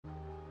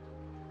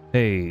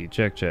Hey,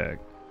 check, check.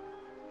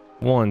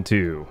 1,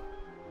 2.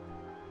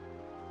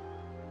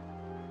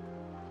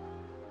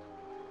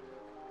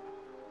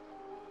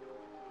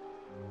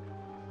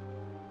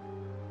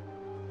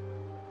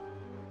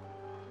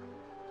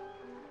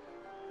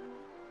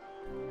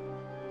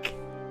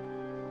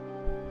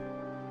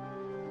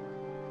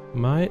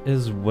 Might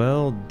as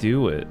well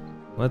do it.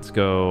 Let's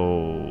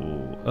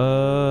go.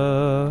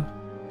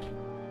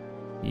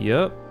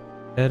 Yep.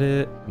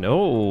 Edit.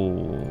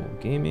 No.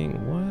 Gaming.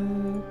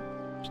 What?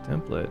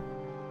 Template.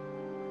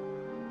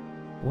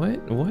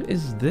 What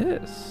is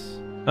this?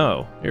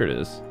 Oh, here it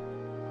is.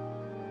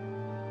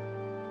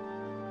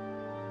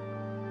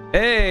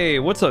 Hey,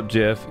 what's up,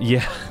 Jeff?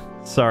 Yeah,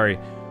 sorry.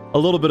 A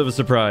little bit of a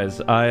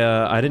surprise.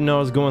 I didn't know I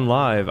was going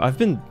live. I've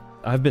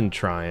been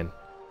trying.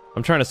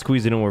 I'm trying to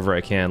squeeze it in wherever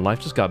I can.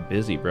 Life just got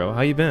busy, bro.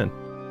 How you been?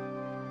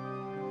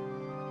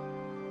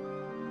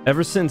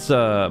 Ever since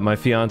my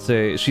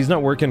fiance, she's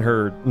not working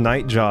her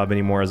night job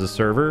anymore as a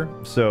server,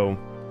 so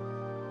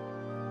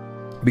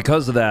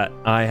because of that,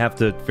 I have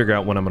to figure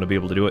out when I'm going to be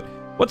able to do it.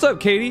 What's up,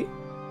 Katie?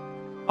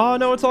 Oh,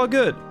 no, it's all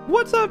good.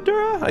 What's up,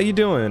 Dura? How you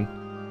doing?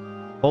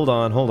 Hold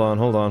on.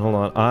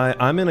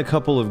 I'm in a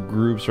couple of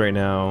groups right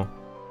now,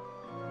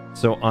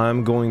 so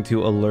I'm going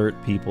to alert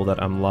people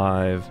that I'm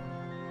live.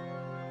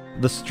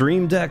 The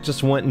Stream Deck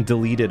just went and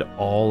deleted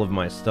all of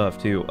my stuff,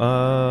 too.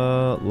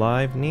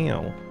 Live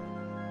now.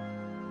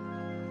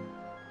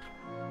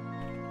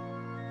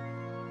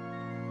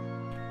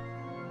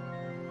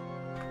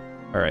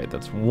 Alright,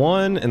 that's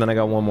one, and then I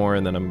got one more,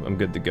 and then I'm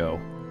good to go.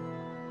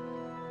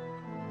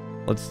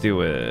 Let's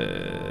do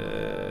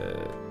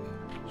it.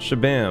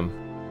 Shabam.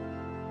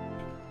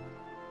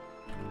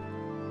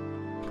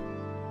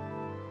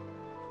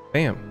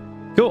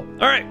 Bam. Cool.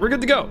 Alright, we're good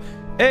to go.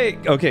 Hey,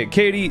 okay,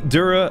 Katie,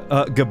 Dura,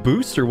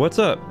 Gabooster, what's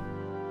up?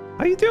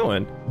 How you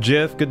doing?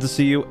 Jeff, good to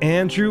see you.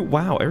 Andrew,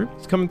 wow,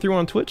 everybody's coming through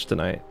on Twitch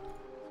tonight.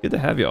 Good to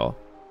have y'all.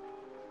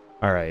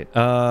 Alright,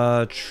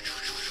 I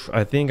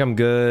think I'm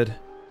good.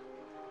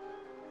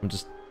 I'm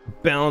just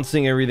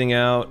balancing everything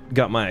out.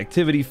 Got my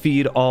activity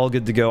feed all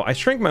good to go. I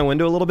shrank my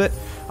window a little bit.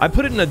 I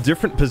put it in a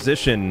different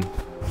position.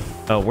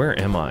 Oh, where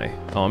am I?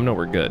 Oh, I'm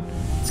nowhere good.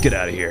 Let's get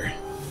out of here.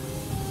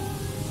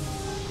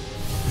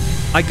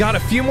 I got a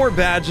few more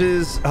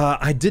badges.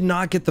 I did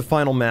not get the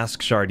final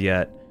mask shard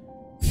yet,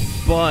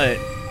 but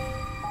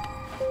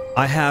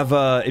I have,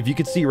 if you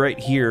could see right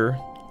here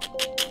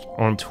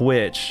on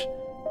Twitch,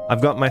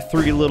 I've got my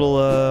three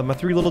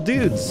little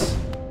dudes.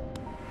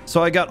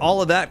 So I got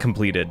all of that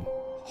completed.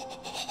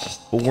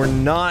 But we're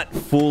not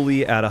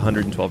fully at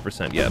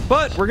 112% yet.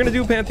 But we're gonna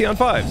do Pantheon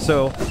 5,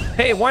 so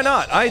hey, why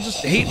not? I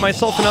just hate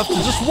myself enough to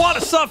just want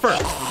to suffer!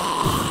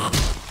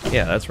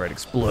 Yeah, that's right,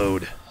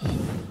 explode.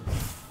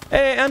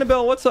 Hey,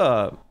 Annabelle, what's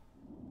up?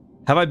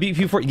 Have I beat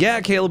P4?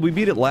 Yeah, Caleb, we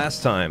beat it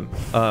last time,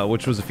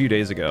 which was a few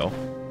days ago.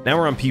 Now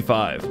we're on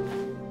P5.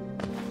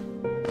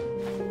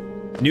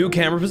 New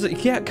camera position?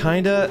 Yeah,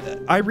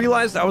 kinda. I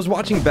realized I was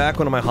watching back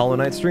one of my Hollow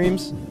Knight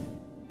streams,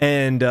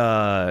 and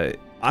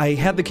I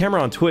had the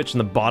camera on Twitch in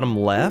the bottom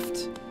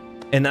left,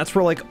 and that's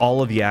where like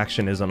all of the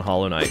action is on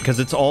Hollow Knight, because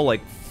it's all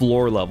like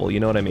floor level,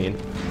 you know what I mean?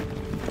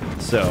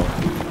 So,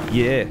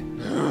 yeah.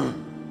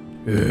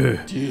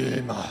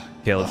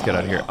 Okay, let's get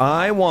out of here.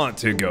 I want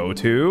to go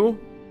to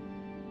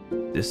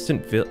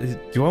Distant Village.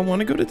 Do I want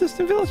to go to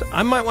Distant Village?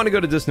 I might want to go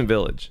to Distant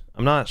Village.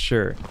 I'm not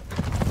sure.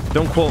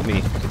 Don't quote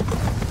me.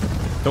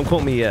 Don't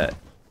quote me yet.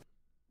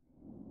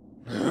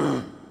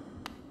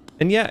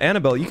 And yeah,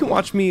 Annabelle, you can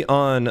watch me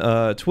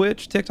on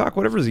Twitch, TikTok,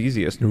 whatever's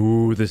easiest.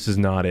 No, this is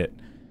not it.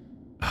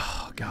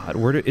 Oh, God.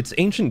 It's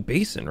Ancient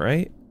Basin,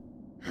 right?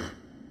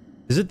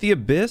 Is it the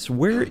Abyss?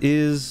 Where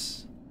is...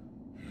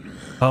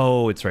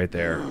 Oh, it's right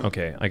there.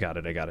 Okay, I got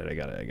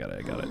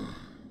it.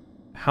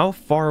 How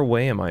far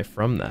away am I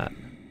from that?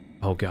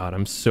 Oh, God,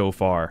 I'm so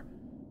far.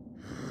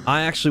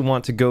 I actually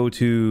want to go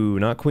to...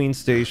 Not Queen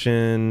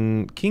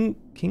Station... King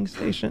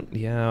Station?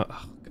 Yeah...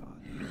 Oh,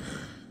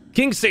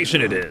 King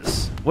Station it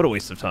is. What a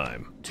waste of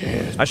time.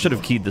 I should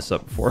have keyed this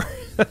up before.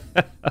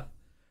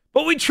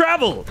 But we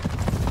traveled!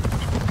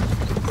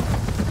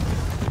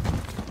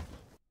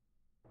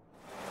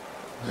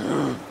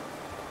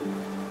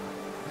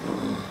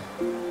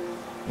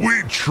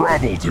 We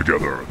traveled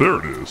together. There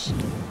it is.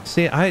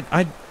 See,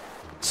 I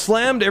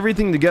slammed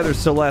everything together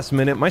so last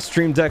minute. My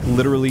Stream Deck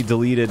literally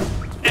deleted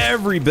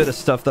every bit of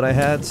stuff that I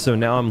had, so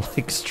now I'm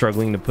like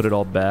struggling to put it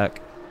all back.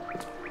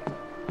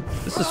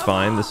 This is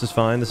fine, this is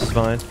fine, this is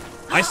fine.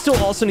 I still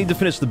also need to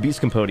finish the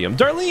Beast Compodium.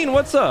 Darlene,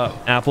 what's up?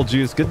 Apple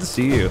Juice, good to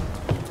see you.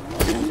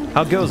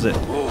 How goes it?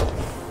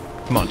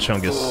 Come on,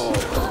 Chungus.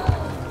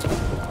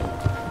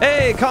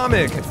 Hey,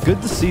 Comic,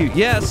 good to see you.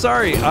 Yeah,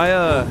 sorry,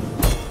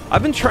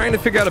 I've been trying to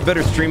figure out a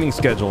better streaming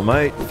schedule.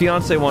 My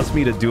fiance wants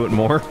me to do it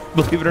more,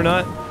 believe it or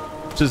not.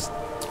 Just,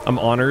 I'm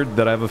honored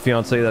that I have a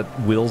fiance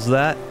that wills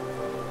that.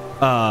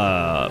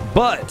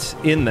 But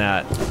in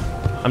that,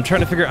 I'm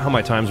trying to figure out how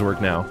my times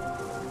work now.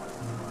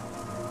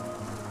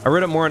 I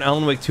read up more on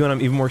Alan Wake 2 and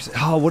I'm even more...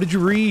 Oh, what did you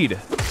read?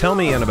 Tell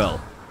me, Annabelle.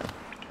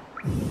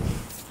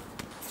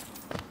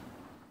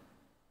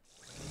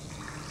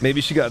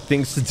 Maybe she got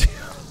things to do.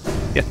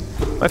 Yeah,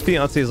 my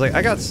fiance is like,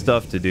 I got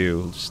stuff to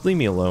do. Just leave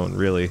me alone,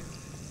 really.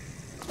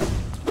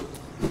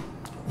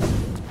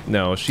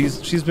 No,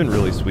 she's been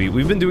really sweet.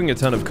 We've been doing a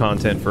ton of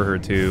content for her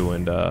too,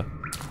 and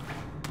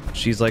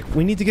she's like,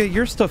 we need to get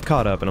your stuff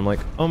caught up, and I'm like,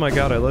 oh my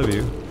god, I love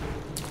you.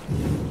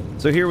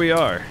 So here we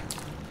are.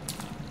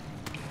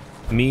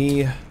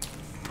 Me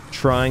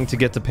trying to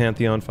get to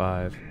Pantheon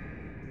 5.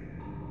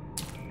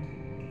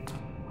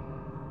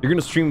 You're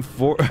gonna stream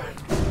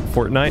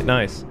Fortnite?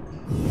 Nice.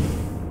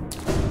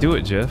 Do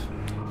it, Jeff.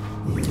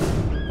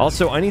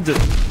 Also, I need to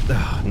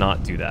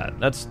not do that.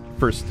 That's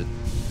first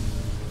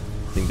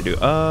thing to do.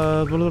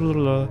 Blah, blah, blah,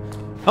 blah.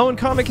 Oh, and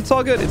Comic, it's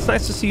all good. It's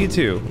nice to see you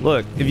too.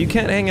 Look, if you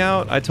can't hang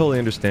out, I totally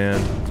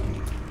understand.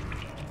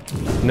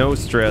 No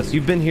stress.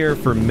 You've been here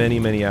for many,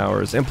 many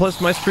hours. And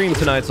plus, my stream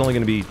tonight's only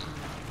going to be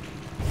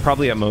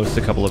probably at most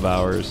a couple of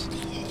hours.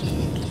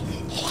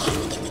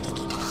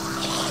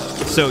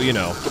 So, you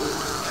know.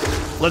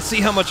 Let's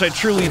see how much I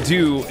truly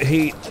do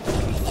hate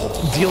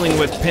dealing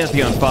with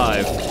Pantheon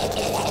 5.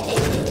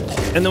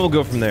 And then we'll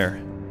go from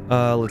there.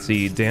 Let's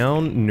see.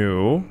 Down?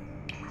 No.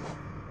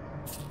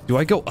 Do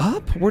I go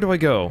up? Where do I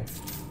go?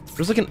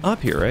 There's like an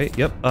up here, right?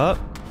 Yep, up.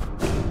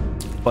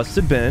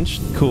 Busted bench.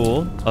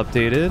 Cool.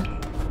 Updated.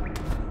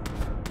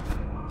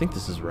 I think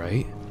this is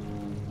right.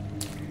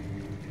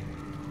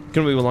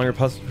 Gonna be a longer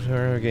puzzle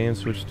game.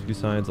 Switch to two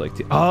sides like...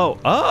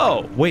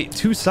 Oh! Wait,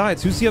 two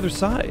sides. Who's the other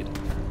side?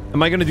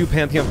 Am I gonna do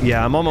Pantheon?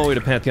 Yeah, I'm on my way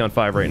to Pantheon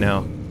 5 right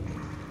now.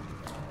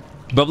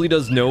 Bubbly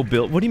does no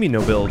build. What do you mean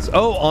no builds?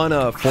 Oh, on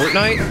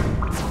Fortnite?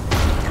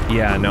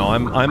 Yeah, no,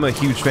 I'm a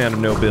huge fan of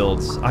no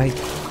builds.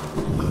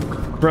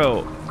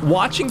 Bro,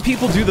 watching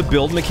people do the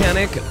build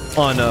mechanic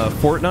on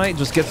Fortnite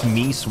just gets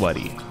me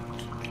sweaty.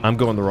 I'm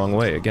going the wrong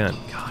way again.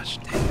 Gosh,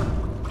 damn.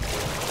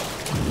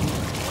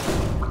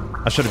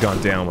 I should have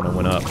gone down when I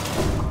went up.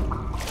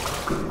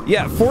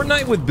 Yeah,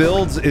 Fortnite with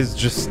builds is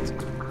just...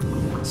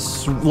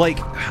 like,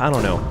 I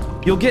don't know.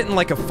 You'll get in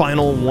like a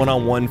final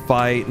one-on-one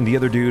fight, and the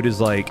other dude is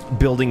like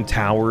building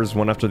towers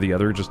one after the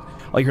other. Just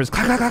all you hear is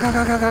clack, clack, clack, clack,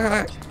 clack,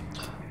 clack, clack.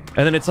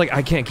 And then it's like,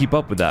 I can't keep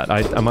up with that.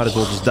 I might as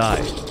well just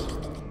die.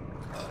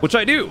 Which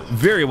I do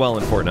very well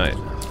in Fortnite.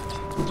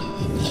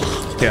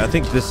 Okay, I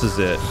think this is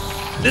it.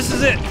 This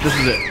is it! This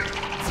is it.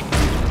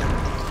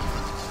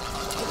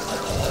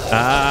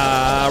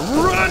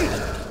 Run!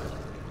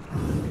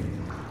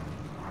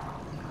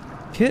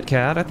 Kit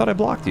Kat, I thought I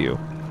blocked you.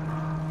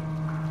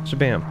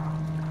 Shabam.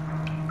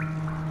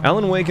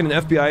 Alan Wake and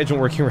an FBI agent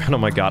working around. Oh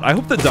my god. I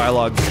hope the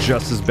dialogue's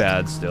just as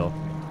bad still.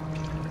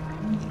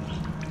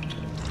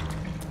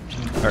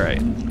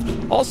 Alright.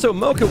 Also,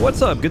 Mocha,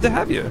 what's up? Good to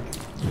have you.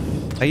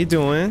 How you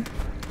doing?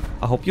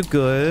 I hope you're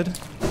good.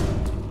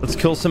 Let's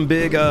kill some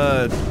big,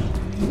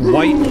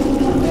 white...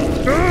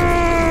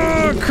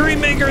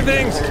 cream maker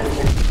things!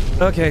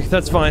 Okay,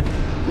 that's fine.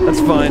 That's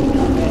fine.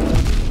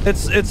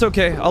 It's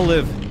okay. I'll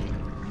live.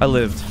 I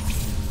lived.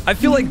 I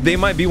feel like they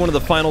might be one of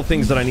the final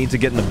things that I need to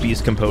get in the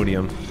Beast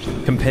Compendium.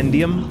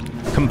 Compendium?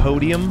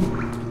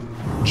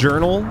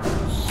 Journal?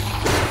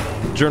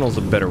 Journal's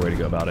a better way to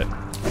go about it.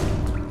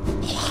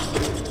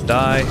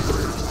 Die.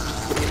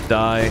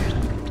 Die.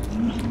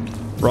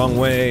 Wrong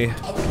way.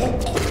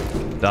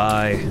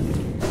 Die.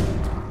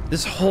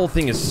 This whole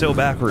thing is so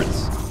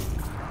backwards.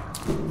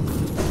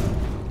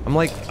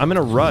 I'm in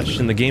a rush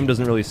and the game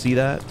doesn't really see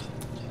that.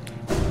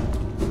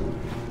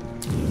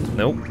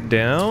 Nope.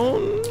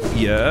 Down.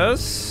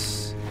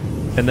 Yes.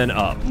 And then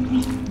up.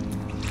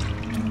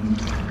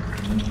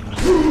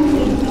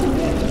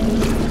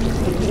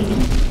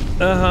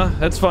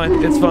 That's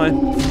fine. It's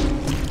fine.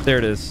 There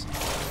it is.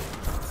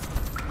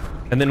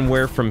 And then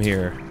where from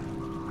here?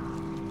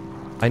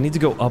 I need to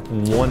go up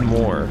one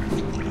more.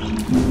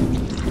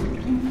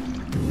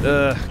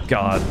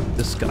 God.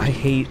 This guy. I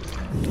hate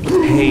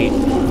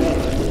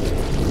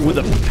with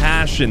a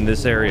passion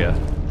this area.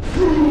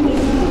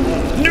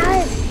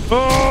 No!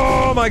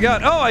 Oh my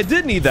god. Oh, I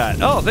did need that.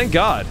 Oh, thank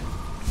god.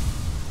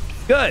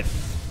 Good.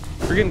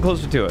 We're getting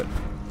closer to it.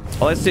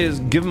 All I say is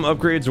give them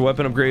upgrades or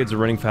weapon upgrades or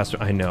running faster.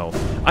 I know.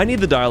 I need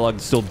the dialogue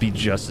to still be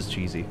just as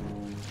cheesy.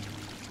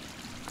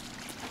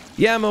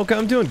 Yeah, Mocha,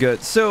 I'm doing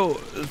good. So,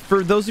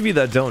 for those of you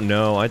that don't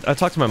know, I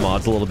talked to my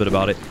mods a little bit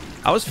about it.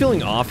 I was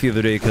feeling off the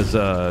other day because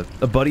a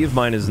buddy of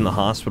mine is in the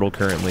hospital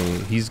currently.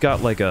 He's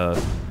got like a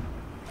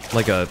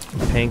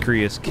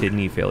pancreas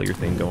kidney failure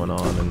thing going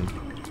on, and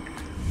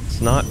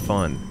it's not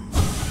fun.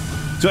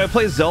 Do I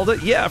play Zelda?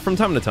 Yeah, from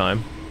time to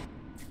time.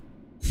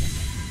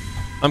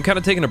 I'm kind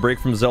of taking a break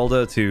from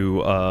Zelda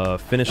to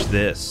finish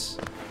this.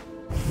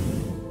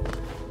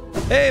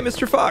 Hey,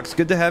 Mr. Fox,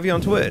 good to have you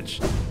on Twitch.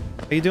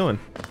 How you doing?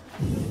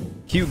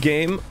 Cute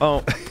game?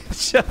 Oh,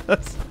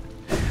 just...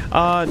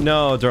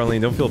 no,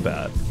 Darlene, don't feel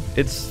bad.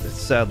 It's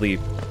sadly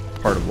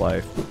part of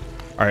life.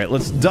 All right,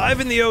 let's dive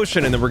in the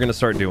ocean, and then we're going to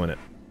start doing it.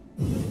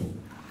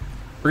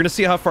 We're going to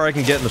see how far I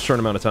can get in the short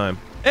amount of time.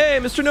 Hey,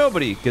 Mr.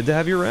 Nobody, good to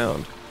have you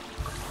around.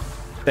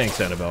 Thanks,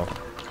 Annabelle.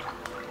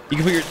 You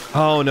can put your...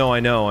 Oh, no, I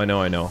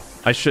know.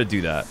 I should do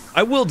that.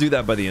 I will do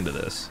that by the end of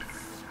this.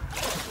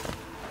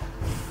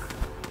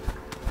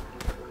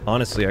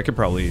 Honestly, I could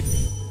probably...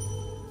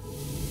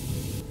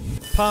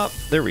 Pop.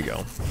 There we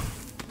go.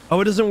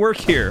 Oh, it doesn't work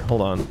here.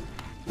 Hold on.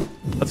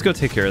 Let's go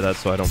take care of that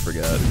so I don't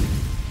forget.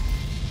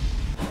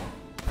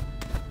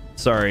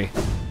 Sorry.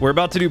 We're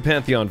about to do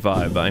Pantheon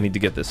 5, but I need to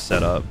get this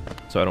set up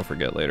so I don't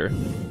forget later.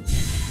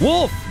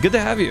 Wolf! Good to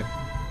have you.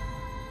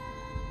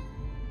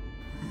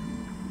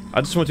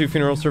 I just went to a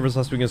funeral service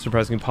last weekend,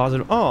 surprisingly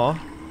positive. Aw.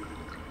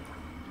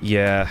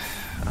 Yeah.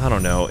 I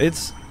don't know.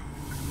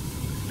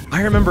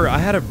 I remember I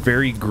had a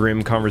very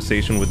grim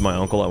conversation with my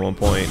uncle at one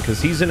point,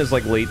 because he's in his,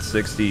 like, late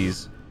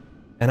 60s.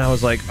 And I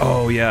was like,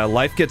 oh, yeah,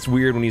 life gets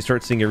weird when you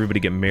start seeing everybody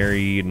get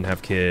married and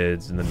have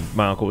kids. And then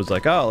my uncle was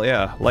like, oh,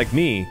 yeah, like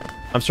me,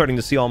 I'm starting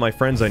to see all my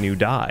friends I knew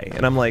die.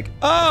 And I'm like,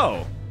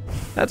 oh,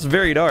 that's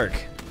very dark.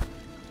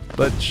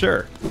 But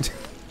sure.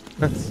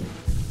 That's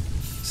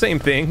same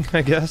thing,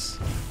 I guess.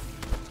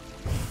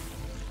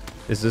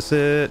 Is this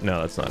it? No,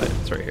 that's not it.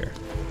 It's right here.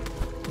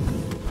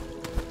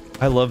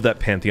 I love that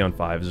Pantheon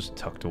 5 is just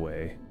tucked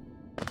away.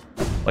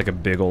 Like a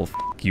big old f***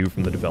 you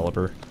from the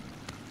developer.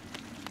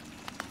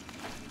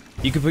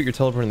 You can put your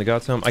teleport in the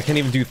God's Home. I can't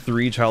even do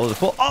 3 Child of the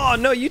Full. Oh,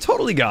 no, you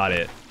totally got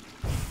it.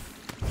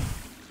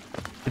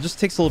 It just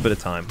takes a little bit of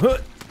time.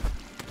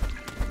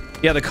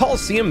 Yeah, the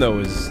Coliseum, though,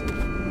 is...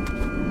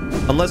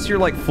 Unless you're,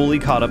 like, fully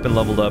caught up and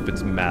leveled up,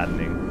 it's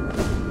maddening.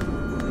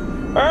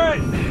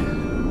 Alright.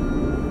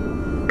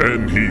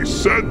 And he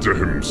said to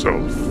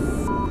himself,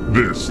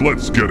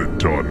 let's get it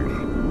done.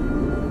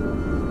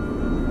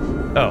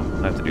 Oh,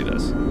 I have to do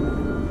this.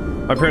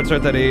 My parents are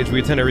at that age. We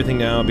attend everything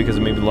now because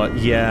it made me a lot...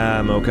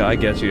 Yeah, Mocha, I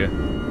get you.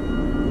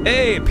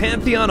 Hey,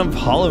 Pantheon of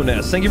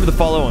Hollowness. Thank you for the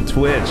follow on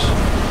Twitch.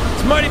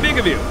 It's mighty big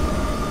of you.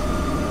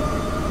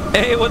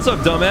 Hey, what's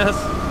up, dumbass?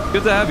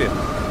 Good to have you.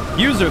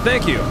 User,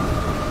 thank you.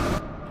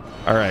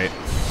 All right.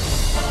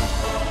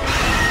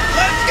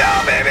 Let's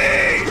go,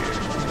 baby!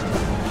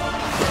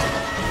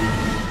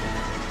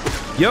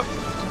 Yep.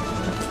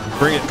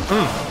 Bring it.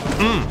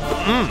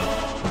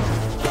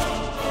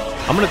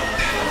 I'm gonna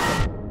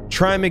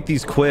try and make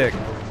these quick.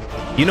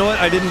 You know what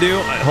I didn't do?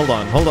 Hold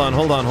on.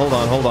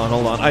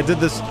 I did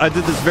this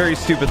very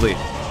stupidly.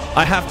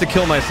 I have to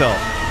kill myself.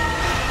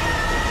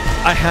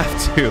 I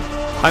have to.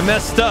 I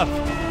messed up.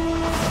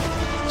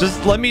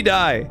 Just let me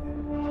die.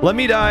 Let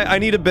me die. I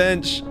need a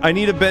bench. I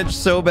need a bench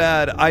so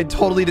bad. I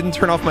totally didn't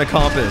turn off my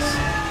compass.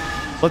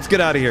 Let's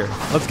get out of here.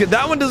 Let's get...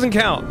 That one doesn't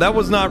count. That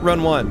was not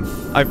run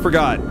 1. I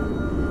forgot.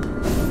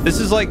 This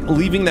is like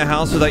leaving the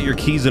house without your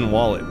keys and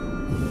wallet.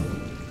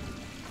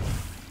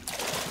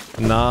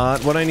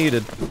 Not what I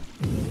needed.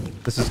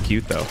 This is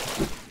cute though.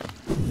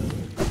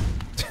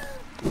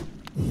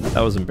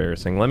 That was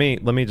embarrassing. Let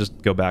me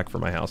just go back for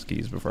my house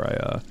keys before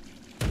I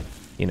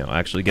you know,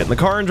 actually get in the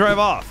car and drive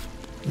off.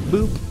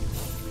 Boop.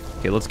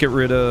 Okay, let's get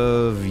rid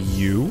of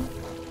you,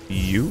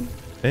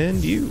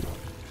 and you.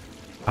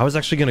 I was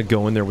actually gonna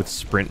go in there with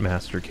Sprint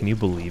Master. Can you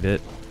believe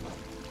it?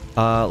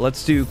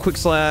 Let's do quick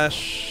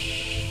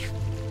slash.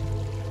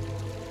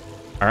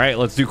 All right,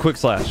 let's do quick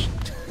slash.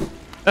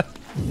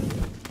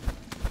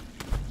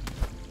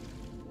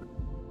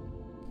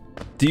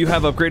 Do you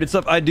have upgraded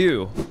stuff? I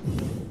do.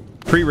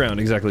 Pre-round,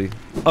 exactly.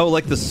 Oh,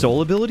 like the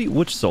soul ability?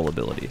 Which soul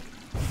ability?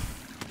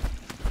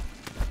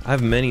 I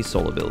have many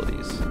soul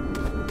abilities.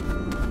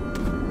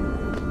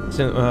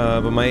 So,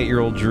 but my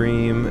 8-year-old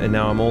dream, and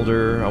now I'm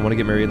older. I want to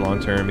get married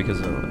long-term because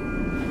of...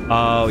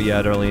 Oh,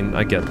 yeah, Darlene,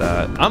 I get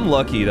that. I'm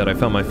lucky that I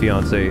found my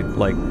fiance,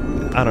 like,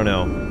 I don't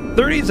know.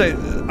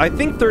 30s, I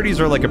think 30s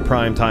are like a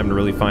prime time to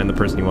really find the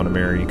person you want to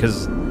marry,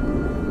 because...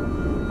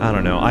 I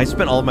don't know. I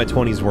spent all of my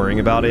 20s worrying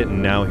about it,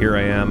 and now here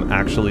I am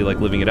actually, like,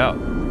 living it out.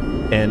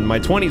 And my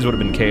 20s would have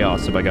been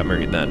chaos if I got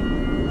married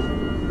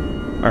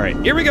then. Alright,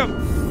 here we go!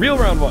 Real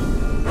round 1.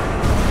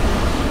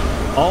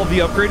 All the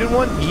upgraded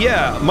one?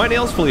 Yeah, my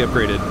nail's fully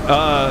upgraded.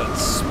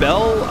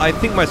 Spell? I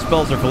think my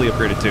spells are fully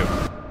upgraded too.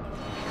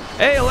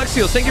 Hey,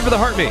 Alexios, thank you for the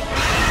heart mate.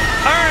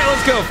 Alright,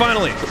 let's go,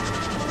 finally.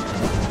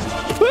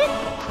 Whoop.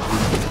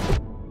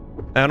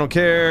 I don't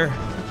care.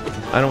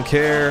 I don't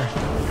care.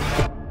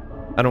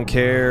 I don't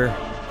care.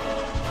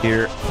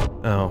 Here.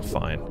 Oh,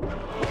 fine.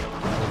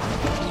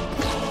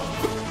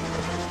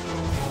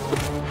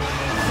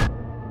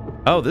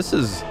 Oh, this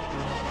is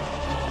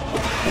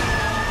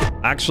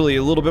actually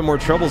a little bit more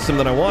troublesome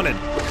than I wanted.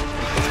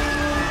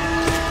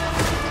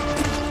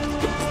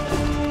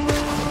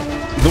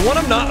 The one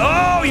I'm not...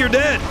 Oh, you're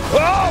dead!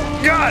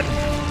 Oh, God!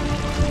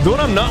 The one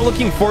I'm not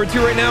looking forward to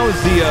right now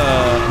is the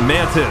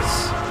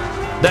Mantis.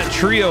 That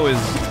trio is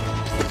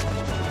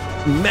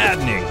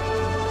maddening.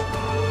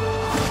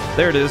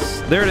 There it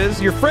is. There it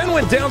is. Your friend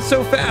went down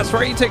so fast. Why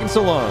are you taking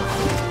so long?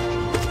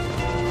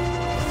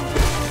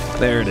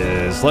 There it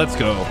is. Let's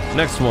go.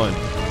 Next one.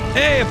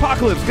 Hey,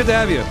 Apocalypse. Good to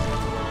have you.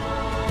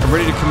 I'm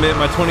ready to commit.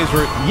 My 20s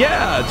were...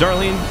 Yeah,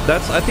 Darlene.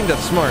 I think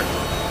that's smart.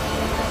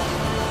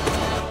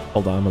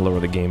 Hold on. I'm going to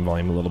lower the game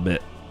volume a little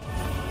bit.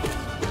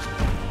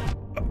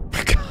 Oh,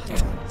 God.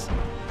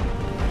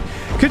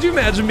 Could you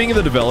imagine being in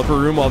the developer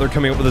room while they're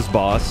coming up with this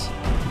boss?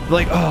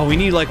 Like, oh, we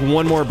need like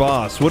one more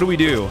boss. What do we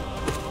do?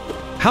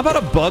 How about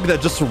a bug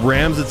that just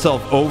rams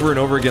itself over and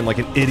over again like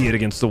an idiot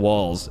against the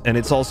walls, and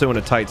it's also in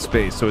a tight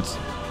space, so it's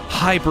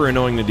hyper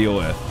annoying to deal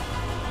with.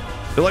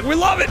 They're like, we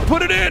love it,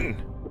 put it in!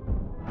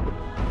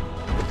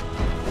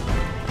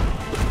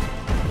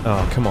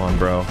 Oh, come on,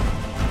 bro.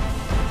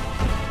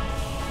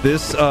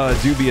 This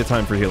do be a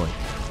time for healing.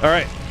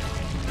 Alright.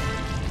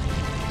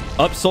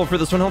 Up soul for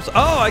this one helps.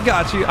 Oh, I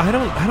got you. I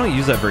don't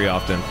use that very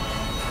often.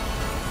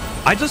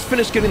 I just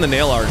finished getting the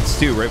nail arts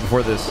too right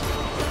before this.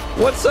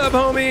 What's up,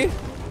 homie?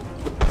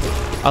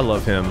 I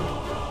love him.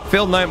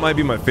 Failed Knight might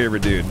be my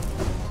favorite dude.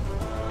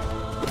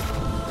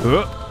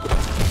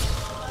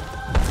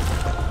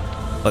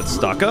 Let's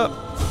stock up.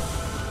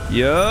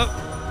 Yup.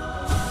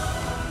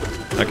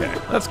 Okay,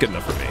 that's good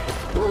enough for me.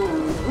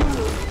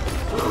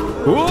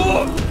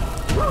 Whoa!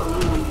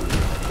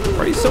 Why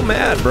are you so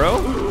mad,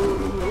 bro?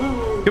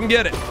 Come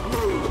get it.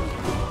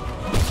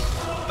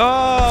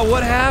 Oh,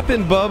 what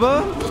happened,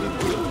 Bubba?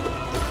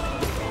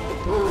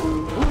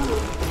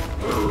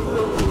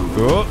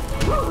 Oh.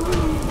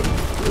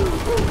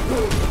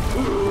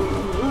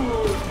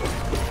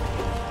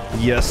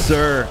 Yes,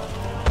 sir.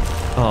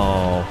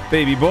 Oh,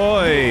 baby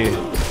boy.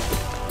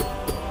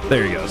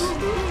 There he goes.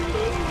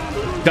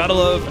 Gotta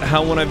love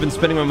how when I've been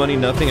spending my money,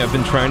 nothing I've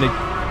been trying to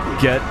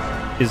get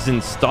is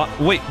in stock.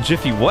 Wait,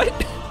 Jiffy, what?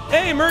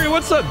 Hey, Murray,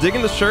 what's up?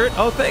 Digging the shirt?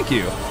 Oh, thank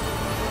you.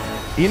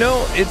 You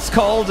know, it's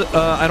called,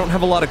 I don't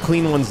have a lot of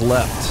clean ones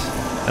left,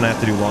 and I have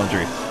to do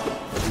laundry.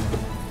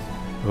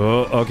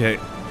 Oh, okay.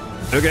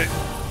 Okay.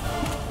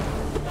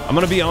 I'm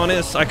gonna be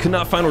honest, I could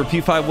not find where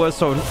P5 was,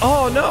 so...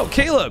 Oh, no,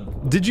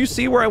 Caleb! Did you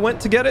see where I went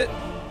to get it?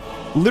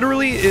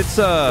 Literally, it's,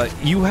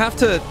 you have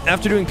to,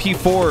 after doing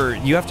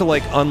P4, you have to,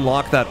 like,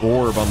 unlock that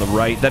orb on the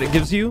right that it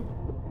gives you.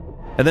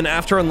 And then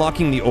after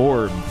unlocking the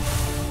orb,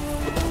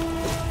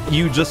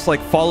 you just,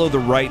 like, follow the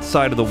right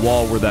side of the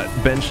wall where that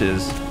bench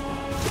is.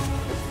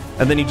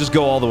 And then you just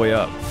go all the way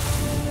up.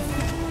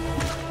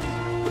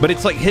 But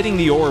it's like hitting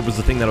the orb was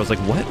the thing that I was like,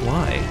 what?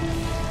 Why?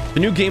 The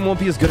new game won't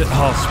be as good as...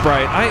 Oh,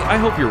 Sprite. I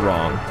hope you're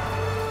wrong.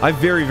 I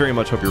very, very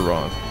much hope you're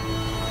wrong.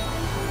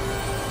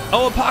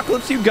 Oh,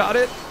 Apocalypse, you got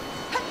it?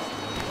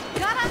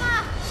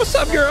 What's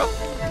up, girl?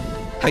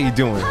 How you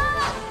doing?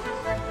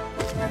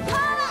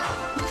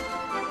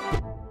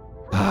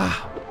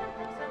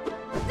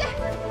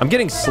 I'm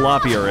getting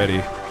sloppy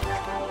already.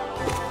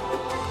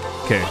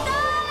 Okay.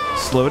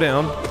 Slow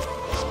down.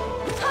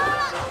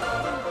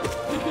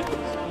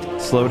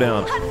 Slow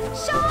down.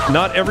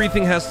 Not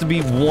everything has to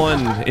be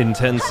 1 in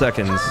 10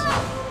 seconds.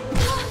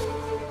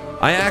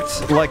 I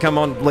act like I'm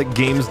on, like,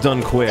 games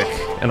done quick,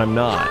 and I'm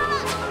not.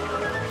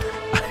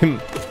 I'm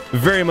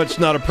very much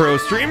not a pro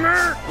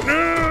streamer.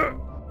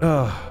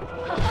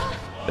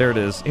 There it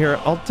is. Here,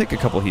 I'll take a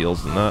couple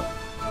heals in that.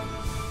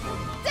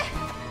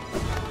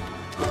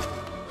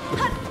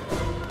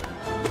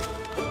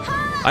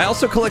 I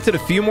also collected a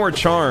few more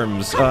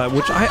charms,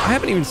 which I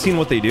haven't even seen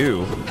what they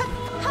do.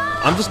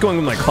 I'm just going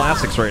with my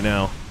classics right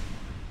now.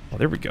 Oh,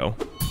 there we go.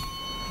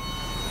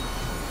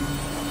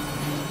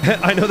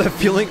 I know that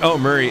feeling. Oh,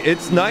 Murray,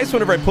 it's nice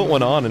whenever I put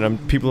one on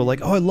and people are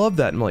like, oh, I love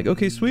that. And I'm like,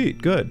 okay,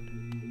 sweet, good.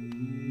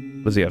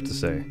 What does he have to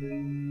say?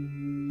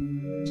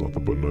 It's not the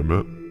button I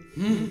meant.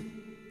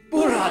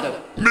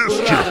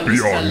 Mischief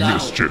beyond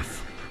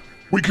mischief.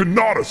 We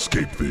cannot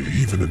escape thee,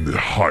 even in the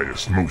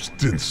highest, most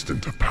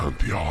instant of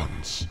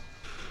pantheons.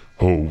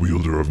 O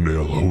wielder of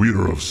nail, O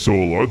eater of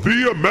soul, are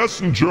thee a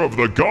messenger of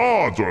the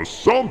gods or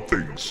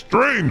something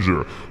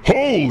stranger?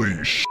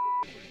 Holy sh**!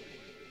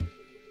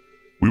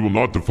 We will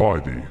not defy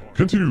thee.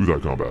 Continue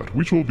that combat.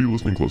 We shall be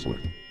listening closely.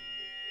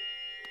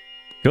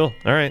 Cool.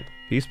 All right.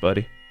 Peace,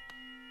 buddy.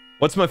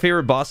 What's my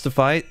favorite boss to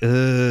fight?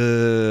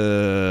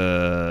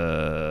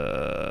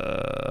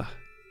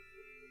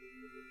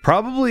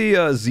 Probably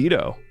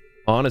Zito,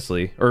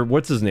 honestly. Or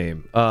what's his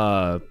name?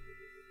 I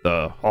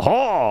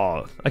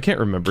can't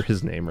remember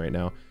his name right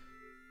now.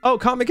 Oh,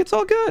 comic, it's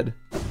all good.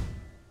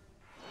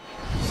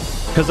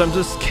 Because I'm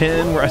just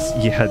Ken.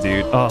 Yeah,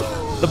 dude.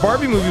 Oh, the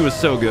Barbie movie was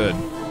so good.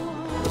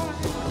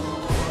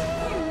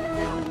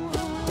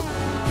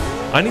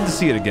 I need to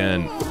see it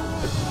again.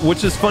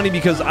 Which is funny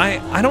because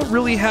I don't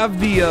really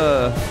have the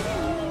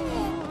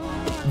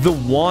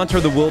want or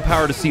the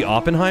willpower to see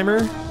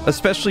Oppenheimer,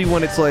 especially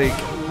when it's like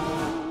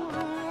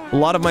a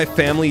lot of my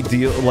family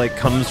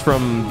comes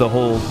from the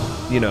whole,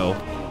 you know,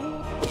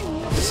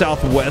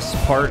 southwest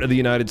part of the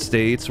United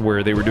States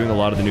where they were doing a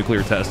lot of the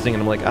nuclear testing,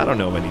 and I'm like, I don't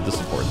know if I need to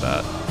support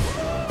that.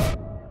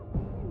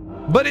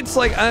 But it's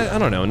like, I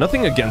don't know,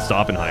 nothing against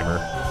Oppenheimer.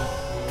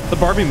 The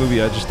Barbie movie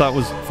I just thought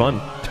was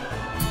fun.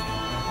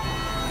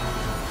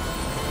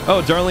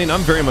 Oh, Darlene,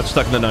 I'm very much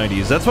stuck in the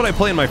 90s. That's what I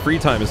play in my free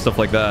time and stuff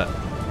like that.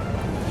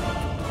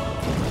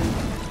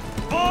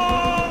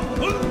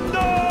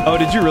 Oh,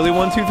 did you really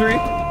 1, 2, 3?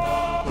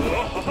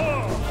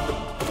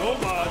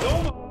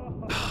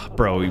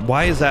 Bro,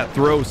 why is that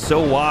throw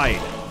so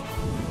wide?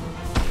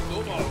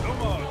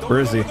 Where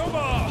is he?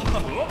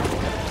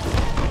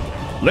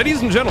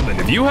 Ladies and gentlemen,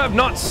 if you have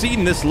not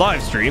seen this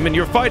live stream and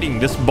you're fighting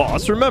this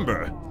boss,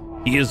 remember,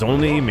 he is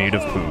only made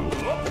of poo.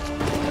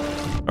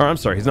 Or I'm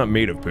sorry, he's not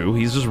made of poo.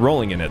 He's just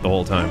rolling in it the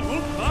whole time.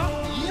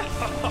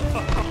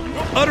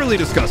 Utterly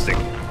disgusting.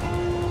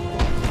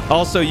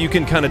 Also, you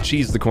can kind of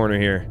cheese the corner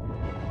here.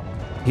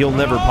 He'll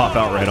never pop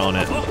out right on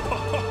it.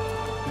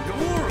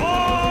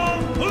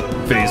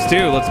 Phase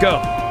 2, let's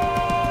go.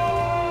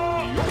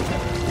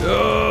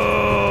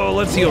 Oh,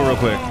 let's heal real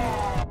quick.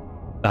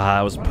 Ah,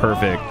 that was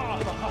perfect.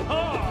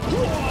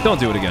 Don't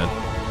do it again.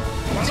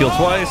 Let's heal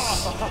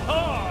twice.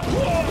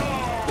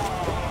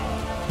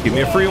 Give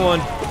me a free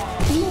one.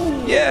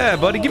 Yeah,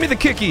 buddy, give me the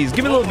kickies.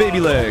 Give me little baby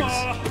legs.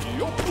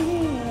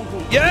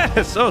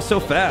 Yes! Oh, so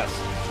fast.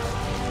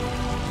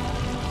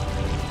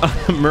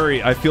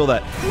 Murray, I feel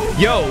that.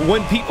 Yo,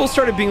 when people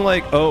started being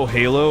like, oh,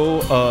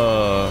 Halo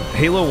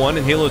 1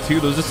 and Halo 2,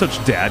 those are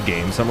such dad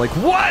games. I'm like,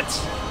 what?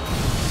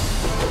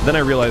 Then I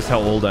realized how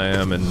old I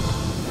am, and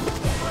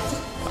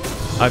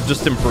I've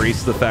just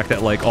embraced the fact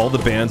that, like, all the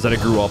bands that I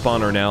grew up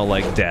on are now,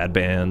 like, dad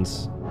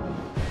bands.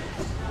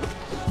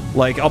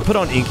 Like, I'll put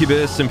on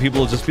Incubus, and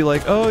people will just be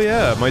like, oh,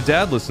 yeah, my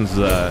dad listens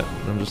to that.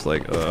 And I'm just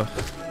like, ugh.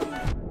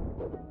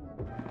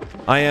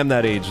 I am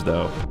that age,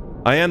 though.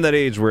 I am that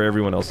age where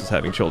everyone else is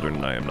having children,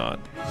 and I am not.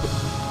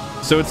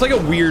 So it's like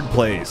a weird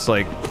place.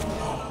 Like,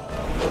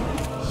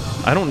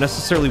 I don't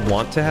necessarily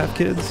want to have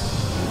kids.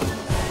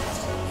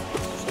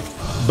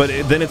 But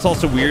then it's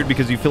also weird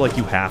because you feel like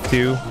you have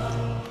to.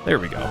 There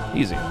we go.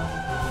 Easy.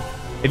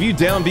 If you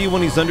down B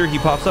when he's under, he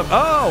pops up.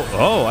 Oh!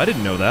 Oh, I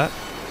didn't know that.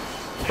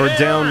 Or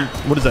down...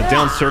 What is that?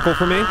 Down circle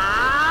for me?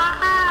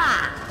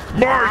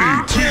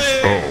 Marty!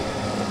 Oh.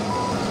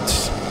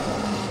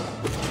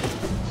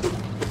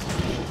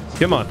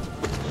 Come on.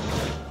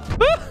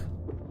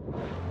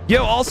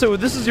 Yo, also,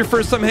 if this is your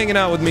first time hanging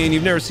out with me and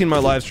you've never seen my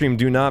live stream,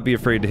 do not be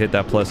afraid to hit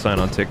that plus sign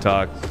on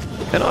TikTok.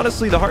 And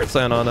honestly, the heart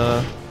sign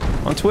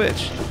on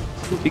Twitch.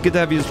 Be good to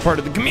have you as part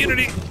of the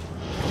community.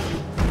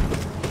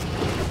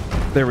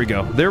 There we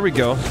go. There we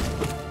go.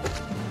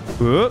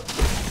 Whoop.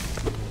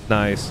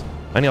 Nice.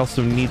 I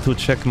also need to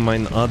check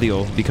my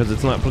audio because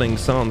it's not playing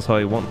sounds how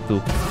I want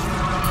to.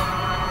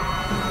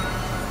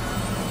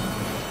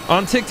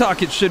 On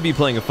TikTok, it should be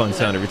playing a fun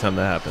sound every time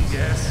that happens.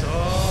 Yes.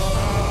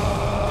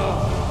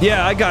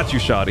 Yeah, I got you,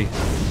 Shoddy.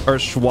 Or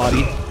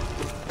Schwaddy.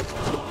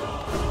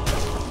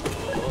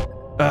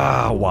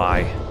 Ah,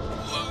 why?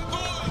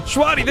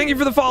 Schwaddy, thank you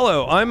for the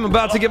follow. I'm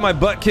about to get my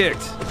butt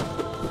kicked.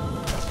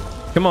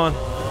 Come on.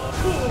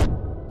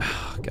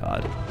 Oh,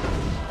 God.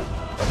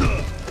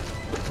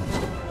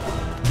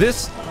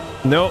 This...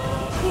 Nope.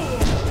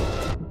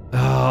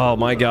 Oh,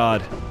 my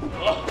God.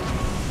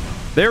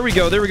 There we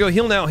go. There we go.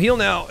 Heal now. Heal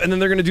now. And then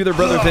they're going to do their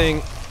brother thing.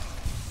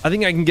 I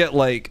think I can get,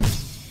 like...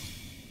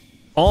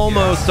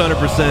 almost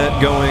 100%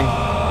 going.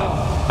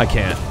 I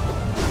can't.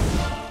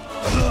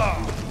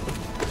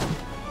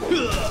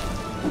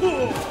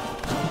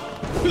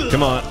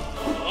 Come on.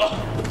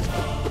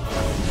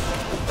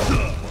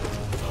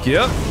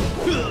 Yep.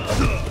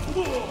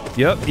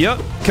 Yep, yep.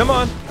 Come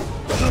on.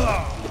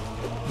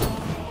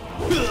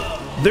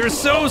 They're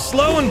so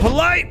slow and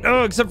polite.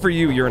 Oh, except for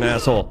you. You're an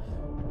asshole.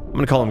 I'm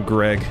gonna call him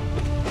Greg.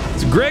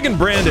 It's Greg and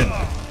Brandon.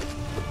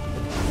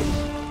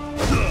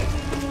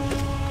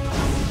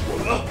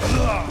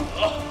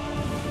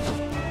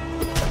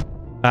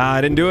 Ah,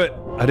 I didn't do it.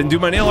 I didn't do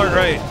my nail art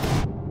right.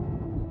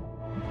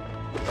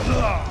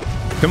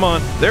 Come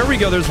on. There we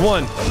go. There's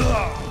one.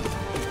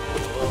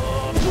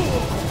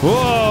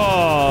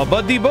 Whoa,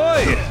 buddy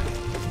boy.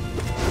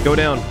 Go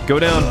down. Go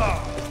down.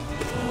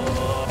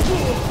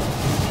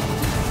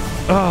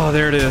 Oh,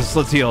 there it is.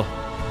 Let's heal.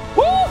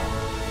 Woo!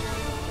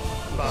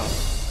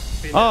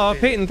 Oh,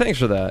 Peyton, thanks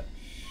for that.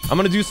 I'm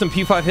going to do some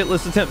P5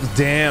 hitless attempts.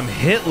 Damn,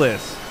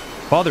 hitless.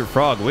 Father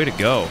Frog, way to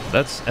go.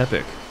 That's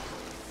epic.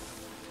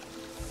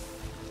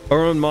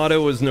 Our own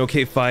motto is an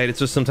okay fight. It's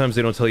just sometimes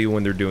they don't tell you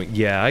when they're doing...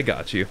 Yeah, I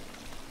got you.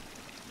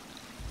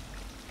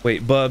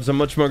 Wait, Bubs, I'm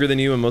much younger than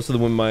you, and most of the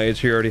women my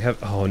age here already have...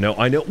 Oh, no,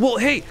 I know. Well,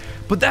 hey,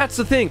 but that's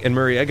the thing. And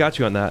Murray, I got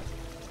you on that.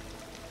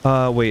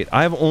 Wait,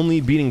 I'm only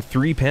beating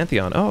 3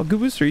 Pantheon. Oh, good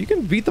booster. You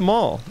can beat them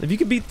all. If you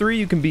can beat 3,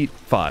 you can beat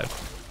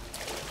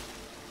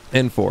 5.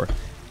 And 4.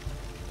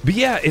 But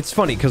yeah, it's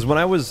funny, because when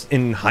I was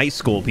in high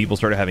school, people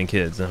started having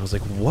kids, and I was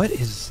like, what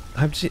is...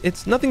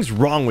 It's nothing's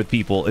wrong with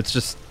people. It's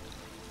just...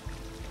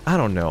 I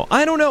don't know.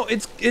 I don't know.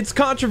 It's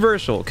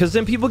controversial because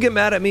then people get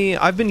mad at me.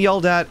 I've been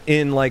yelled at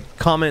in like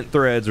comment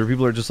threads where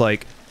people are just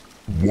like,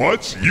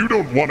 "What? You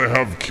don't want to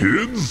have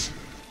kids?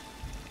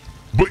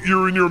 But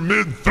you're in your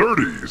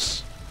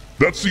mid-30s.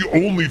 That's the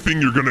only thing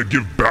you're gonna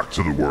give back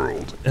to the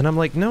world." And I'm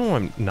like, no,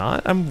 I'm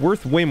not. I'm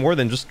worth way more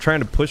than just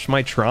trying to push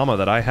my trauma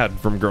that I had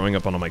from growing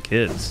up on all my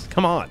kids.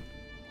 Come on.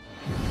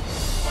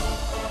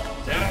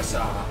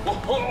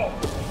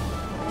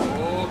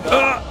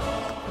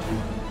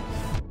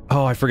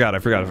 Oh, I forgot.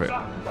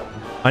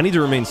 I need to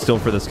remain still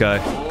for this guy.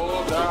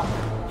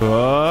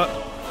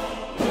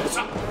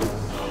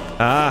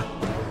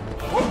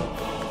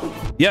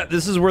 Yeah,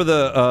 this is where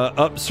the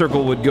up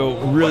circle would go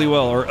really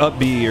well, or up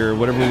B, or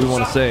whatever we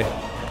want to say.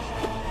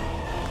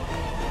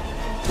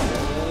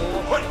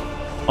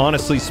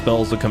 Honestly,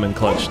 spells will come in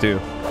clutch, too.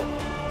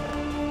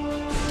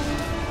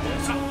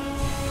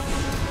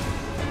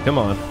 Come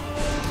on.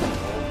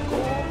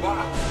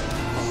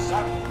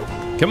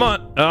 Come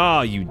on.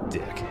 Oh, you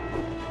dick.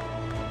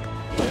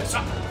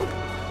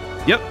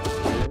 Yep.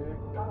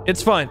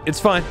 It's fine. It's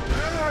fine.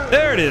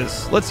 There it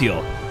is. Let's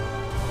heal.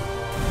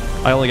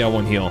 I only got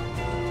one heal.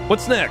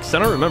 What's next? I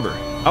don't remember.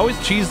 I always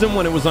cheesed him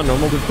when it was on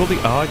normal difficulty.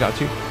 Oh, I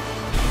got you.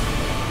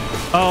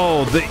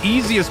 Oh, the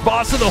easiest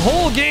boss of the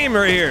whole game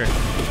right here.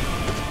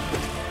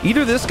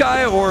 Either this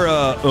guy or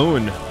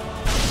Owen.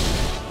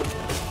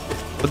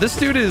 But this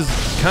dude is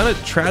kind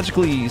of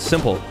tragically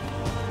simple.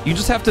 You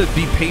just have to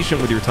be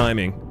patient with your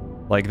timing.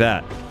 Like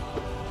that.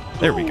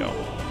 There we go.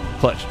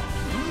 Clutch.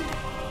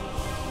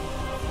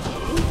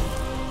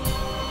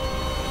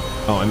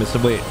 Oh, I missed a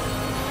wait.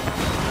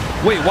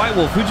 Wait, White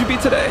Wolf, who'd you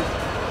beat today?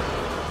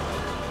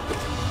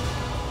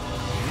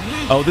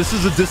 Oh, this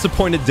is a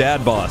disappointed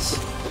dad boss.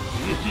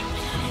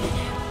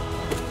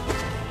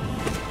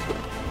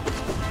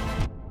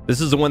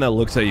 This is the one that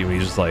looks at you and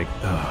he's just like,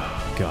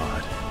 oh,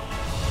 God.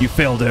 You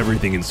failed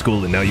everything in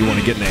school and now you want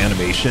to get into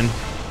animation?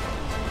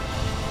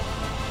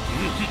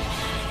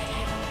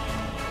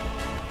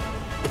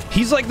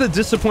 He's like the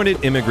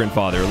disappointed immigrant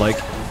father.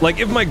 Like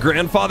if my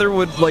grandfather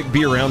would like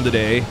be around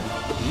today,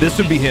 this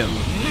would be him.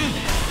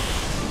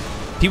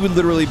 He would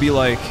literally be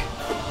like,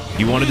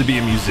 you wanted to be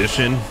a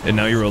musician and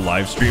now you're a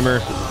live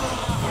streamer?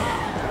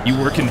 You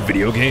work in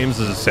video games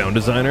as a sound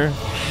designer?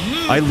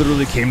 I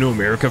literally came to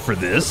America for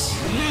this?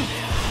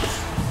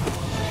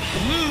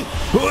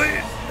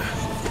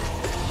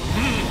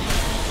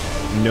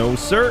 No,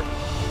 sir.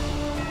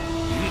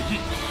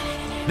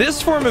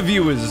 This form of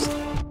view is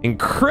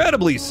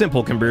incredibly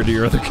simple compared to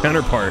your other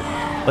counterpart.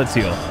 Let's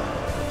heal.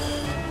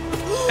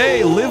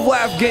 Hey, Live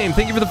Laugh Game.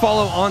 Thank you for the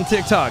follow on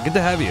TikTok. Good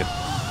to have you.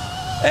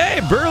 Hey,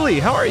 Burley.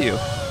 How are you?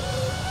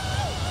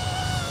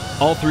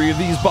 All three of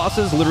these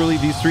bosses, literally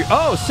these three.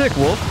 Oh, sick,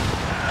 Wolf.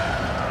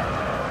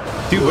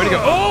 Dude, way to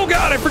go. Oh,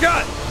 God, I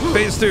forgot.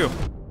 Phase 2.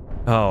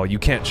 Oh, you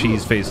can't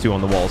cheese phase 2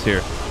 on the walls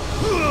here.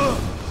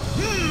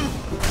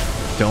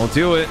 Don't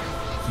do it.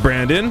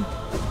 Brandon.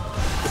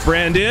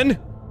 Brandon.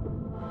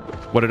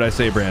 What did I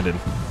say, Brandon?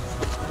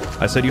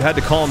 I said you had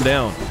to calm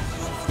down.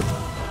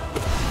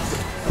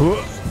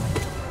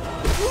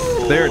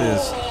 There it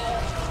is.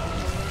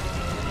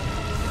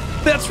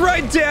 That's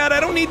right, Dad. I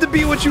don't need to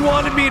be what you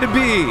wanted me to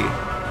be.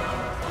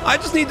 I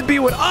just need to be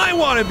what I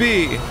want to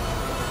be.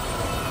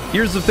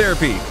 Years of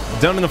therapy.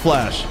 Done in a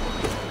flash.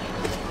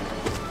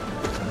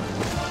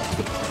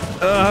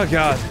 Oh,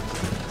 God.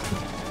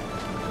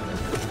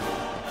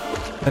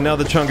 And now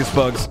the Chungus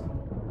bugs.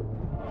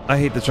 I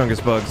hate the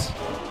Chungus bugs.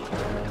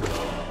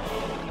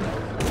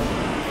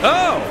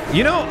 Oh,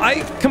 you know,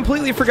 I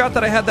completely forgot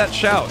that I had that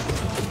shout.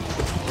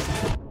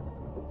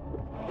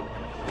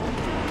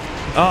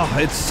 Oh,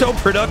 it's so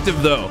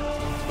productive, though.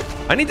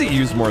 I need to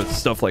use more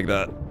stuff like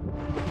that.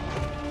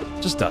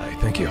 Just die,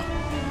 thank you.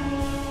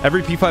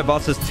 Every P5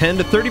 boss has 10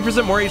 to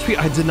 30% more HP.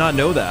 I did not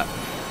know that.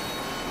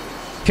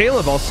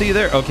 Caleb, I'll see you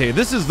there. Okay,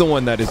 this is the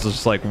one that is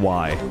just like,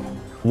 why?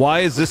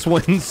 Why is this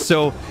one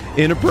so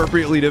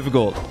inappropriately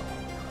difficult?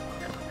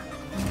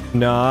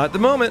 Not the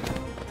moment.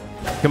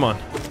 Come on.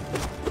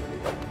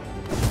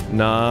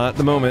 Not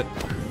the moment.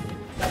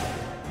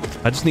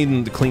 I just need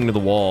him to cling to the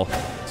wall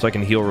so I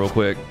can heal real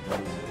quick.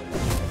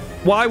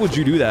 Why would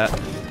you do that?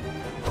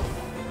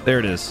 There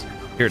it is.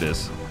 Here it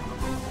is.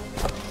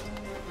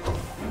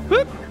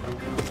 Whoop.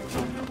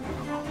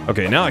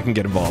 Okay, now I can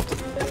get involved.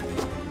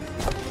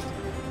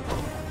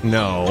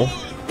 No.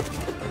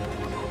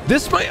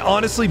 This might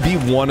honestly be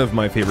one of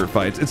my favorite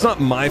fights. It's not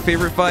my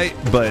favorite fight,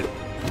 but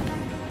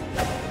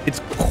it's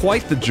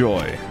quite the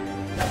joy.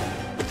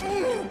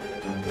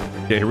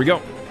 Okay, here we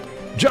go.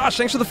 Josh,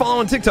 thanks for the follow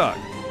on TikTok.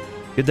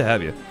 Good to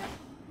have you.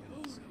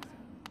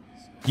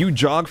 You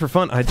jog for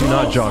fun? I do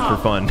not jog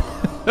for fun.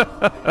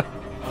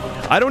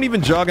 I don't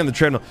even jog on the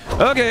treadmill.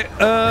 Okay,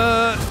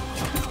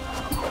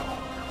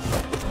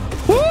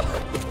 woo!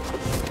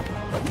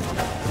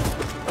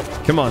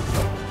 Come on.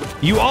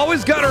 You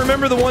always gotta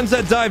remember the ones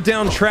that dive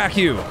down track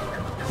you.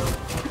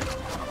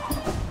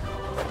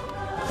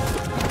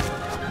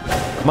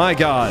 My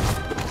God.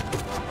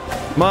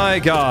 My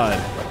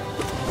God.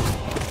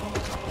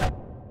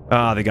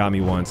 Ah, they got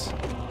me once.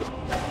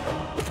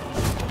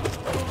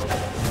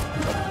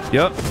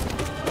 Yep.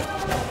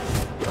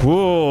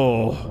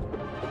 Whoa.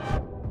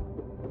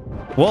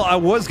 Well, I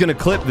was gonna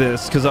clip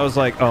this because I was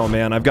like, oh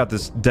man, I've got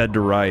this dead to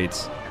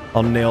rights.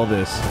 I'll nail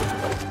this.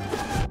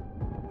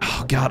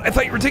 Oh God, I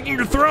thought you were taking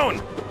your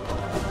throne.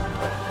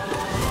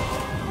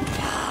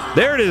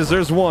 There it is,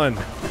 there's one.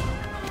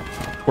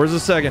 Where's the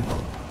second?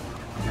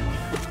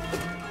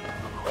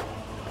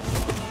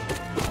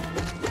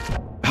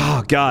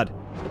 Oh God.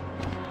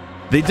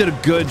 They did a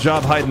good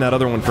job hiding that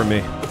other one from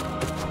me.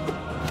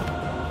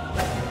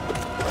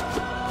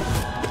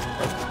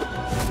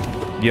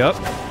 Yep.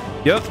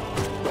 Yep.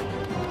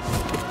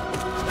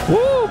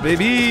 Woo,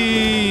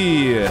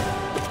 baby!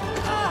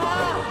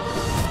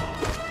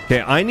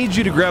 Okay, I need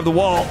you to grab the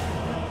wall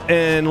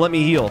and let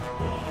me heal.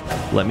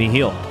 Let me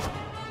heal.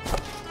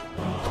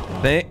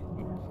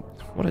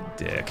 What a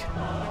dick.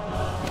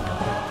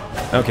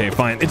 Okay,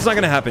 fine. It's not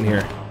gonna happen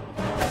here.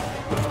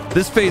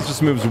 This phase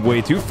just moves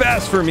way too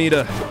fast for me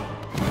to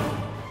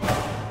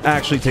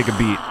actually take a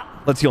beat.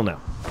 Let's heal now.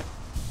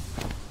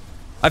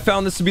 I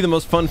found this to be the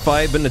most fun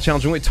fight, but in a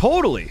challenging way.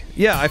 Totally.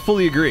 Yeah, I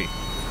fully agree.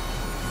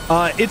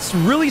 It's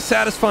really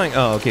satisfying.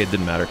 Oh, okay, it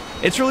didn't matter.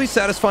 It's really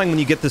satisfying when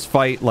you get this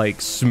fight, like,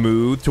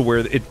 smooth to where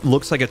it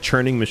looks like a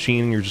churning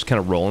machine and you're just kind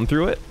of rolling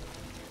through it.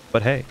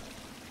 But hey.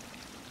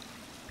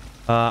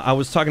 I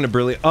was talking to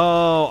Brilliant.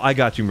 Oh, I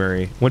got you,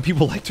 Murray. When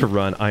people like to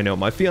run, I know.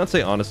 My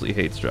fiance honestly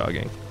hates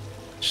jogging.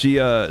 She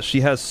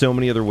has so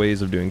many other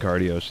ways of doing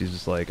cardio. She's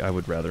just like, I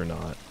would rather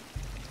not.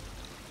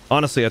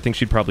 Honestly, I think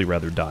she'd probably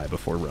rather die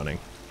before running.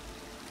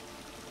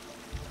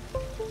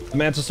 The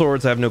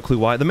Mantisaurs, I have no clue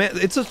why.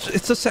 It's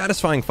a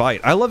satisfying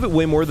fight. I love it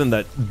way more than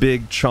that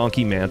big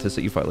chonky mantis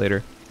that you fight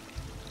later.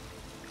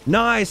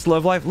 Nice,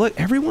 Love Life. Look,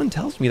 everyone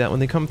tells me that when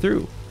they come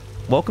through.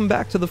 Welcome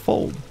back to the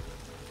fold.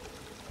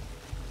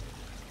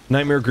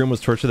 Nightmare Grim was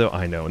torture though.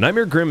 I know.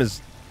 Nightmare Grim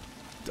is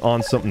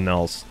on something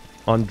else.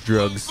 On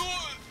drugs.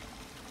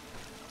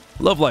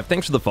 Love Life,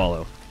 thanks for the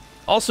follow.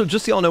 Also,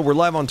 just so y'all know, we're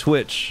live on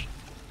Twitch.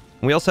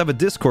 And we also have a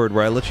Discord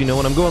where I let you know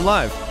when I'm going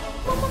live.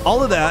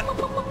 All of that.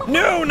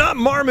 No, not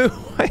Marmu.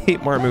 I hate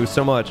Marmu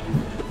so much.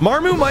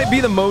 Marmu might be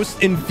the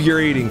most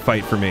infuriating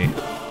fight for me.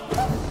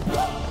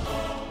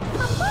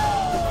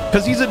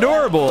 Because he's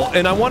adorable,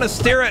 and I want to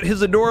stare at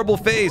his adorable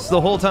face the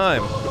whole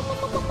time.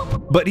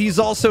 But he's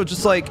also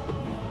just like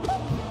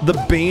the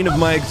bane of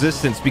my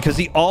existence because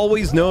he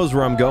always knows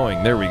where I'm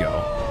going. There we go.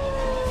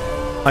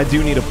 I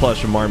do need a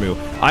plush of Marmu.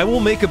 I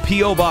will make a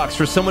P.O. box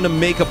for someone to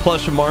make a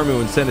plush of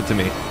Marmu and send it to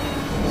me.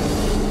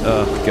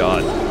 Oh,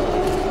 God.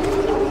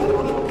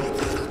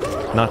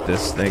 Not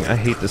this thing. I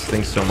hate this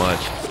thing so much.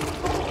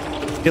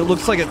 It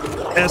looks like an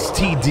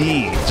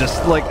STD.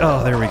 Just like,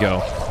 oh, there we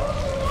go.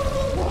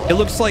 It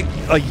looks like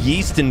a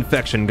yeast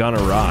infection gone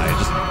awry.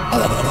 Just...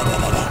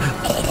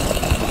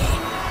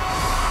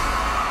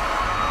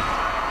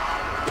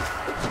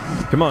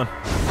 Come on.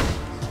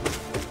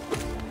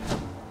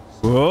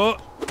 Whoa.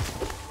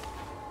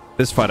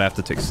 This fight I have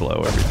to take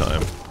slow every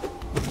time.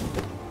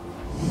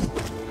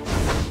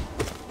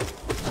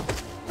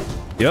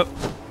 Yep.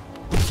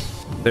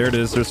 There it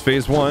is. There's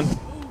phase one.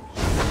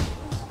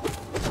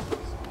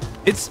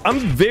 I'm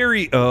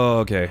very... Oh,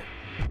 okay.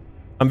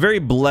 I'm very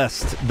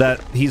blessed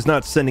that he's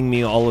not sending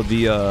me all of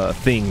the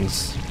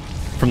things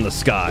from the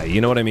sky.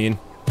 You know what I mean?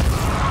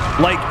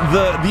 Like,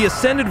 the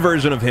ascended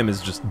version of him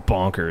is just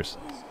bonkers.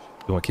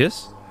 You want a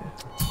kiss?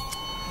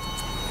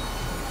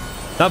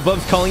 Not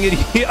Bubs calling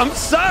it... I'm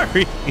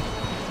sorry!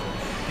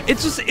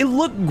 It's just... It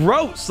looked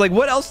gross. Like,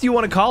 what else do you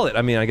want to call it?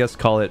 I mean, I guess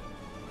call it...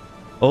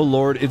 Oh,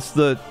 Lord, it's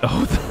the...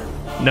 Oh,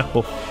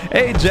 no.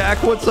 Hey,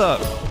 Jack, what's up?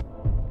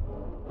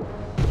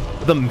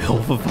 The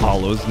MILF of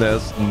Hollow's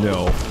Nest?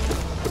 No.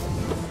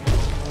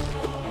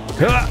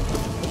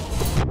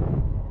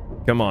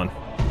 Come on.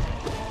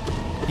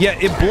 Yeah,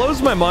 it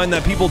blows my mind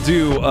that people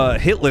do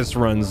hit list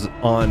runs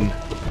on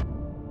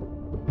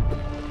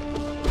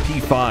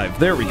P5.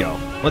 There we go.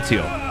 Let's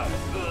heal.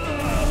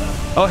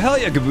 Oh, hell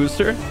yeah,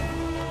 Gabooster.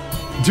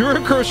 Dura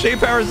crochet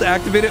power is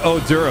activated. Oh,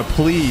 Dura,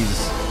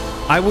 please.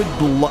 I would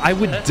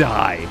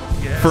die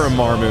for a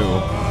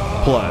Marmu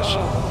plush.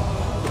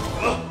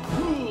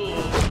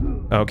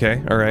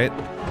 Okay, all right.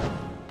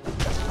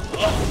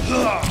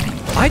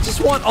 I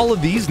just want all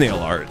of these nail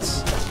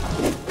arts.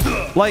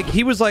 Like,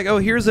 he was like, oh,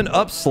 here's an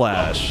up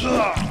slash.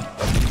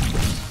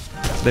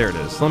 There it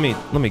is. Let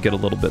me get a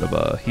little bit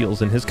of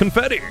heals in his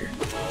confetti.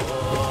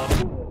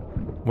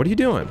 What are you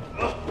doing?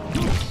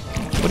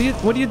 What are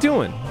you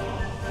doing?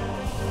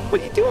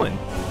 What are you doing?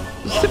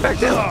 Just sit back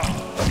down.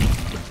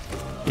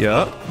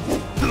 Yup.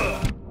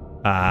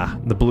 Ah,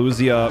 the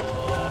bluesy up.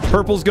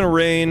 Purple's gonna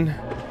rain.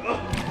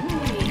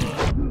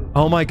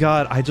 Oh my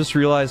god, I just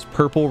realized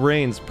purple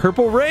rains.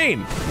 Purple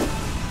rain!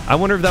 I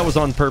wonder if that was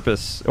on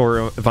purpose,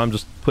 or if I'm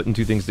just putting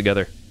two things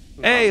together.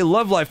 Hey,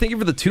 Love Life, thank you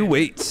for the 2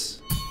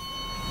 weights.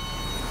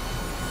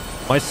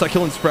 My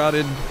succulent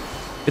sprouted.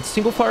 It's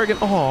single fire again.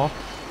 Aw.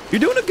 You're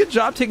doing a good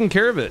job taking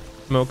care of it,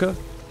 Mocha.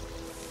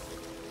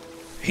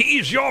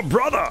 He's your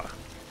brother!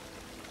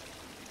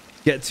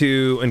 Get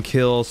to and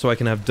kill so I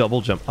can have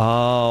double jump.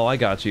 Oh, I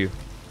got you.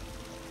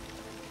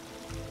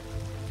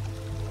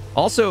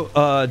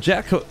 Also,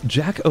 Jack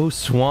O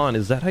Swan,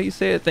 is that how you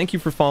say it? Thank you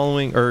for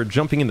following, or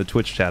jumping in the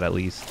Twitch chat at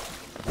least.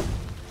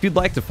 If you'd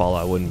like to follow,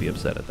 I wouldn't be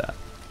upset at that.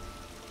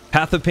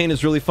 Path of Pain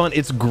is really fun.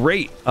 It's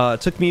great.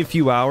 It took me a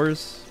few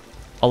hours.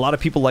 A lot of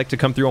people like to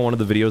come through on one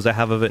of the videos I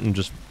have of it and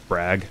just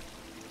brag.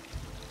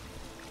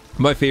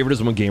 My favorite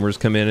is when gamers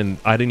come in and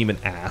I didn't even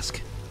ask.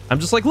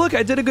 I'm just like, look,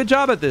 I did a good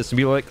job at this. And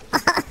people are like...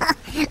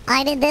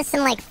 I did this in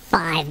like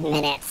 5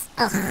 minutes.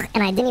 Ugh,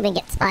 and I didn't even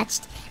get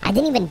touched. I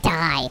didn't even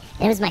die.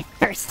 It was my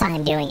first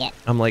time doing it.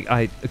 I'm like,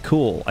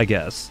 cool, I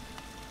guess.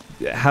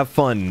 Have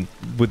fun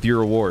with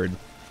your award.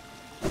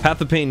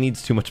 Path of Pain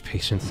needs too much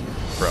patience,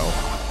 bro.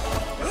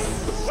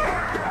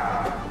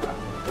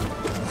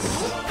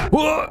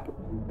 Whoa!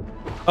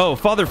 Oh,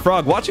 Father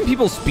Frog, watching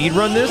people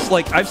speedrun this,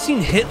 like, I've seen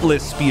hit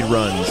list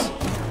speedruns.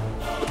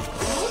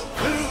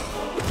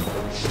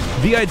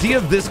 The idea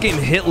of this game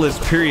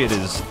hitless, period,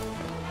 is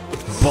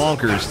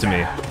bonkers to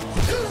me.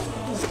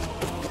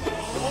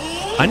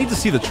 I need to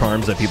see the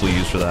charms that people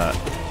use for that.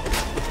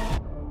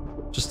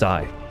 Just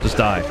die. Just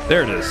die.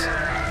 There it is.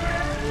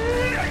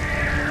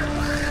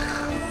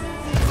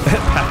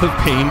 Path of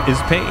pain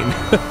is pain.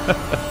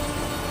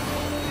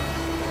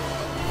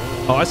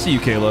 Oh, I see you,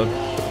 Caleb.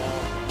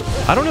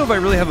 I don't know if I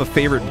really have a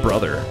favorite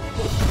brother.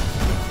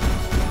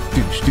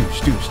 Douche,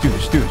 douche, douche,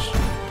 douche, douche.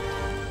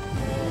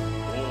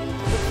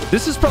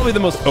 This is probably the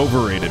most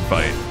overrated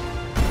fight.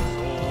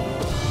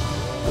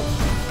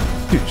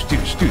 Douche,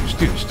 douche, douche,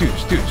 douche,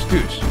 douche, douche,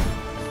 douche.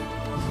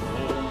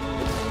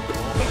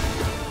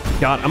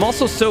 God, I'm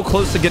also so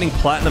close to getting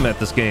platinum at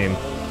this game.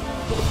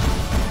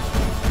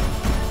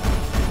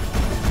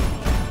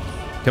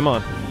 Come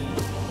on.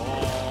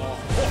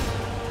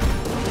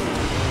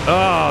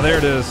 Oh, there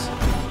it is.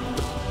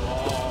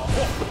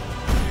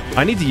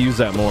 I need to use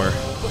that more.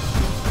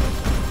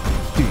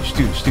 Douche,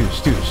 douche,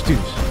 douche, douche,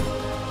 douche.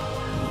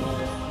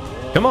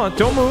 Come on,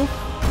 don't move.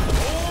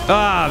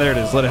 Ah, there it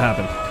is. Let it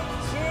happen.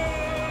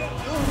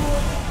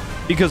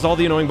 Because all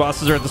the annoying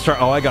bosses are at the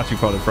start. Oh, I got you,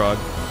 Father Frog.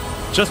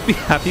 Just be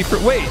happy for...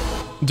 Wait,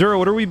 Dura,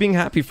 what are we being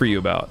happy for you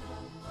about?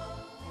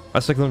 Oh,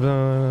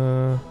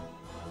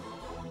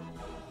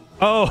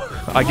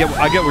 I get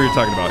what you're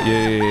talking about.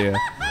 Yeah.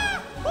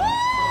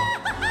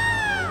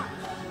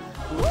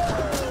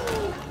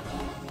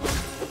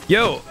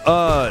 Yo,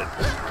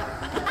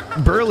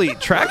 Burley,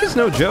 track is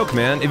no joke,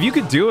 man. If you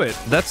could do it,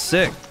 that's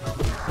sick.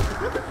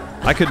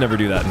 I could never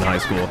do that in high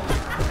school.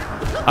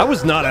 I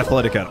was not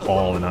athletic at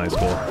all in high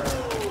school.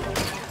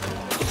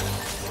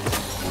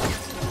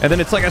 And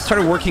then it's like I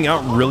started working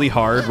out really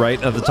hard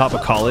right at the top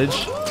of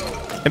college.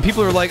 And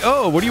people are like,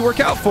 oh, what do you work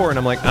out for? And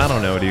I'm like, I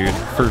don't know, dude.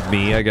 For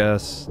me, I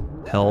guess.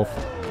 Health.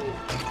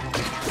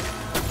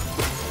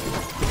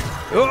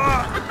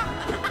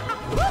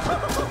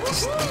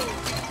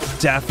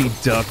 Daffy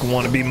Duck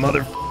wannabe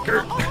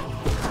motherfucker.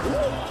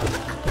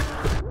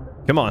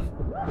 Come on.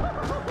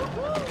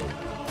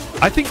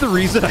 I think the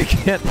reason I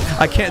can't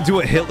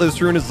do a hitless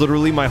rune is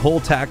literally my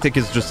whole tactic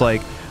is just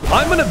like,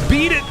 I'm gonna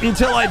beat it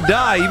until I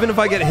die, even if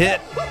I get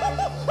hit.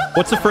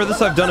 What's the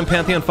furthest I've done in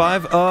Pantheon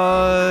 5?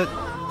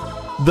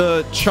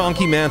 The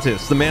Chonky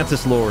Mantis, the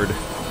Mantis Lord.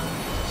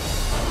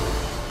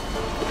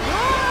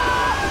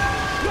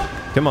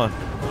 Come on.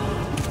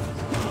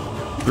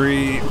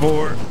 3,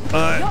 4,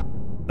 5.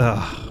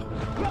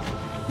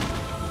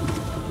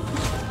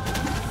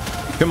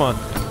 Come on.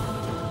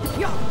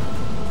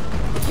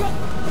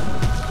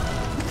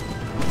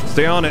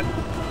 Stay on it.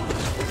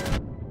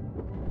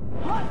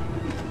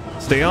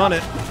 Stay on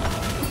it.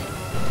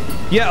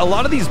 Yeah, a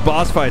lot of these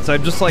boss fights, I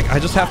just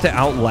have to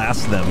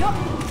outlast them.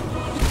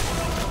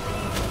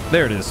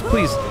 There it is.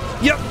 Please.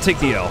 Yep, take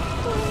the L.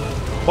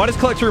 Why does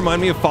Collector remind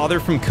me of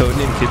Father from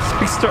Codename Kid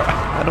Space Star?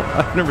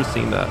 I've never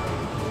seen that.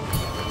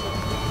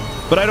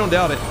 But I don't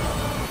doubt it.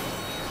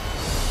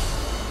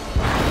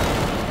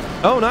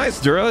 Oh, nice,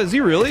 Dura. Is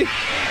he really?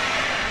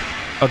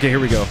 Okay, here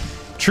we go.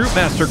 Troop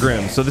Master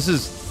Grim. So this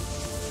is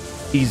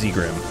easy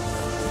Grim.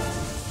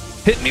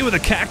 Hit me with a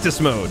cactus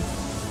mode.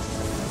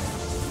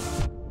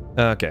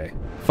 Okay,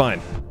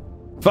 fine.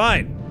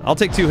 Fine. I'll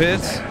take 2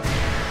 hits.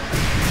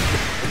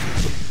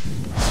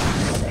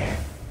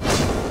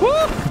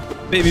 Woo!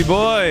 Baby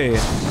boy.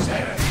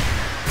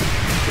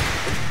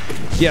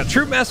 Yeah,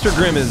 Troop Master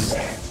Grim is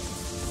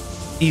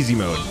easy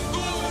mode.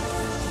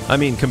 I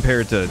mean,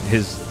 compared to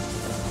his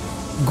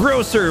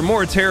grosser,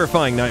 more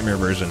terrifying nightmare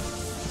version.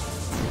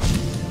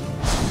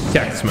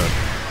 Cactus mode.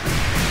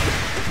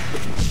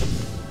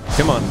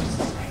 Come on.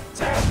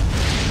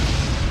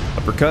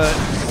 Uppercut.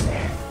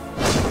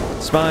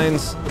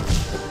 Spines.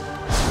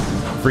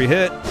 Free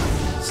hit.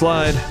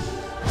 Slide.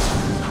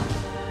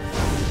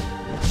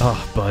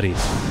 Oh, buddy.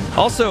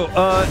 Also,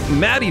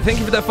 Maddie, thank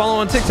you for that follow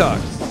on TikTok.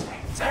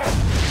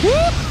 Woo!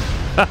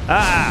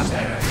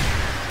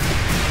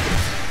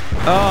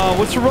 Oh,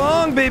 what's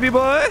wrong, baby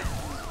boy?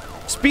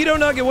 Speedo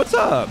Nugget, what's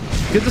up?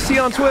 Good to see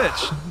you on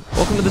Twitch.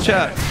 Welcome to the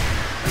chat.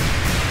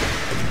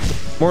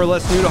 More or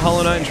less new to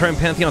Hollow Knight and trying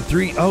Pantheon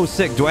 3. Oh,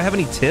 sick. Do I have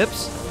any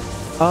tips?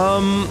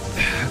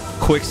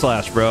 Quick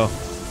slash, bro.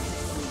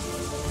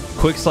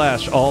 Quick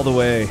slash all the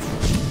way.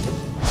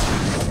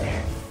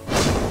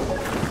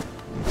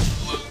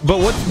 But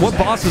what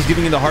boss is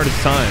giving you the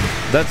hardest time?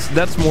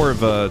 That's more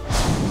of a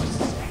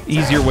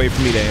easier way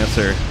for me to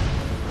answer.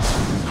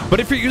 But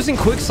if you're using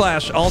quick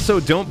slash, also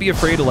don't be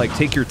afraid to like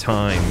take your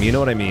time. You know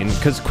what I mean?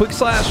 Because quick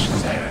slash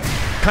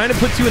kind of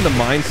puts you in the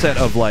mindset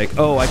of like,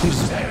 oh, I can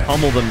just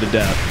pummel them to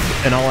death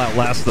and I'll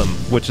outlast them,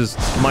 which is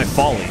my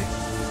folly.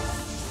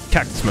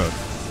 Cactus mode.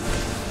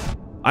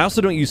 I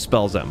also don't use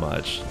spells that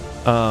much.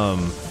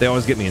 They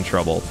always get me in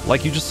trouble,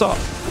 like you just saw.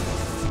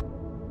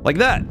 Like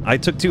that. I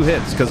took 2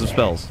 hits because of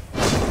spells.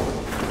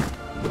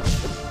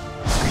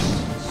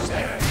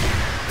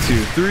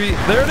 2, 3.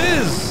 There it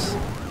is.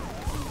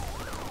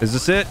 Is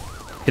this it?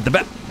 Hit the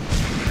bat.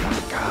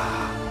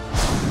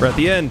 We're at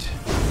the end.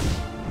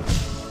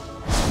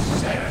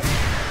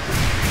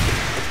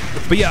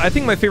 But yeah, I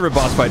think my favorite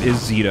boss fight is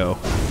Zito.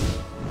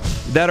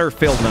 That or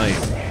failed knight.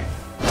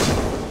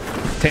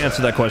 To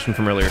answer that question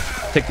from earlier,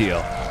 take the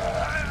L.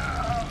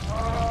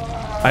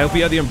 I hope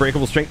you have the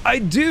unbreakable strength. I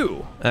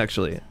do,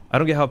 actually. I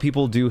don't get how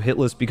people do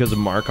hitless because of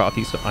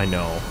Markoth. I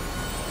know.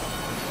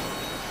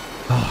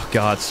 Oh,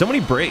 God. So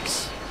many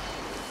breaks.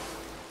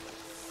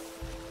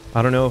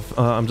 I don't know if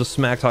I'm just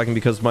smack talking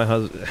because my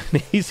husband...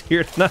 he's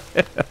here tonight.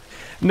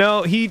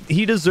 No, he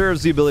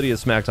deserves the ability to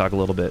smack talk a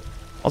little bit.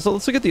 Also,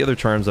 let's look at the other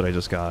charms that I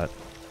just got.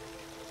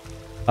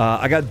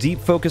 I got Deep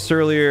Focus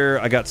earlier.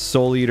 I got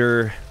Soul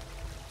Eater.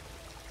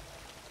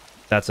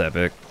 That's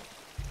epic.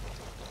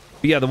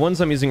 But yeah, the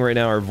ones I'm using right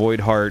now are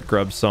Void Heart,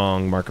 Grub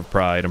Song, Mark of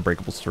Pride,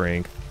 Unbreakable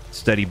Strength,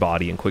 Steady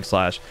Body, and Quick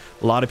Slash.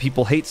 A lot of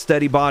people hate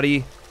Steady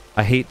Body.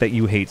 I hate that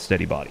you hate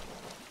Steady Body.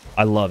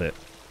 I love it.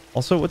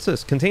 Also, what's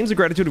this? Contains the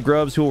gratitude of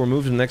grubs who will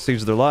remove to the next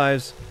stage of their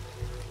lives.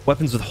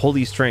 Weapons with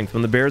holy strength.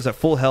 When the bear is at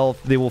full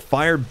health, they will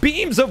fire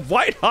beams of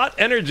white-hot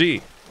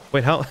energy.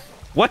 Wait, how?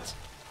 What?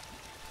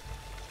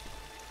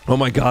 Oh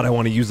my god, I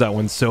want to use that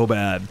one so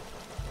bad.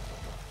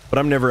 But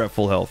I'm never at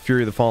full health.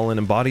 Fury of the Fallen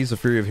embodies the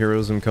fury of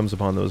heroes and comes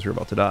upon those who are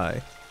about to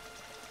die.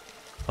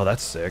 Oh,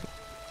 that's sick.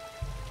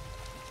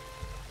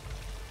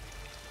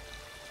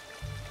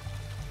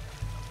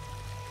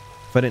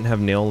 If I didn't have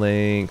nail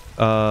length,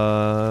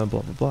 blah,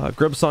 blah, blah.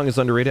 Grub Song is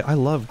underrated. I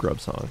love Grub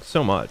Song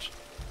so much.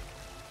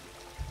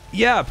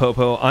 Yeah,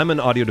 Popo, I'm an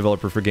audio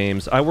developer for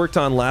games. I worked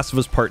on Last of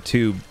Us Part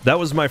 2. That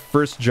was my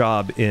first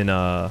job in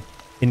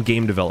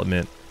game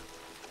development.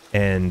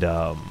 And,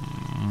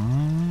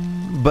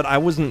 but I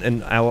wasn't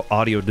an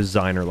audio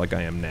designer like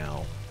I am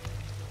now.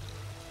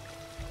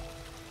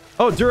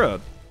 Oh, Dura.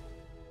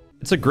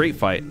 It's a great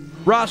fight.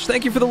 Rosh,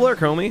 thank you for the lurk,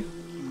 homie.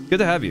 Good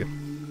to have you.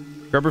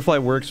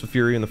 Grubberfly works with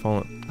Fury and the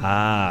Fallen.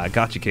 Ah,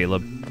 got you,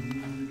 Caleb.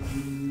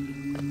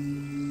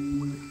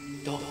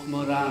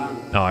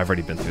 Oh, I've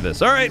already been through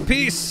this. All right,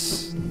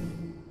 peace.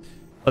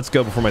 Let's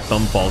go before my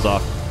thumb falls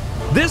off.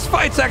 This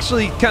fight's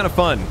actually kind of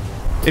fun,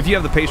 if you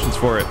have the patience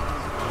for it.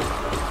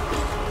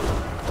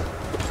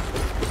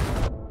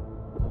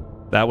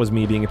 That was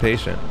me being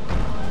patient.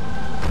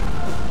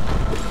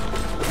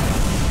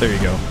 There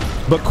you go.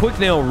 But Quick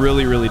Nail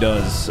really, really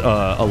does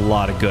a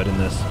lot of good in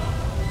this.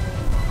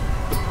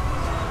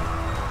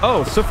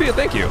 Oh, Sophia,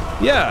 thank you.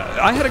 Yeah,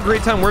 I had a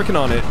great time working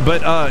on it,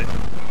 but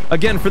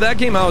again, for that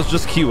game, I was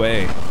just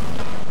QA.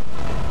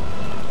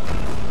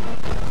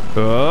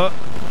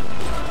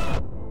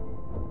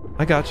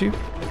 I got you.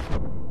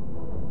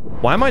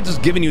 Why am I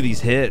just giving you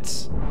these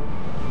hits?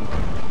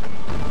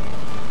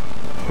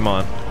 Come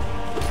on.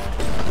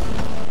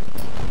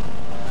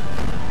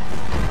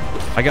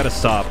 I gotta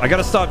stop. I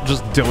gotta stop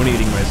just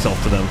donating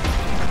myself to them.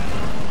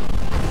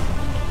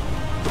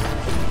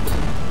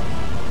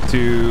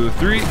 2,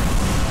 3.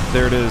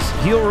 There it is.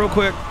 Heal real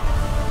quick.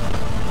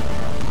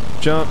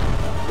 Jump.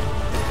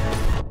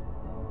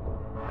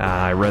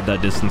 Ah, I read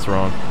that distance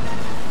wrong.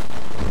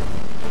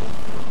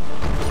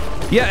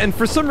 Yeah, and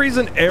for some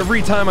reason,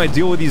 every time I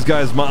deal with these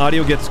guys, my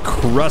audio gets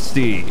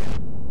crusty.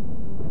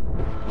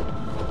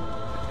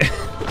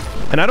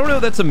 And I don't know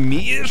if that's a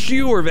me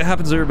issue or if it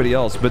happens to everybody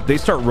else, but they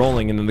start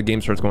rolling and then the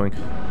game starts going.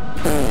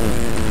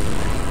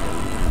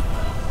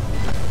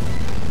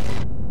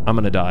 I'm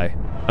gonna die.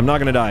 I'm not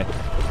gonna die.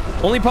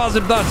 Only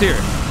positive thoughts here.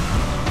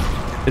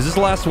 Is this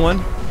the last one?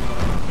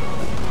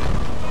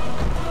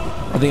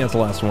 I think that's the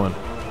last one.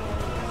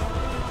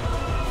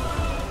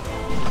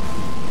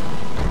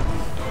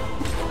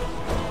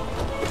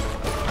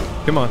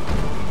 Come on.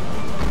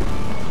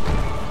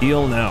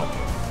 Heal now.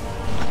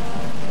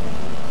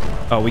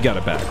 Oh, we got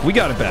it back. We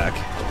got it back.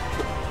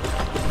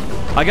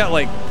 I got,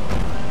 like,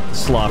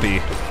 sloppy.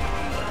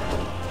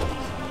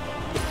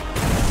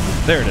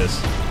 There it is.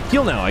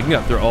 Heal now. I can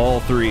get through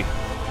all 3.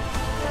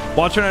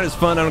 Watcher Night is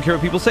fun. I don't care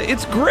what people say.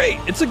 It's great.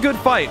 It's a good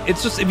fight.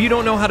 It's just, if you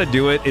don't know how to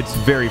do it, it's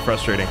very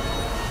frustrating.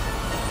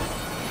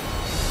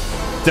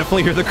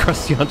 Definitely hear the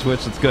crusty on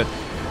Twitch. It's good.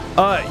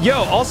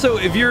 Yo, also,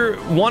 if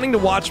you're wanting to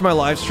watch my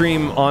live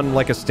stream on,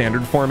 like, a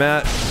standard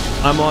format,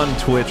 I'm on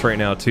Twitch right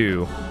now,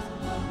 too.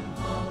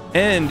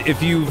 And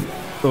if you've...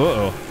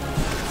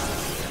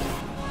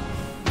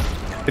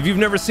 If you've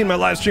never seen my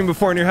live stream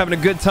before and you're having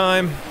a good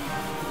time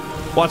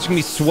watching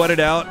me sweat it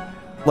out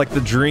like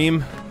the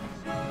dream,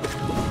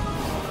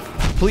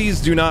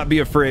 please do not be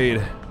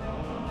afraid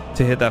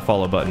to hit that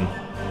follow button.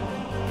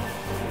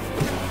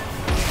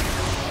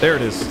 There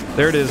it is.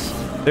 There it is.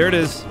 There it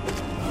is.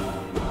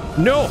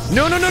 No!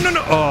 No, no, no, no,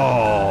 no!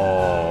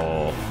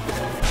 Oh.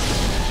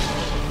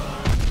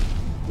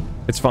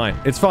 It's fine.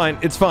 It's fine.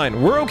 It's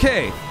fine. We're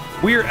okay.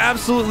 We are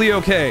absolutely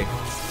okay.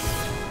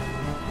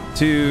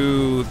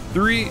 2,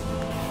 3.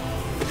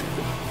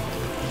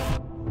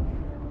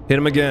 Hit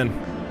him again.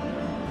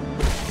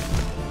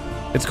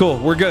 It's cool.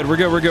 We're good. We're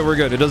good. We're good. We're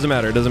good. It doesn't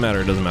matter. It doesn't matter.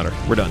 It doesn't matter.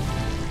 We're done.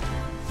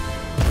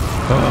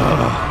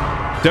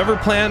 Do you ever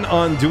plan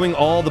on doing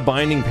all the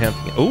binding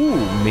pantheon?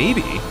 Ooh,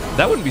 maybe.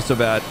 That wouldn't be so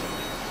bad.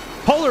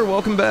 Polar,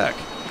 welcome back.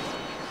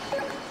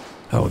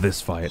 Oh,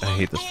 this fight. I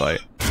hate this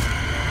fight.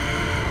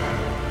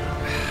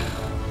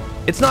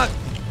 It's not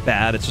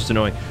bad, it's just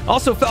annoying.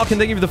 Also, Falcon,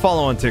 thank you for the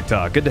follow on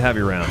TikTok. Good to have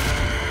you around.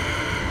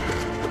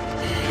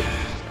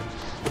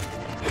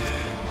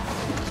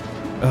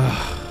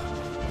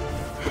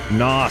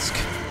 Nosk.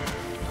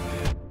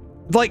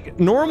 Like,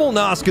 normal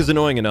Nosk is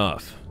annoying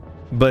enough,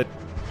 but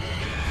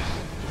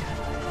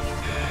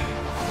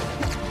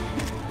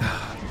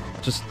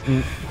just,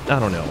 I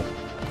don't know.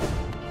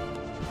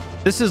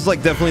 This is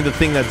like definitely the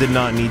thing that did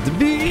not need to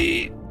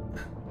be.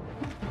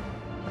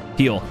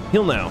 Heal.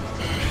 Heal now.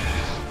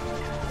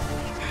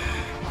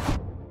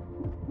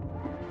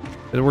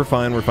 We're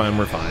fine, we're fine,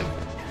 we're fine.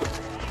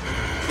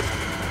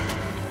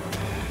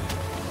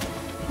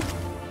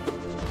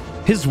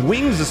 His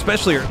wings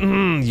especially are...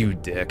 you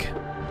dick.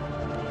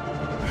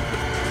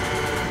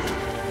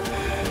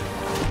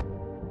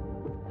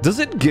 Does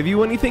it give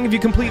you anything if you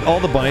complete all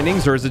the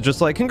bindings, or is it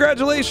just like,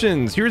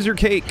 congratulations, here's your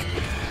cake?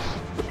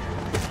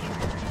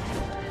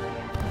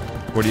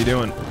 What are you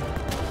doing?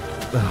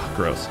 Ugh,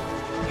 gross.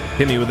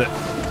 Hit me with it.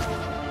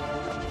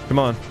 Come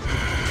on.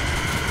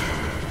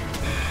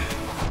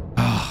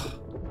 Ugh.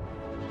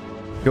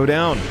 Go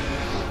down.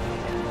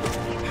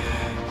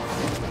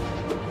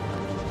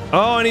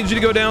 Oh, I need you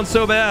to go down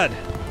so bad.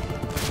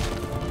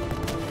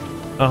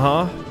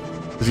 Uh-huh.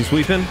 Is he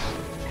sweeping?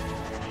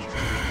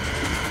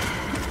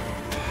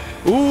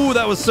 Ooh,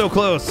 that was so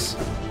close.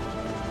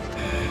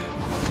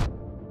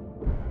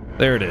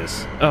 There it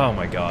is. Oh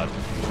my god.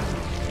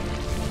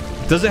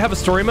 Does it have a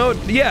story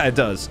mode? Yeah, it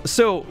does.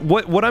 So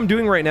what I'm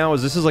doing right now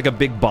is this is like a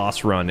big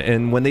boss run,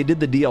 and when they did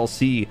the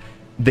DLC,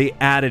 they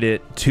added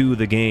it to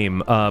the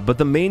game. But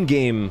the main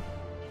game...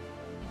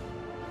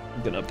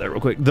 I'm gonna up that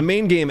real quick. The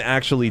main game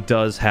actually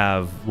does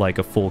have like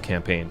a full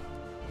campaign.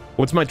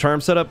 What's my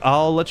charm setup?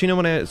 I'll let you know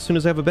as soon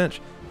as I have a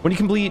bench. When you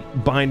complete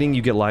binding,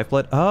 you get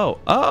lifeblood.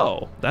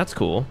 Oh, that's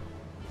cool.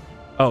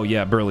 Oh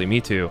yeah, Burly,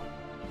 me too.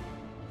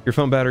 Your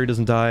phone battery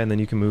doesn't die, and then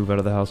you can move out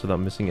of the house without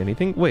missing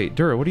anything. Wait,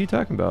 Dura, what are you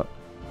talking about?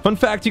 Fun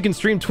fact, you can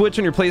stream Twitch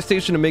on your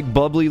PlayStation to make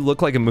Bubbly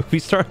look like a movie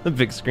star on the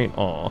big screen.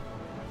 Aw.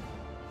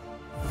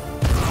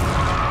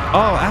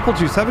 Oh, Apple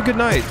Juice, have a good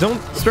night.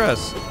 Don't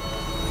stress.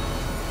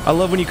 I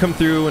love when you come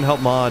through and help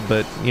mod,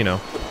 but, you know.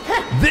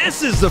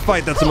 This is the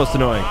fight that's the most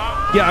annoying.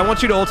 Yeah, I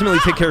want you to ultimately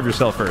take care of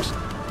yourself first.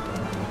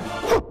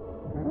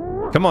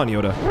 Come on,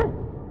 Yoda.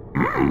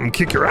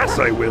 Kick your ass,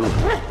 I will.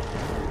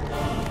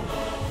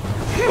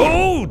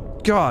 Oh,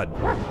 God.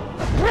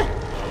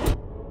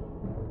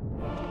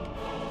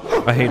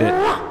 I hate it.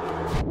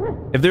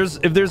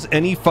 If there's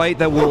any fight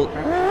that will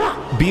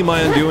be my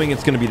undoing,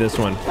 it's gonna be this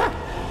one.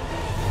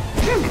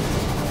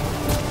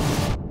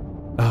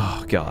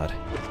 Oh, God.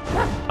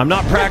 I'm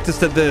not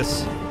practiced at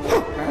this.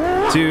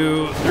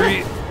 2,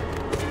 3.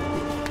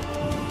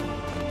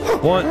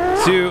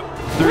 1, 2,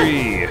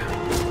 3.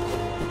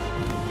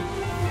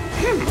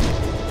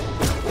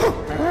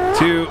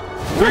 2,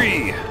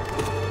 3.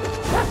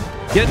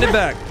 Getting it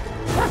back.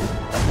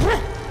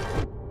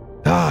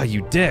 Ah,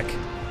 you dick.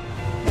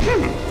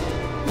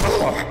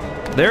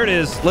 There it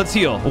is. Let's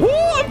heal. Woo,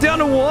 I'm down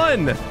to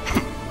 1.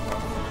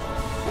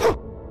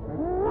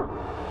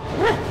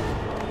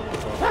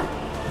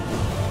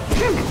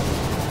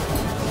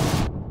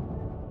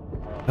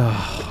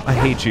 Oh, I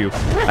hate you.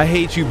 I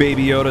hate you,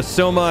 Baby Yoda,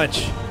 so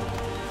much.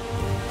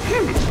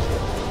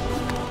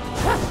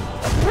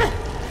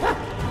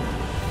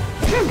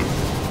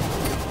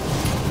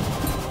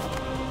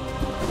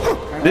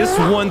 This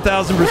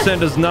 1000%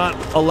 does not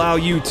allow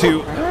you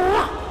to...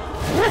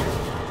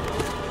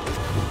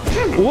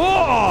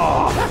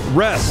 Whoa!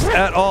 Rest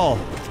at all.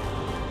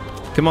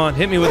 Come on,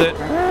 hit me with it.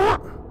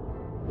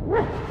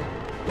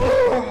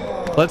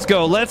 Let's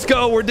go, let's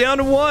go. We're down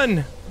to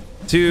 1,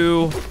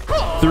 2,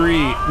 3.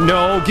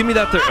 No, give me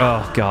that third.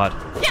 Oh, God.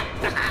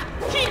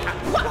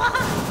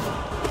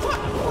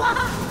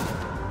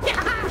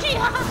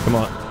 Come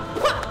on.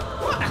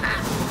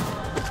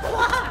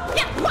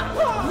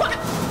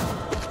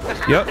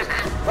 Yep.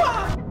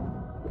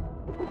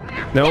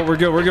 No, we're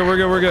good, we're good, we're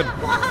good, we're good.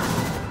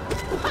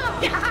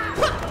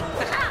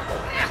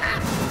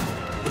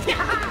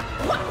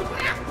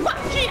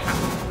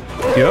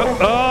 Yep.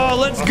 Oh,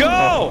 let's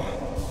go!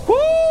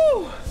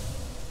 Woo!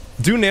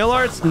 Do nail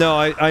arts? No,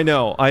 I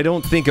know. I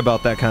don't think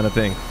about that kind of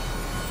thing.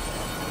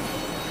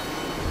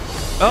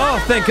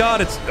 Oh, thank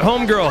God, it's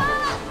homegirl.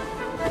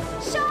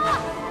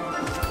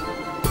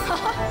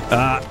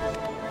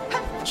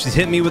 She's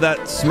hit me with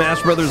that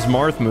Smash Brothers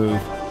Marth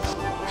move.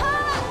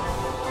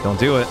 Don't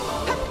do it.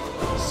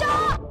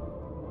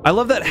 I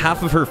love that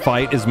half of her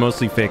fight is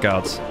mostly fake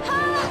outs.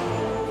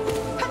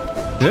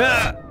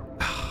 Yeah.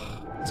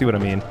 See what I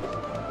mean?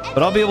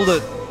 But I'll be able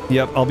to...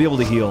 Yep, I'll be able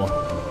to heal.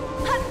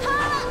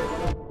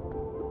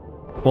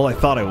 Well, I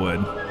thought I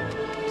would.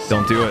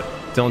 Don't do it.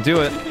 Don't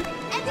do it.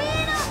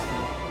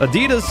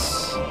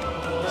 Adidas!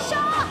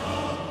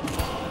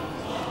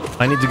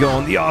 I need to go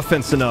on the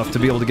offense enough to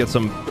be able to get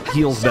some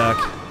heals back.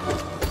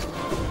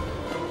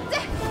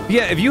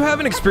 Yeah, if you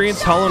haven't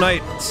experienced Hollow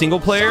Knight single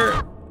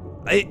player,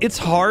 it's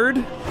hard.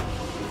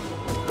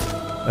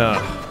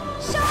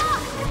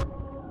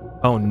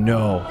 Oh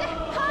no.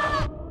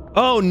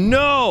 Oh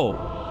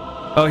no!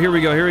 Oh, here we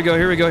go, here we go,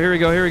 here we go, here we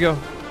go, here we go.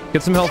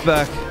 Get some health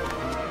back.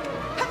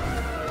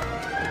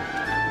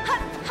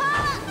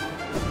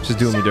 She's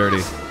doing me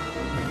dirty.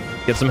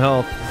 Get some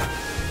health.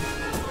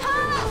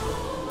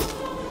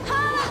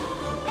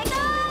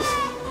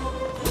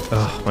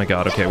 Oh my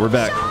god, okay, we're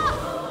back.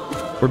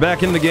 We're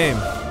back in the game.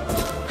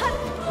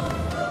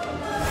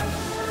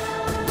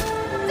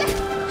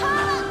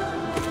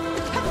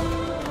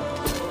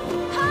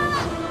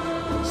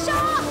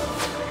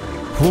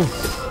 Whew.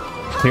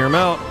 Clear him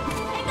out.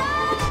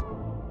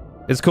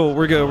 It's cool.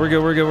 We're good. We're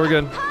good. We're good. We're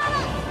good.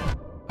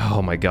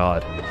 Oh my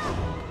god.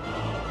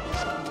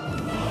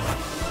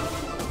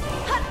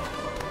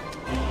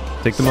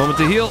 Take the moment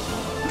to heal.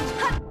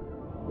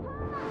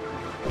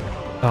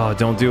 Oh,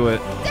 don't do it.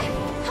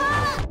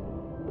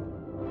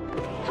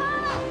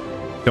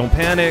 Don't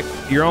panic.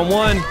 You're on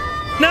one.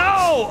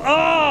 No!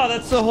 Oh,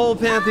 that's the whole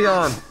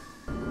Pantheon.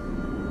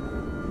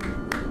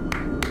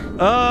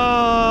 Oh.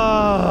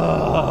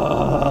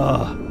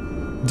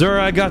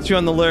 Dura, I got you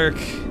on the lurk.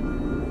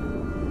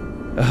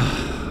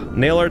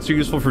 Nail arts are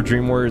useful for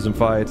Dream Warriors and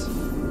fights.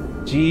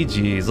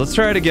 GG's. Let's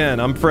try it again.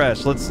 I'm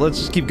fresh. Let's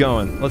just keep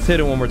going. Let's hit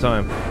it one more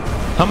time.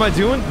 How am I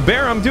doing?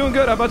 Bear, I'm doing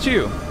good. How about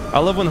you? I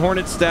love when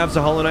Hornet stabs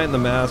a Hollow Knight in the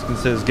mask and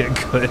says, get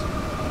good.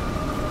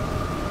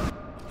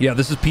 Yeah,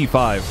 this is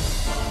P5.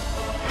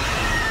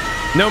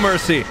 No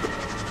mercy.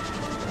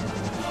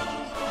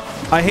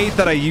 I hate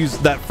that I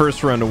used that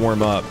first run to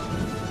warm up.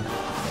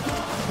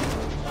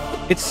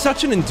 It's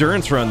such an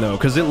endurance run, though,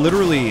 because it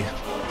literally...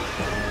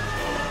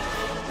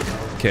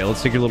 Okay,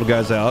 let's take your little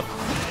guys out.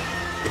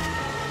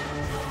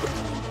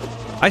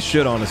 I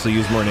should honestly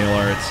use more nail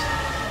arts.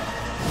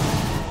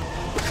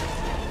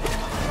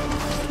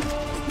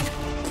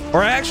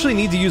 Or I actually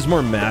need to use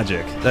more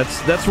magic.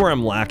 That's where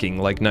I'm lacking,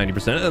 like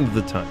 90% of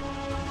the time.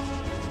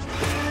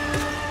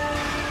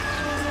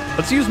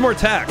 Let's use more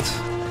tact.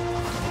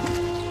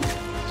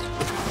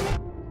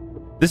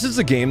 This is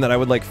a game that I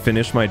would like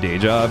finish my day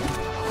job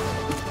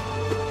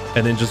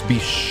and then just be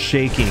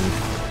shaking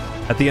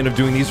at the end of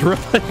doing these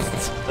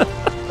runs.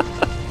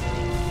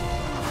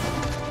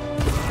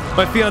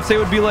 My fiance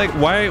would be like,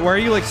 why are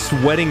you like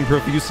sweating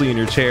profusely in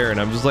your chair? And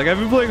I'm just like, I've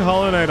been playing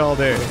Hollow Knight all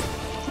day.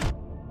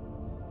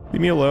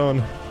 Leave me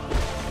alone.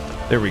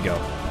 There we go.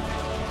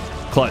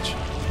 Clutch.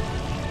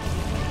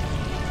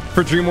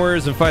 For Dream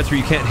Warriors and fights where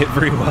you can't hit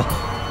very well.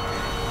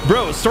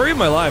 Bro, story of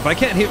my life. I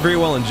can't hit very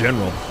well in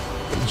general.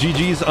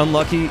 GG's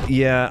unlucky.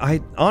 Yeah,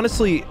 I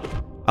honestly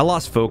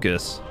lost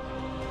focus.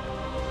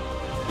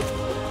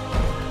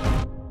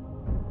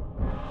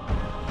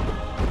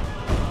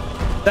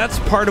 That's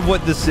part of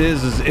what this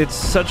is it's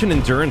such an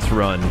endurance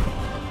run.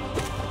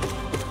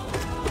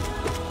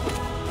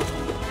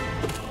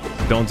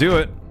 Don't do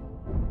it.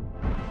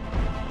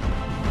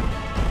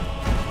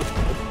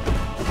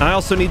 I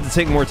also need to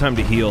take more time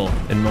to heal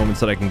in moments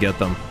that I can get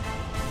them.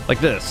 Like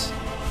this.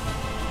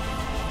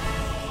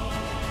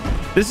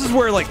 This is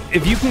where, like,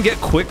 if you can get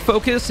quick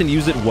focus and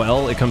use it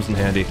well, it comes in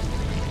handy.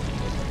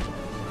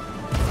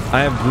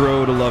 I have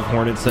grown to love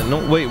Hornet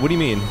Sentinel. Wait, what do you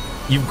mean?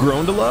 You've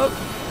grown to love?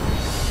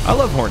 I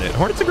love Hornet.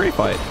 Hornet's a great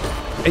fight.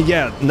 And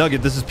yeah,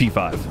 Nugget, this is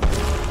P5.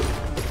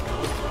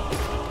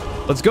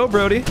 Let's go,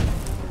 Brody.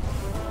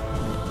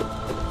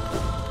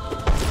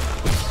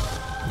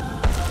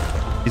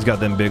 He's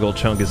got them big old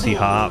chunkus. He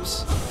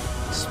hops.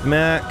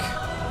 Smack.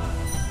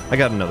 I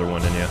got another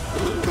one in you.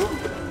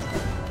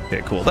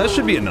 Okay, cool. That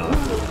should be enough.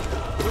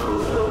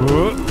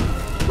 Whoa.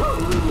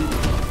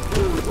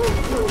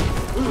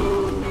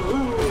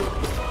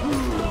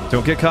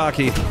 Don't get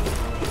cocky.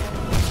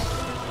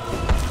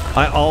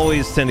 I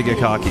always tend to get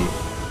cocky.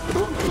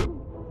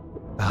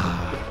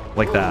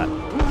 Like that.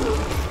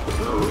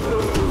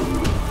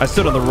 I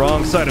stood on the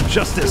wrong side of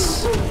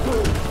justice.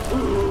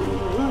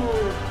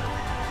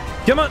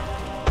 Come on.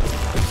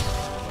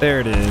 There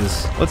it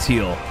is. Let's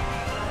heal.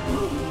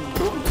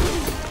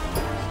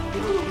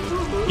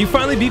 You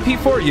finally beat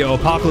P4? Yo,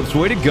 Apocalypse,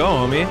 way to go,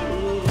 homie.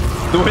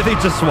 The way they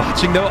just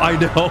watching, though, I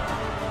know.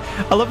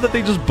 I love that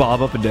they just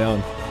bob up and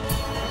down.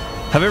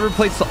 Have I ever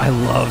played... I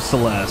love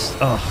Celeste.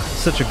 Oh,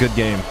 such a good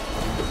game.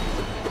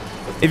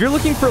 If you're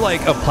looking for,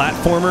 like, a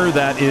platformer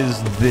that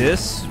is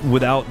this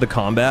without the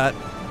combat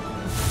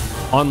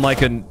on,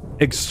 like, an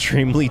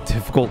extremely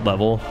difficult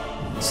level,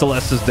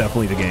 Celeste is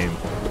definitely the game.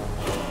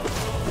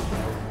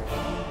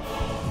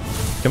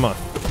 Come on.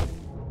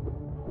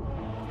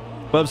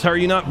 Bubs, how are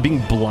you not being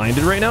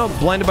blinded right now?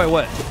 Blinded by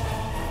what?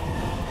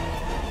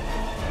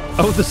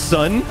 Oh, the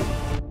sun?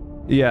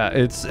 Yeah,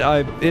 it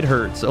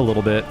hurts a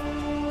little bit.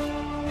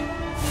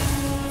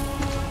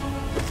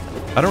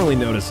 I don't really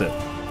notice it.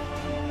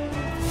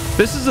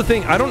 This is the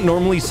thing. I don't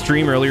normally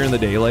stream earlier in the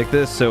day like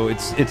this, so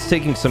it's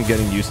taking some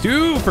getting used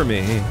to for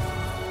me.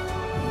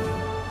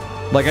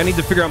 Like, I need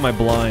to figure out my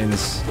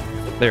blinds.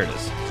 There it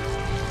is.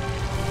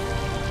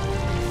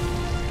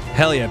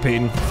 Hell yeah,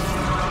 Peyton.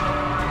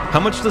 How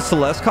much does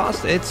Celeste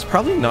cost? It's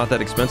probably not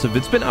that expensive.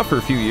 It's been out for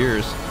a few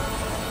years.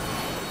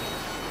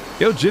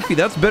 Yo, Jiffy,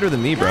 that's better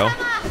than me, bro.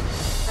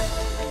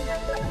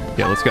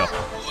 Yeah, let's go.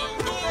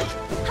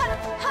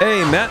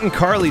 Hey, Matt and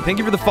Carly, thank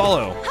you for the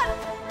follow.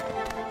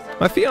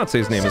 My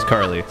fiance's name is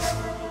Carly.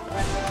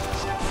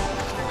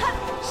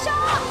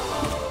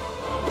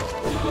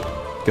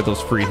 Get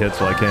those free hits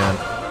while I can.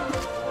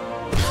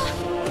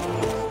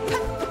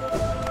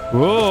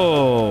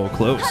 Whoa,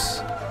 close.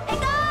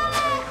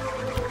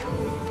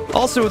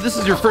 Also, if this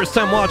is your first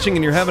time watching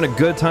and you're having a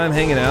good time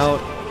hanging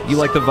out, you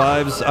like the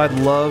vibes, I'd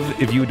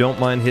love if you don't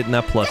mind hitting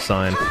that plus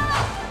sign.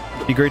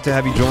 It'd be great to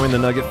have you join the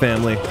Nugget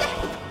family.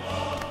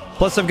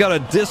 Plus, I've got a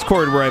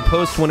Discord where I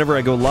post whenever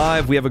I go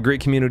live. We have a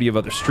great community of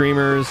other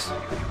streamers.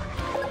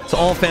 It's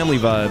all family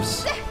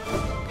vibes.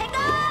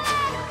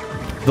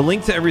 The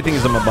link to everything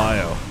is in my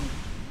bio.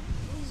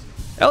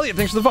 Elliot,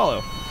 thanks for the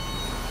follow.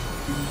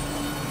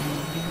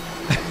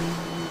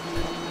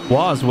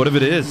 Waz, what if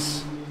it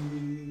is?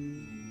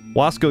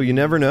 Wasco, you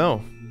never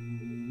know.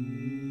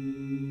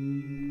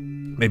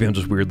 Maybe I'm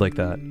just weird like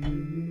that.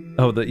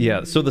 Oh,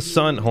 yeah. So the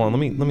sun. Hold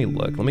on. Let me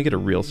look. Let me get a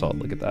real solid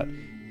look at that.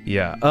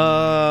 Yeah.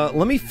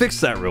 Let me fix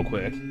that real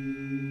quick.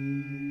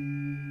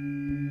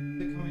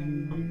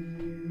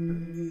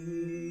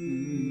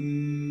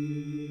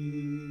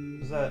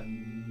 Is that?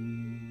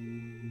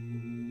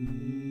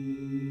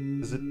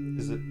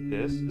 Is it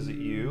this? Is it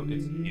you?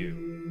 It's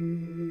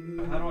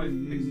you. How do I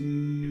fix you?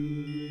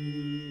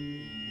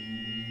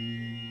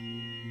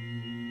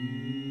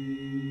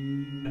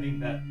 I think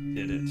that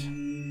did it.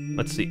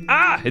 Let's see.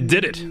 Ah! It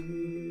did it!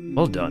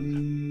 Well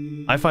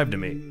done. High five to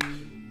me.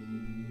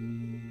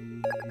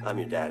 I'm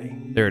your daddy.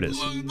 There it is.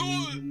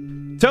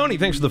 Tony,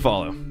 thanks for the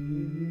follow.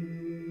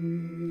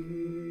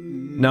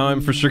 Now I'm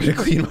for sure gonna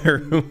clean my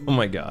room. Oh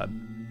my god.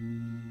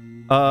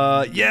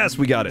 Yes,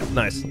 we got it.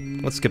 Nice.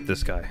 Let's skip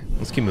this guy.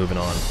 Let's keep moving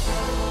on.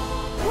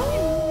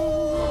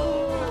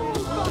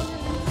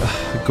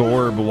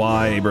 Gorb,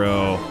 why,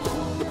 bro?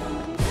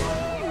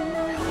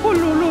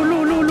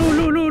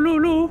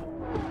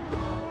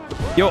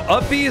 Yo,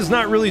 up B is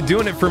not really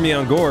doing it for me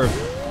on Gorb.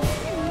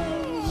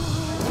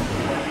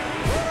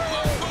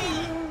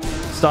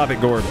 Stop it,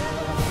 Gorb.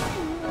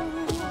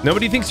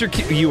 Nobody thinks you're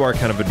cute. You are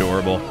kind of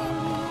adorable.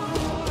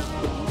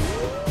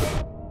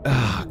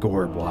 Ah,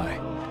 Gorb, why?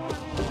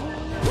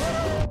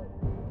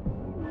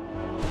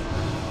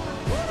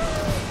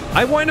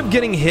 I wind up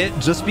getting hit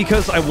just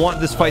because I want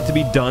this fight to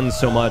be done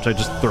so much, I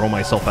just throw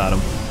myself at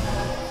him.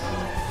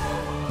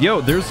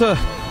 Yo, there's a...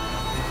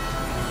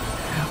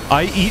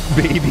 I eat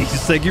babies.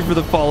 Thank you for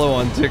the follow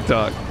on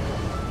TikTok.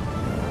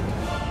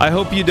 I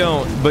hope you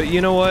don't, but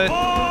you know what?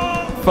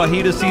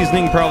 Fajita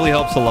seasoning probably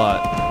helps a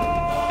lot.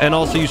 And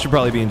also, you should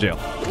probably be in jail.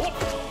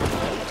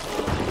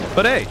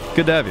 But hey,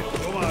 good to have you.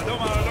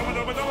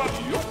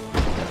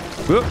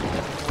 Whoop.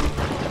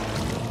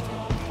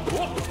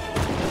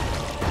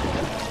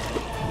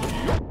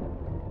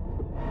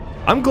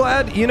 I'm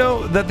glad, you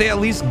know, that they at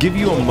least give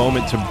you a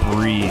moment to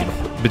breathe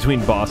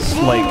between boss,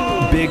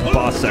 like, big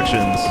boss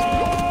sections.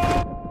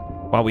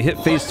 Wow, we hit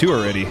phase 2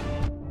 already.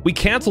 We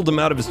canceled him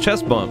out of his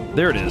chest bump.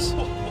 There it is.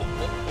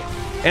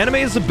 Anime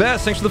is the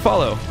best. Thanks for the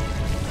follow.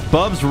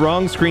 Bub's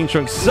wrong screen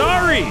chunk.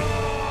 Sorry!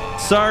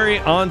 Sorry,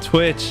 on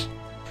Twitch.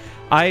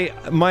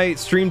 My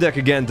Stream Deck,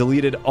 again,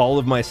 deleted all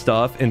of my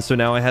stuff, and so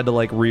now I had to,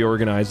 like,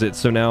 reorganize it.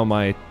 So now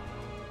my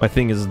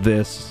thing is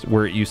this,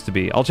 where it used to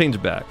be. I'll change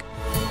it back.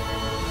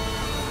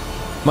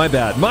 My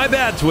bad. My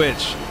bad,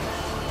 Twitch!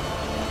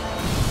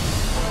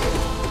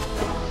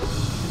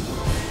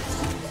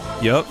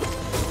 Yup.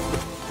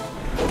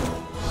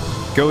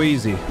 Go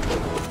easy.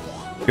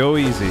 Go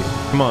easy.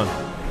 Come on.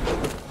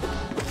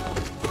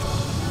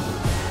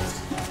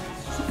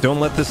 Don't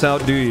let this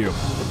outdo you.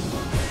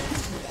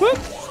 Whoop!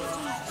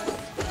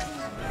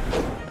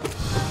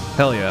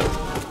 Hell yeah.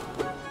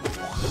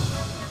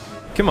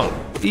 Come on.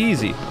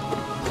 Easy.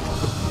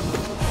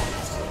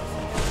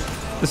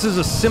 This is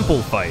a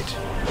simple fight.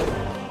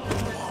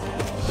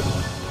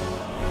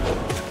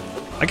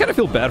 I kind of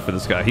feel bad for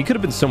this guy. He could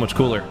have been so much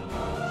cooler.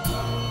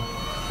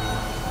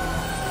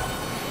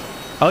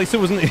 At least it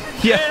wasn't...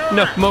 Yeah,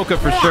 no, Mocha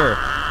for sure.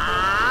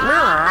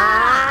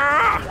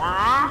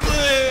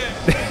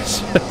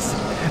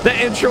 That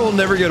intro will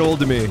never get old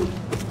to me.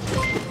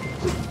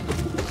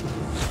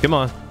 Come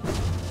on.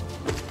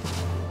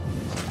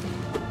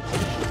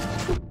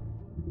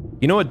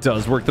 You know what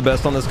does work the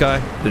best on this guy?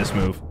 This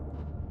move.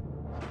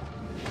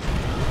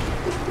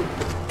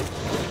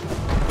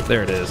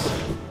 There it is.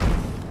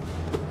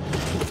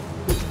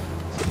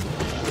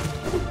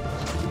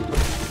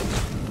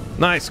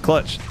 Nice,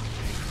 clutch.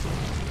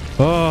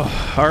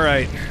 Oh, all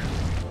right.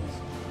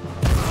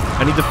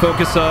 I need to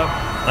focus up.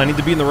 I need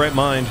to be in the right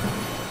mind.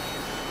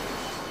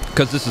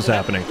 Because this is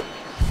happening.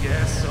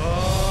 Yes.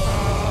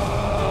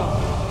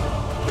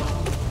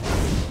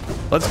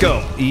 Let's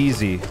go.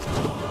 Easy.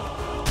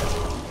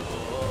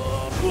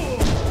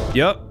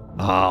 Yep.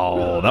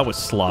 Oh, that was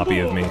sloppy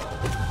of me.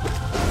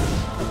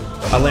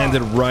 I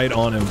landed right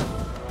on him.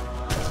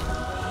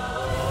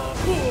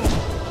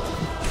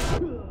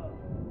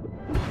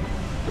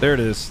 There it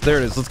is. There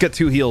it is. Let's get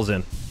 2 heals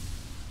in.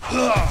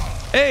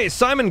 Hey,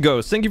 Simon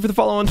Ghost. Thank you for the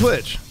follow on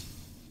Twitch.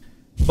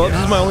 Bubs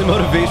is my only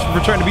motivation for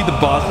trying to beat the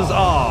bosses.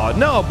 Aw,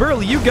 no,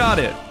 Burley, you got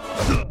it.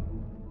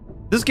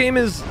 This game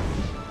is...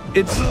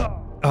 It's...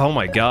 Oh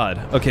my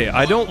god. Okay,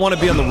 I don't want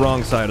to be on the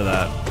wrong side of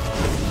that.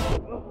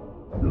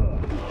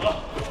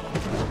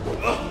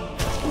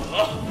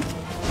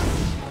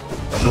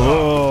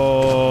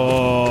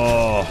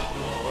 Oh.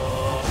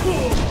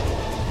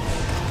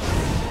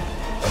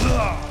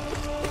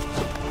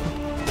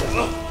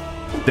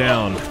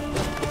 Down.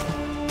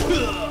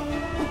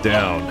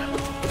 Down.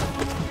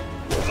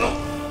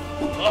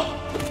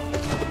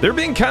 They're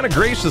being kind of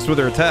gracious with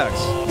their attacks.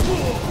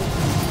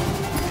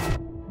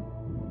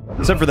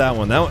 Except for that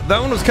one. That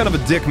one was kind of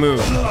a dick move.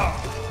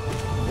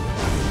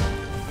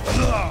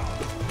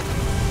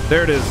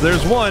 There it is.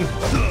 There's one.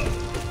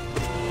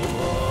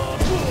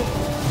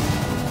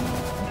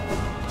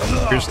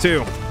 Here's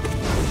two.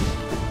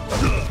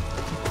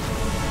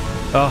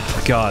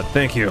 Oh, God.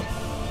 Thank you.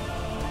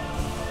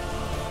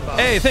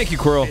 Hey, thank you,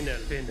 Quirrell.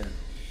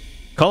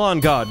 Call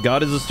on God.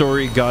 God is the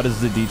story. God is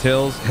the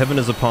details. Heaven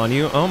is upon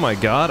you. Oh my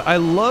God. I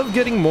love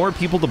getting more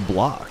people to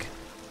block.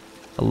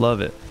 I love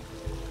it.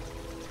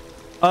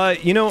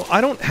 You know,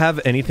 I don't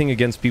have anything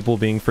against people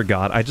being for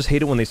God. I just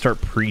hate it when they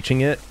start preaching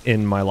it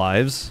in my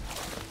lives.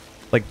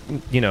 Like,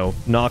 you know,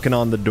 knocking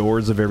on the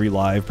doors of every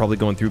live, probably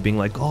going through being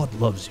like, God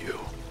loves you.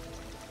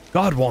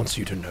 God wants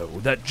you to know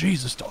that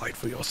Jesus died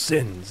for your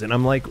sins. And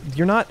I'm like,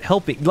 you're not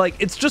helping. Like,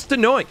 it's just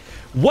annoying.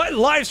 What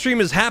live stream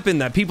has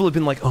happened that people have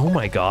been like, oh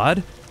my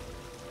God?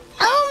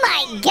 Oh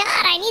my God,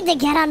 I need to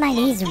get on my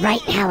knees right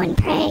now and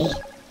pray.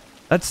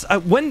 That's,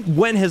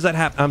 when has that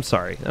happened? I'm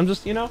sorry. I'm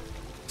just, you know,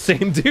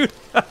 same dude.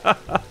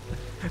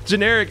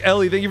 Generic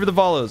Ellie, thank you for the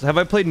follows. Have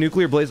I played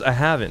Nuclear Blaze? I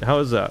haven't. How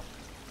is that?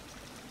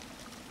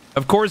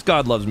 Of course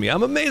God loves me.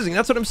 I'm amazing.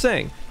 That's what I'm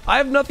saying. I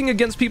have nothing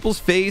against people's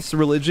faith,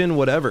 religion,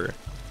 whatever.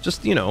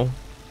 Just, you know,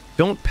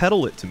 don't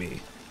peddle it to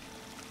me.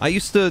 I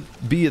used to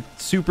be a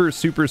super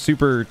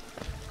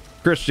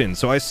Christian,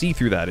 so I see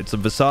through that. It's a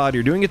facade.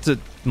 You're doing it to,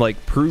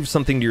 like, prove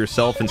something to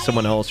yourself and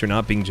someone else. You're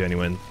not being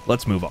genuine.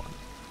 Let's move on.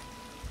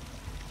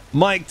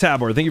 Mike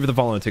Tabor, thank you for the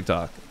follow on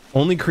TikTok.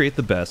 Only create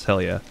the best.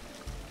 Hell yeah.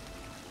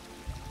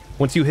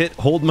 Once you hit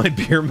hold my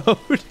beer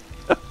mode.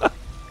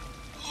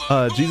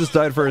 Jesus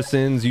died for our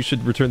sins. You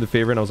should return the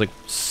favor. And I was like,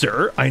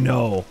 sir, I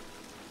know.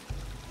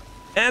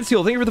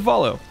 Antiel, thank you for the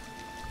follow.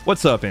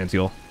 What's up,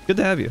 Antiel? Good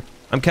to have you.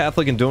 I'm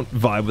Catholic and don't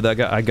vibe with that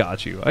guy. I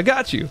got you. I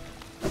got you.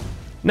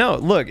 No,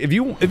 look, if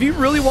you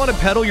really want to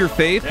peddle your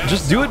faith,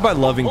 just do it by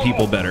loving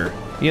people better.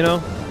 You know?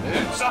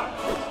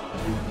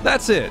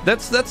 That's it.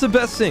 That's the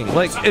best thing.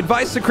 Like,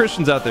 advice to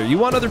Christians out there. You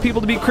want other people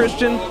to be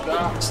Christian?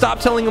 Stop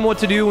telling them what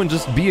to do and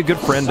just be a good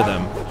friend to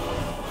them.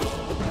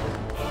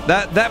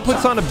 That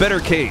puts on a better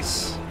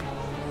case.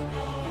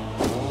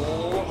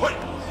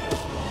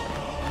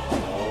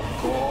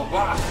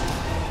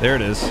 There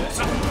it is.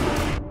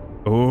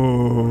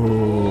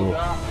 Oh.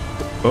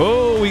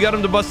 Oh, we got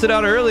him to bust it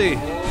out early.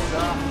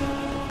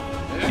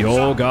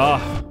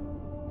 Yoga.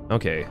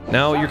 Okay,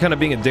 now you're kind of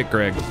being a dick,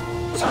 Greg.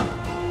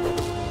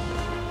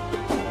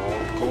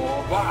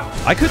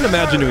 I couldn't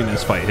imagine doing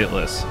this fight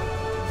hitless.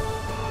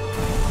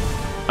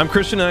 I'm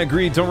Christian and I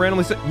agree. Don't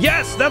randomly say...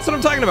 Yes, that's what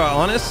I'm talking about,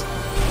 Honest.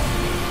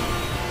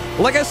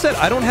 Like I said,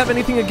 I don't have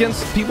anything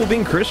against people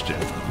being Christian.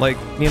 Like,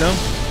 you know,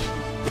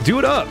 do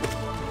it up.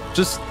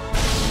 Just,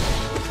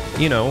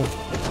 you know,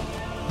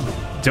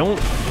 don't...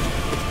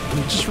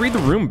 Just read the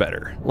room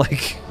better.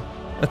 Like,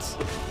 that's...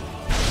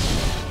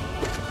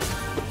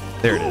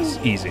 There it is.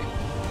 Easy.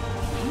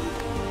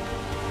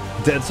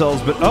 Dead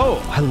Cells, but...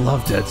 Oh, I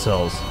love Dead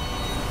Cells.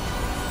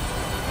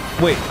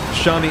 Wait,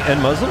 Shami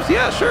and Muslims?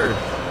 Yeah, sure.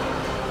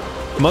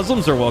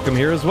 Muslims are welcome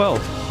here as well.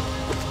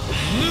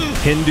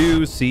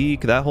 Hindu,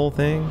 Sikh, that whole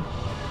thing.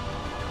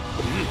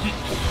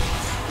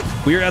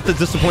 We are at the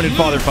disappointed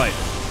father fight.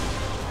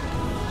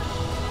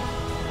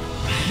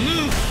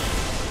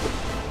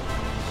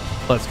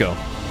 Let's go.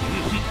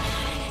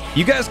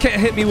 You guys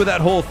can't hit me with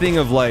that whole thing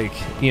of, like,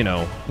 you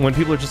know, when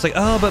people are just like,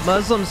 oh, but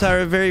Muslims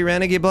are very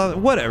renegade, blah,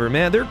 blah. Whatever,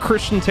 man. They're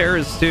Christian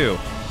terrorists too.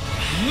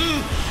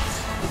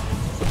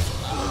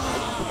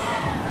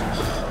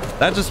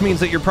 That just means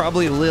that you're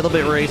probably a little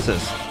bit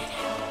racist.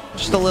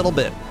 Just a little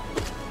bit.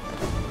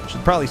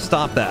 Should probably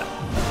stop that.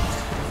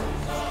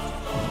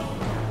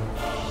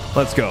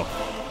 Let's go.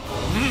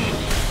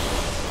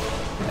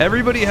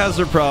 Everybody has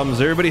their problems.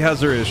 Everybody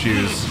has their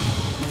issues.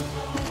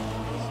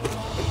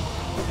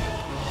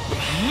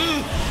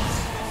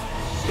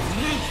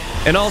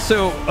 And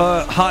also,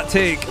 hot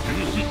take,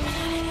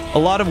 a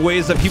lot of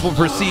ways that people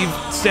perceive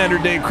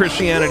standard day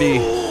Christianity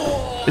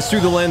is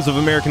through the lens of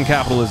American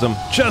capitalism.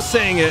 Just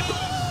saying it.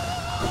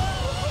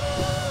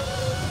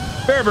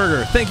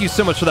 Bearburger, thank you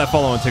so much for that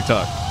follow on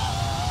TikTok.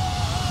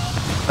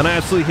 And I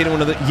absolutely hate it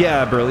when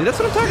yeah, Burley, that's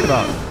what I'm talking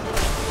about.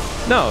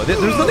 No,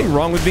 there's nothing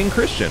wrong with being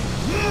Christian.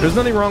 There's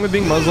nothing wrong with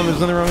being Muslim. There's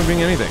nothing wrong with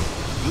being anything.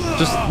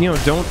 Just, you know,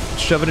 don't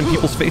shove it in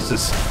people's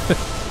faces.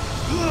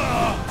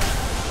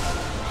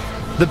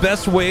 The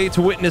best way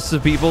to witness to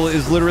people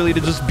is literally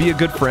to just be a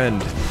good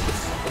friend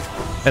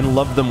and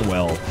love them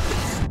well.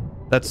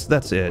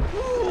 That's it.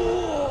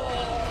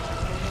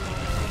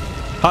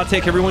 Hot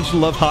take, everyone should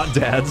love hot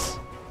dads.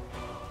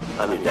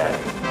 I'm your dad.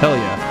 Hell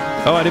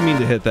yeah. Oh, I didn't mean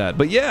to hit that.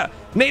 But yeah,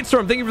 Nate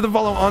Storm, thank you for the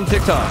follow on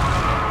TikTok.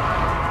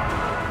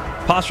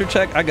 Posture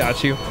check, I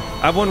got you.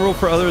 I have one rule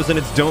for others and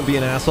it's don't be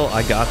an asshole.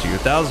 I got you,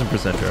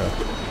 1000%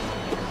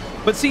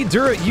 Dura. But see,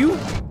 Dura, you,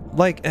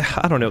 like,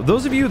 I don't know.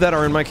 Those of you that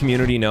are in my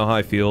community know how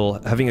I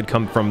feel having it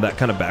come from that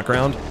kind of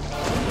background.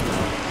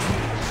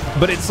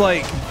 But it's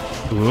like,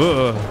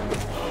 Ugh.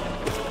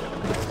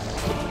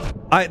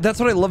 That's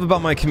what I love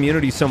about my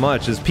community so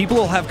much, is people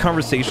will have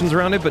conversations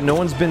around it, but no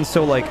one's been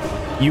so like,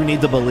 you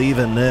need to believe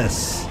in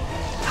this.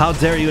 How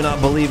dare you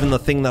not believe in the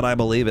thing that I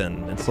believe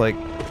in? It's like,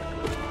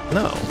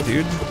 no,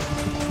 dude.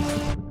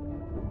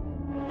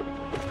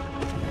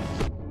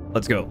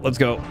 Let's go. Let's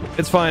go.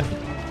 It's fine.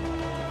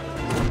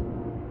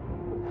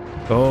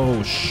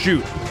 Oh,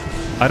 shoot.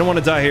 I don't want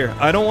to die here.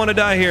 I don't want to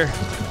die here.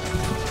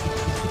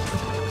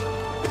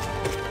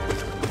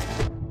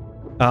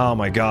 Oh,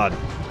 my God.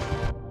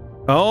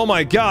 Oh,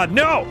 my God.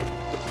 No!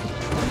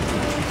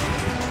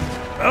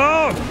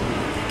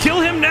 Oh! Kill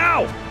him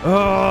now!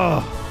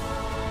 Oh!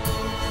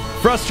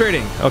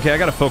 Frustrating. Okay, I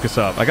gotta focus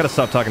up. I gotta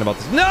stop talking about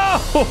this. No!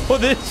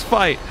 This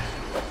fight.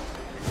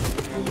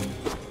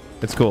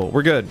 It's cool.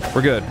 We're good.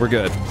 We're good. We're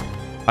good.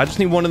 I just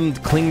need one of them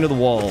to cling to the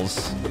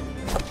walls.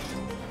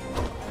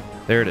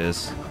 There it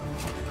is.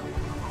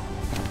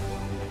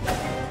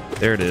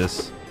 There it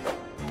is.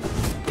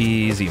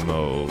 Easy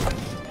mode.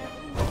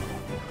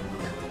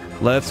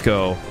 Let's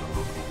go.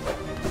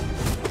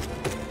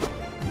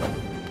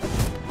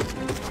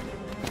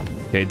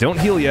 Okay, don't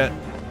heal yet.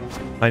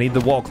 I need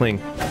the wall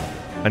cling.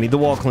 I need the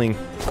wall cling.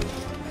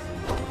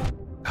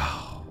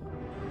 Oh,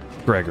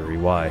 Gregory,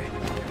 why?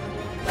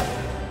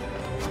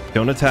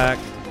 Don't attack.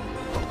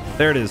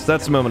 There it is.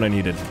 That's the moment I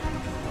needed.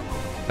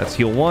 That's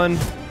heal 1.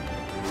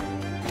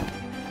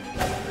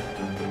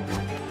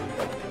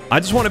 I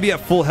just want to be at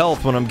full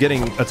health when I'm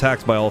getting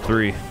attacked by all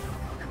 3.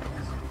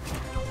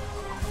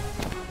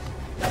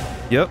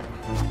 Yep.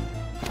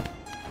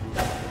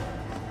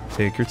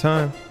 Take your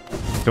time.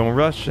 Don't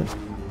rush it.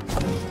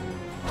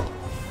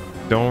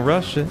 Don't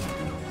rush it.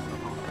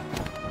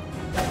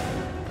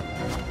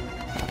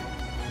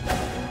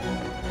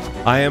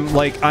 I am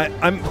like,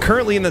 I'm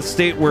currently in the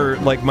state where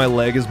like my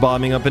leg is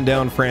bobbing up and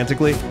down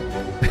frantically.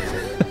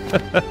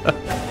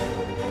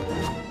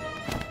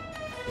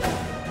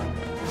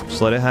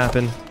 Just let it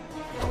happen.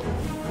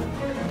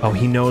 Oh,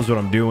 he knows what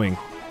I'm doing.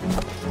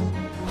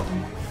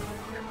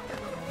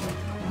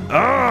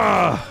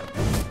 Ah!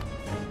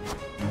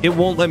 It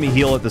won't let me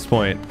heal at this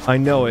point. I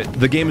know it.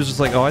 The game is just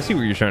like, oh, I see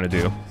what you're trying to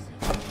do.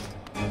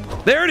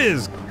 There it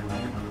is!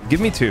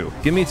 Give me 2.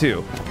 Give me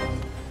 2.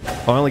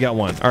 Oh, I only got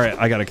 1. Alright,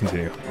 I gotta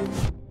continue.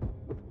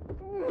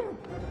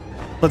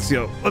 Let's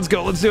go. Let's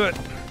go. Let's do it.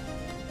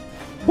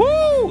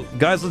 Woo!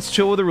 Guys, let's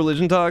chill with the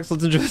religion talks.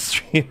 Let's enjoy the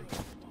stream.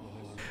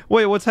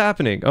 Wait, what's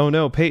happening? Oh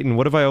no, Peyton,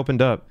 what have I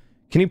opened up?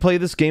 Can you play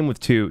this game with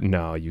 2?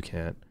 No, you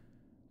can't.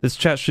 This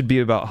chat should be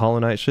about Hollow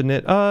Knight, shouldn't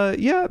it?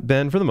 Yeah,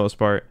 Ben, for the most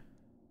part.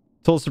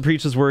 Told us to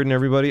preach his word and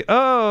everybody.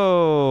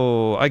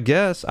 Oh, I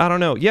guess. I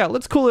don't know. Yeah,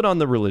 let's cool it on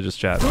the religious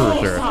chat, for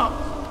sure.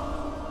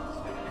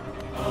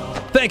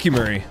 Thank you,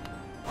 Murray.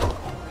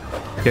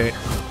 Okay.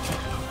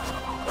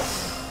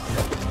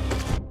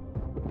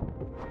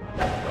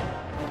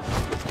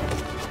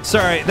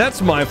 Sorry,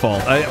 that's my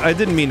fault. I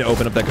didn't mean to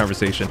open up that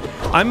conversation.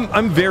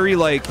 I'm very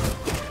like,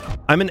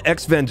 I'm an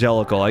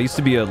ex-evangelical. I used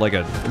to be a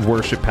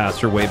worship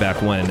pastor way back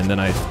when, and then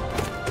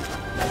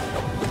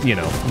you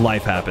know,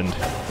 life happened.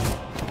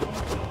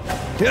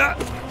 Yeah,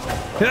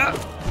 yeah.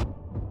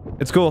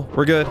 It's cool.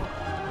 We're good.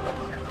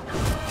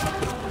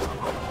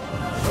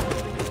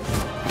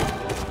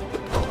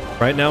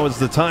 Right now is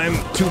the time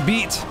to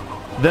beat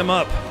them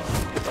up.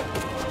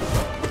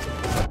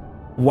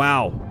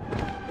 Wow.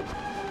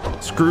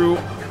 Screw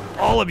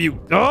all of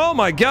you. Oh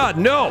my God,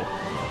 no.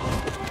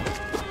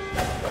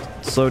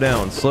 Slow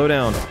down, slow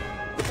down.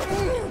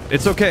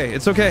 It's okay,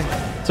 it's okay,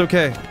 it's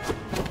okay.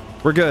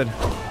 We're good.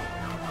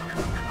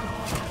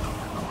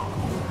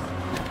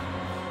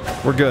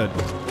 We're good.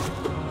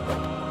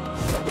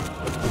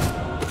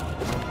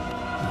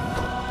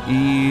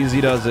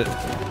 Easy does it.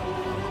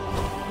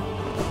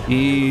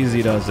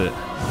 Easy does it.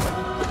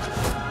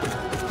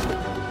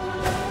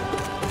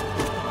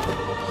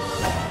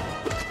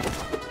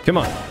 Come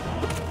on.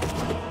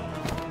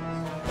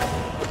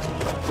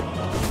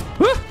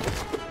 Woo!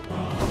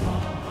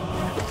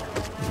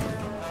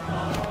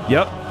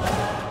 Yep.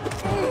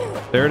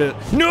 There it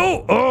is.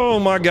 No! Oh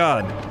my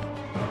God.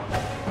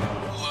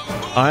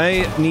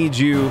 I need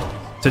you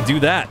to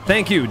do that.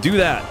 Thank you. Do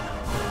that.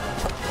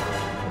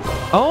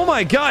 Oh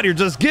my God, you're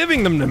just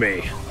giving them to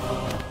me.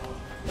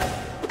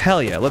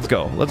 Hell yeah. Let's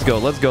go. Let's go.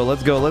 Let's go.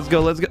 Let's go. Let's go.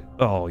 Let's go.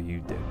 Oh,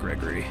 you did,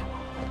 Gregory.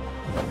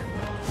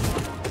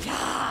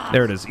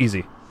 There it is.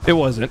 Easy. It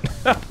wasn't.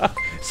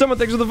 Someone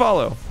thanks for the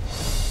follow.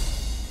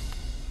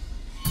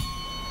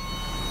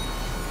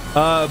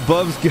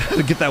 Bub's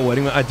gotta get that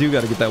wedding money. I do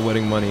gotta get that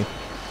wedding money.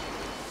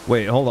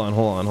 Wait, hold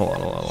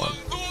on.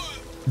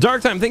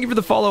 Dark Time, thank you for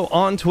the follow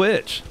on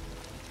Twitch.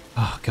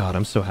 Oh God,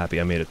 I'm so happy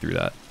I made it through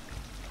that.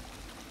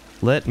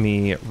 Let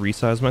me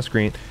resize my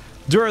screen.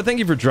 Dura, thank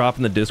you for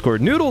dropping the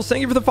Discord. Noodles,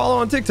 thank you for the follow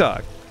on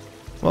TikTok.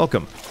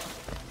 Welcome.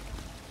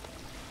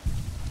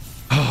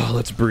 Oh,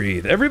 let's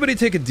breathe. Everybody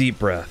take a deep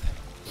breath.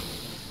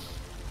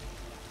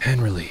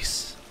 And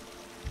release.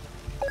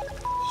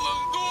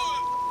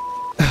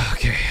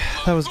 Okay,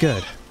 that was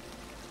good.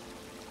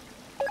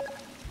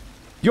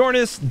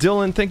 Yornis,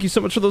 Dylan, thank you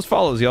so much for those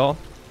follows, y'all.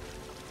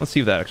 Let's see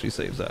if that actually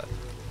saves that.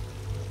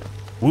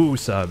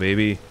 Woo-sa,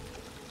 baby.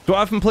 Do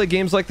I often play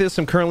games like this?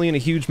 I'm currently in a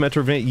huge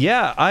Metroidvania.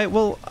 Yeah, I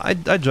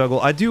juggle.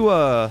 I do,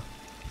 I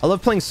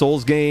love playing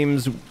Souls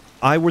games.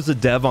 I was a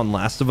dev on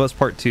Last of Us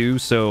Part 2,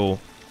 so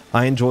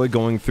I enjoy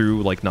going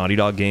through, like, Naughty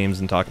Dog games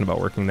and talking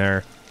about working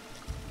there.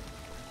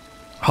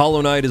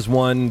 Hollow Knight is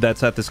one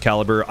that's at this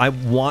caliber. I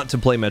want to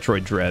play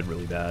Metroid Dread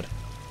really bad.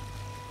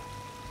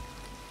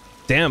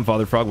 Damn,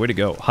 Father Frog, way to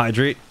go.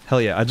 Hydrate?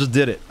 Hell yeah, I just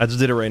did it. I just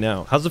did it right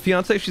now. How's the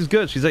fiance? She's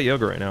good. She's at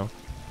yoga right now.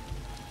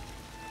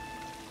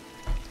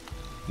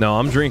 No,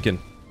 I'm drinking.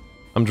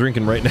 I'm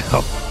drinking right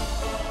now.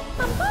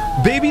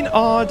 Baby,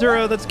 aw,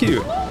 Dura, that's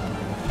cute.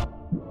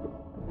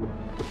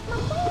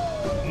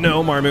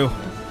 No, Marmu.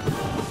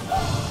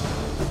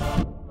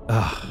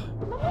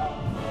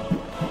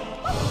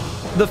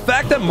 The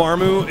fact that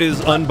Marmu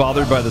is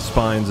unbothered by the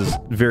spines is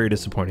very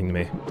disappointing to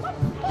me.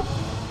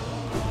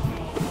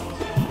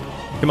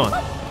 Come on.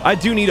 I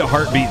do need a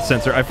heartbeat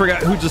sensor. I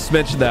forgot who just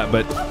mentioned that,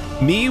 but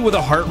me with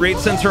a heart rate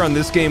sensor on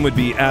this game would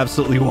be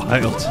absolutely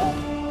wild.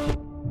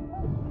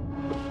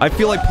 I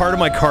feel like part of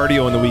my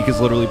cardio in the week is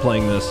literally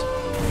playing this.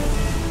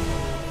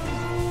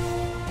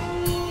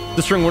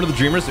 Destroying one of the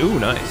Dreamers? Ooh,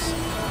 nice.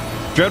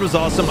 Dread was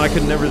awesome. I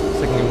could never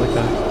second game like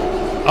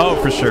that. Oh,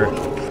 for sure.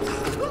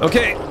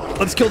 Okay,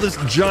 let's kill this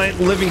giant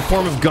living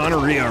form of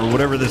gonorrhea or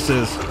whatever this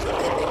is.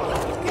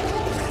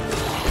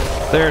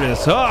 There it is.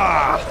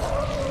 Ah!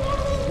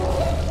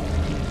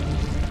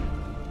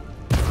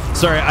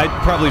 Sorry, I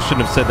probably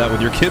shouldn't have said that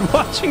with your kid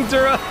watching,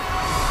 Dura.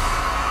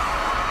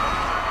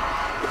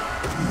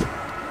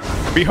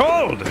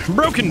 Behold,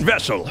 broken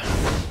vessel,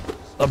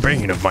 the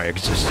bane of my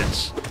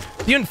existence,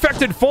 the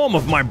infected form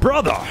of my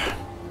brother,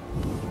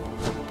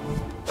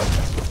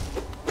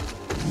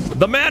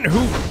 the man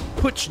who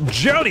puts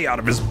jelly out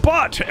of his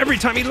butt every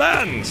time he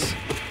lands.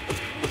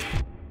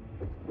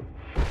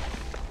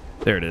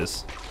 There it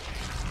is.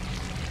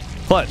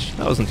 Clutch,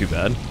 that wasn't too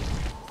bad.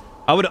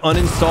 I would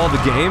uninstall the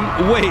game.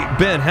 Wait,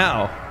 Ben,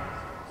 how?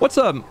 What's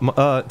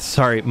up?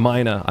 Sorry,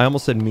 Mina. I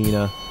almost said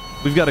Mina.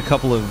 We've got a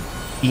couple of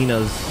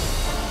Inas.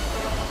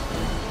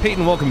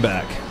 Peyton, welcome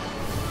back.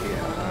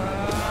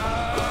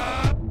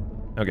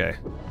 Okay.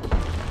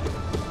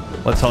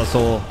 Let's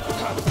hustle.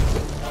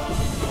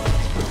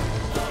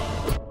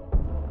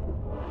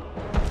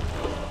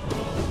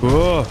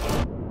 Whoa.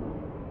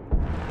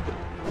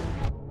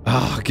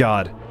 Oh,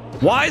 God.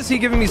 Why is he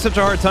giving me such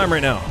a hard time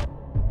right now?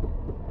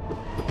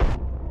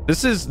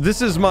 This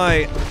is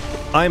my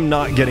I'm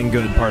not getting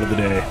good part of the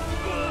day.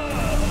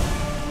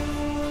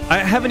 I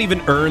haven't even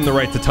earned the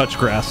right to touch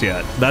grass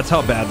yet. That's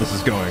how bad this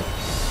is going.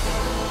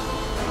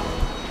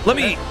 Let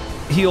me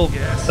heal.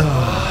 Yes.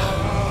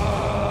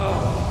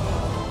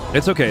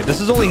 It's okay.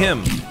 This is only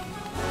him.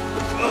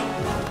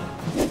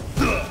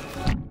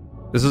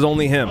 This is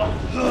only him.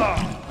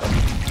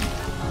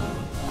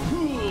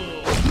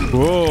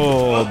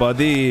 Whoa,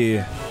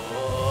 buddy.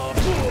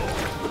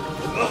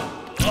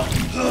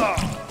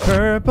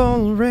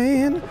 Purple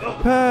rain,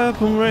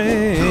 purple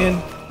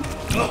rain.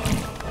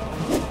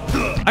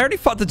 I already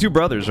fought the two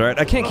brothers, right?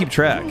 I can't keep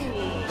track.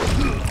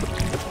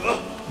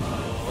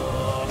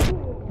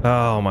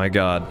 Oh my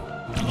god.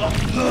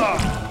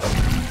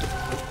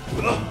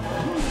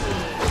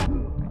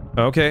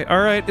 Okay,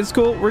 alright, it's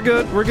cool. We're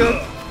good, we're good.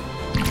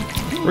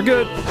 We're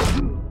good.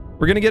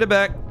 We're gonna get it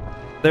back.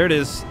 There it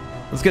is.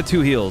 Let's get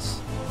 2 heals.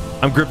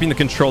 I'm gripping the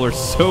controller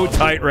so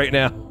tight right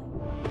now.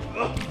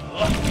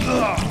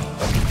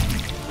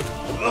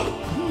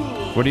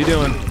 What are you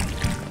doing?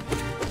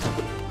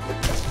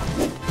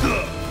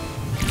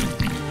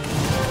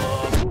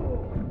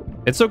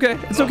 It's okay.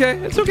 It's okay.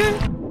 It's okay.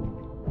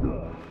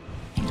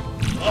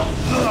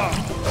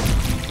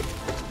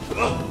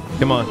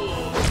 Come on.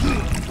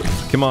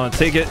 Come on,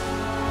 take it.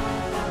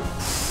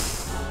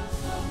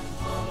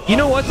 You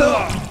know what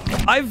though?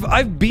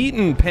 I've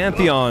beaten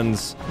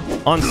Pantheons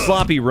on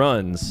sloppy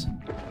runs.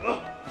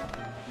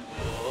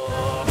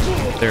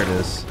 There it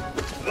is.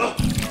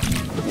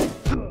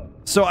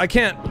 So I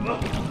can't...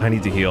 I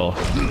need to heal.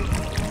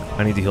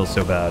 I need to heal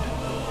so bad.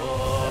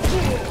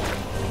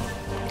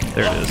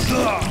 There it is.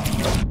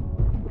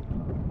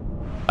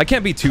 I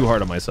can't be too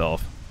hard on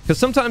myself. Because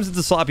sometimes it's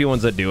the sloppy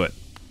ones that do it.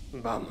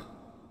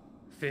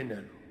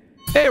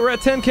 Hey, we're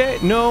at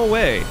 10k? No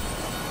way.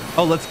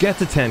 Oh, let's get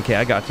to 10k.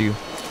 I got you.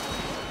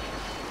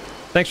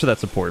 Thanks for that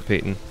support,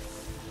 Peyton.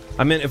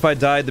 I meant if I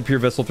died the Pure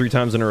Vessel 3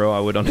 times in a row, I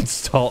would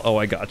uninstall... Oh,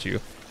 I got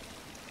you.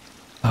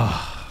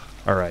 Ah,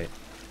 alright.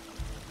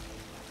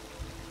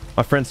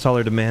 My friend's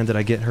taller demanded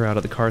I get her out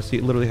of the car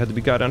seat. Literally had to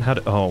be guided on how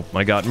to... Oh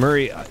my god,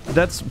 Murray,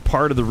 that's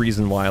part of the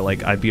reason why,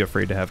 like, I'd be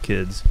afraid to have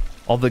kids.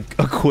 All the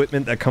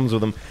equipment that comes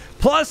with them.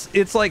 Plus,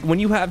 it's like, when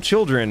you have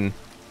children,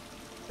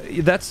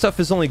 that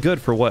stuff is only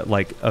good for, what,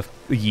 like, a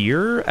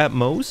year at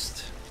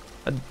most?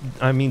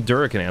 I mean,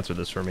 Dura can answer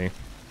this for me.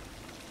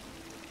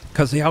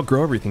 Because they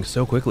outgrow everything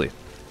so quickly.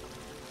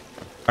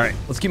 Alright,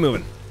 let's keep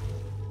moving.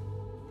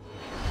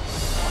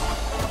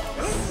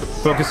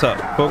 Focus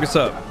up. Focus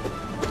up.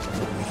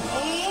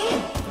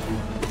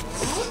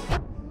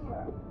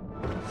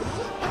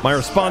 My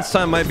response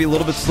time might be a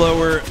little bit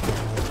slower,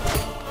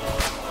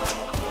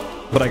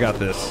 but I got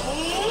this.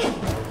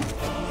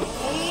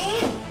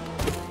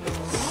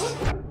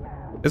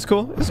 It's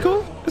cool. It's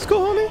cool. It's cool,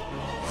 homie.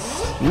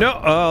 No.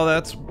 Oh,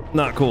 that's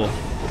not cool.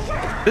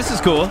 This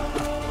is cool.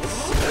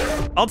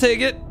 I'll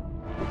take it.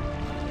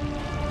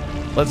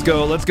 Let's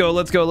go. Let's go.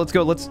 Let's go. Let's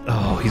go. Let's.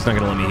 Oh, he's not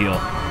going to let me heal.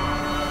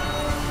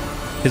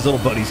 His little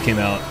buddies came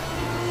out.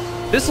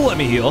 This will let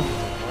me heal.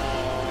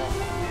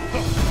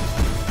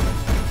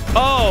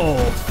 Oh,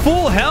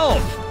 full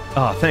health.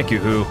 Oh, thank you,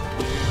 Who.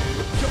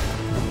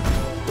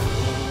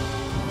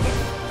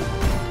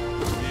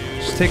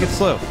 Just take it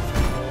slow.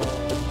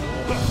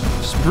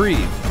 Just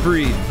breathe,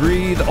 breathe,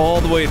 breathe all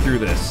the way through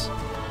this.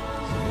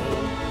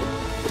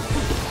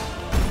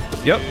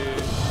 Yep.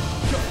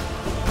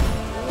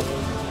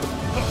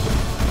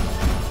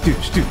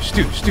 Stoosh, stoosh,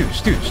 stoosh,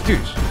 stoosh, stoosh,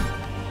 stoosh.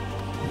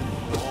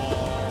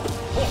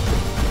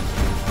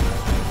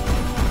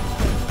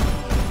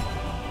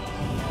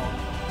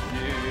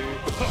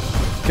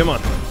 Come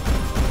on.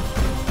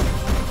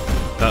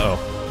 Uh-oh.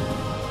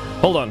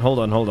 Hold on, hold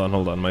on, hold on,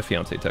 hold on. My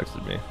fiance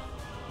texted me.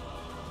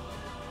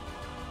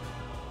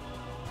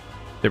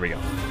 There we go.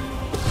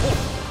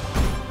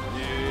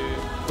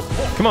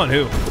 Come on,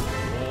 Who?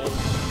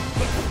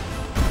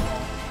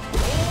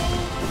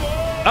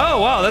 Oh,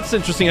 wow, that's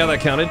interesting how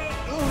that counted.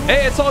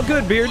 Hey, it's all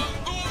good, Beard.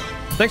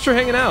 Thanks for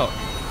hanging out.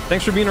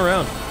 Thanks for being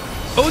around.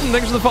 Odin,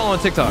 thanks for the follow on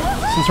TikTok.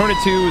 Since Hornet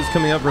 2 is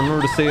coming up,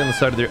 remember to stay on the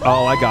side of the...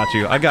 Oh, I got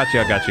you. I got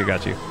you. I got you. I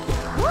got you.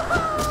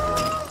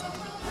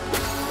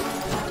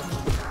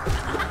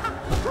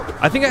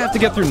 I think I have to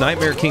get through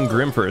Nightmare King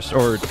Grim first,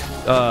 or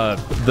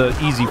the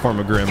easy form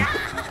of Grim.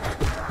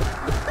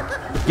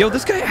 Yo,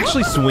 this guy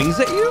actually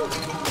swings at you?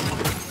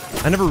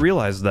 I never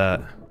realized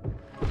that.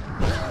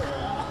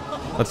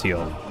 Let's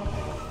heal.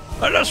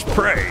 Let us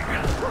pray.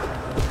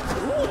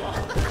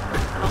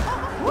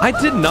 I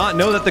did not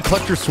know that the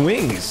collector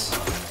swings.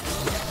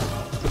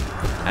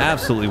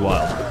 Absolutely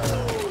wild.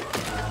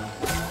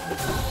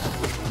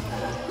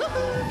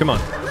 Come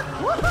on.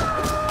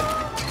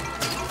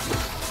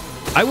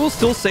 I will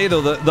still say,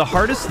 though, the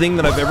hardest thing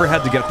that I've ever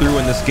had to get through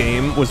in this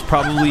game was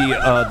probably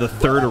the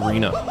third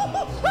arena.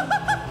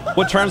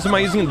 What charms am I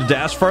using to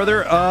dash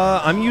farther?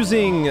 I'm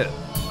using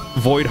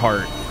Void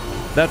Heart.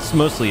 That's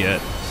mostly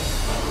it.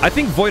 I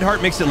think Void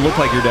Heart makes it look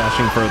like you're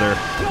dashing further,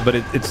 but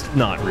it's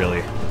not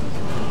really.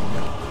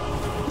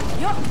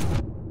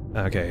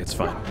 Okay, it's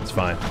fine. It's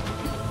fine.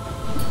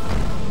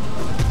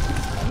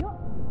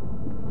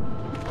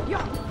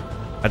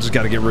 I just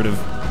got to get rid of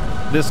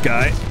this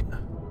guy.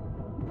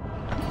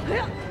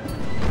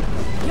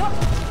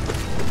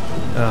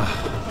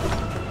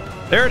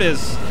 There it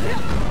is.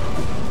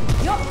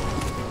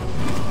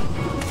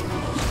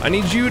 I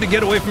need you to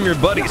get away from your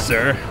buddy,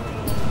 sir.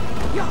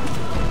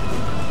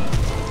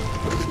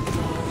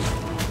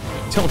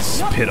 Don't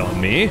spit on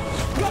me.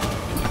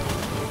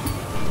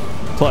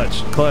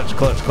 Clutch, clutch,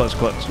 clutch, clutch,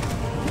 clutch.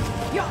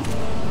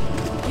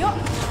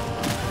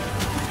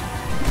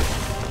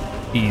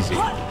 Easy.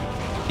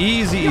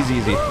 Easy, easy,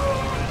 easy.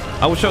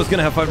 I wish I was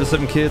gonna have 5 to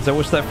 7 kids. I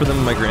wish that for them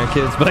and my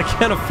grandkids, but I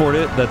can't afford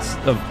it. That's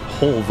a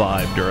whole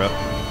vibe, Dura.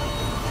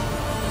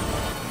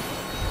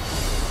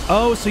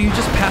 Oh, so you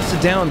just pass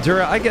it down,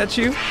 Dura. I get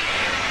you.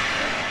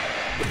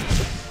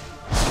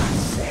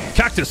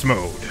 Cactus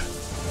mode.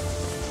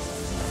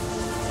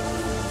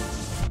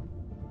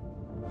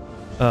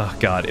 Oh,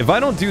 God. If I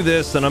don't do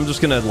this, then I'm just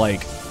gonna,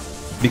 like,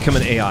 become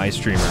an AI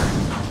streamer.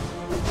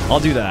 I'll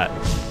do that.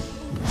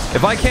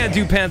 If I can't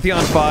do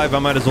Pantheon 5, I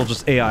might as well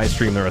just AI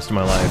stream the rest of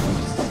my life.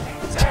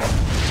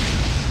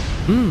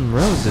 Mmm,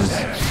 roses.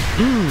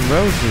 Mmm,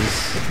 roses.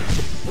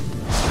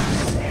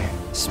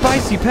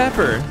 Spicy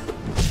pepper.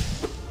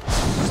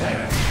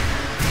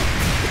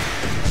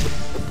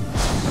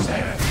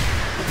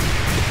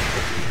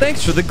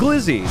 Thanks for the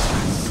glizzy.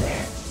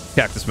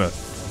 Cactus mode.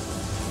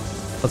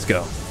 Let's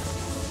go.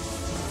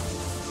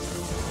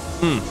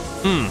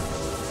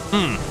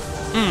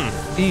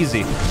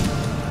 Easy. 2,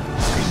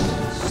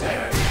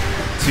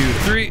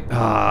 3.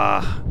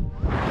 Ah.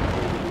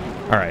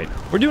 Alright.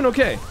 We're doing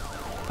okay.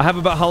 I have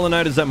about Hollow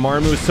Knight is that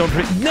Marmu is so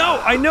pretty.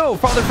 No! I know!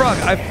 Father Frog!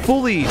 I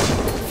fully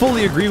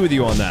agree with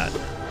you on that.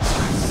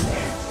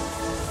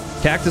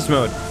 Cactus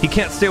mode. He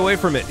can't stay away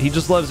from it. He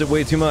just loves it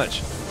way too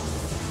much.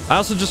 I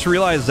also just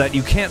realized that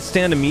you can't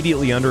stand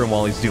immediately under him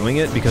while he's doing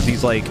it because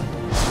he's like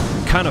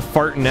kind of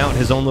farting out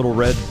his own little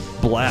red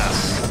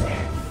blast.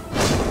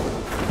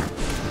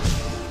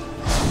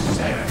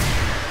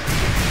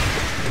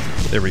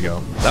 There we go.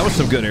 That was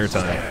some good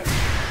airtime.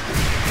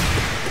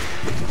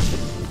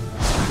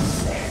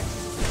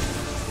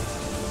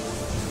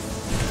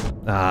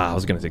 Ah, I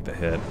was gonna take the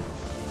hit.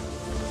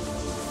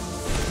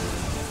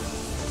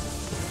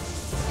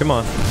 Come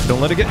on.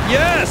 Don't let it get...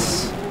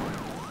 Yes!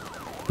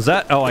 Was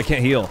that... Oh, I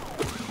can't heal.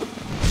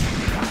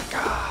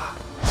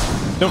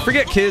 Don't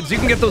forget, kids, you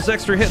can get those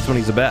extra hits when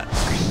he's a bat.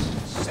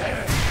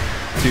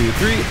 2,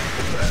 3.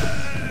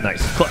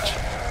 Nice. Clutch.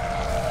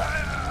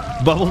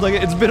 Bubble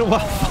Nugget, it's been a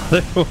while,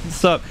 Father.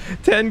 What's up?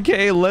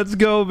 10K, let's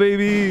go,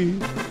 baby.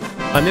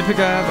 A nitpick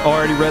I have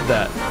already read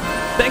that.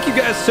 Thank you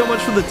guys so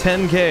much for the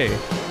 10K.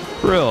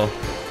 For real.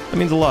 That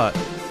means a lot.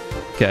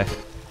 Okay.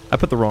 I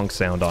put the wrong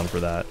sound on for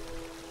that.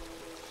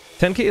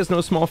 10K is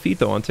no small feat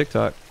though on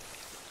TikTok.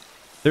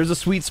 There's a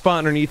sweet spot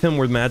underneath him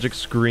where magic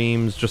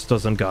screams, just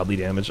does ungodly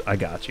damage. I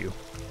got you.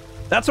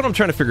 That's what I'm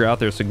trying to figure out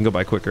there so it can go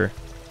by quicker.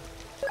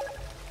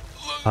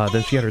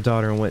 Then she had her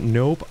daughter and went,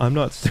 nope, I'm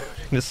not doing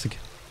this again.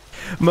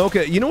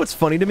 Mocha, you know what's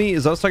funny to me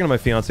is I was talking to my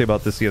fiance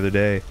about this the other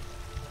day.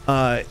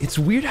 It's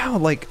weird how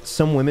like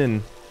some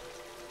women,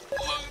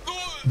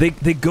 they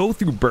go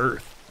through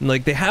birth,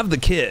 like they have the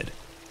kid,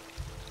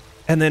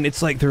 and then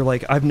it's like they're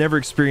like, I've never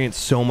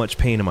experienced so much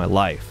pain in my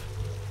life.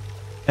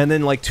 And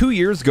then like 2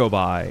 years go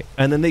by,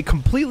 and then they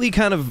completely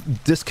kind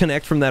of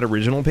disconnect from that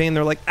original pain.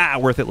 They're like, ah,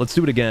 worth it, let's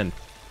do it again.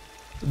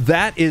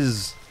 That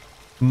is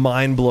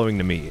mind-blowing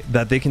to me,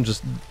 that they can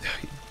just,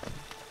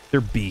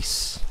 they're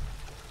beasts.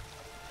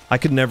 I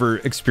could never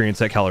experience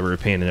that caliber of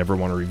pain and ever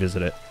want to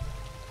revisit it.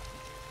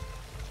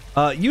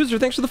 User,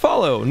 thanks for the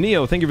follow.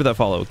 Neo, thank you for that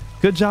follow.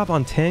 Good job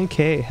on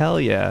 10K, hell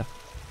yeah.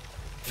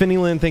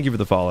 Finnylin, thank you for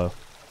the follow.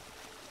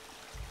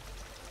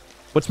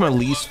 What's my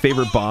least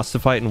favorite boss to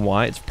fight and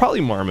why? It's probably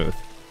Marmuth.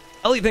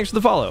 Ellie, thanks for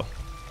the follow.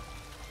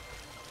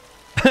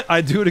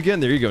 I do it again.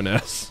 There you go,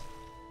 Ness.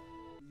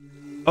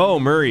 Oh,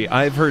 Murray,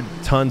 I've heard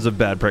tons of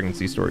bad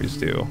pregnancy stories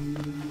too.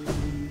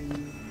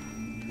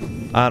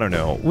 I don't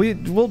know.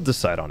 We'll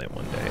decide on it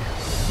one day.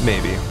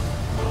 Maybe.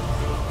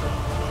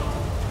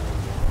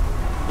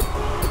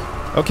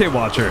 Okay,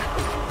 Watcher.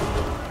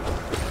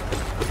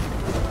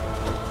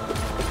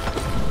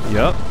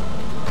 Yup.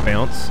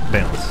 Bounce,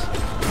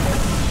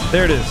 bounce.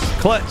 There it is.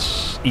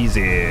 Clutch.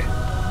 Easy.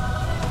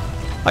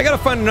 I gotta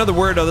find another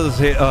word other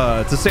than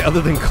to say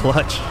other than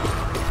clutch.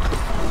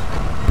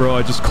 Bro,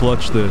 I just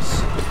clutched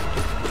this.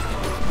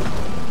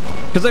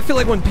 Because I feel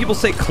like when people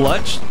say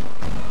clutch,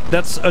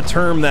 that's a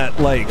term that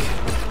like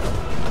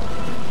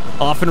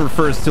often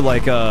refers to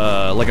like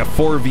a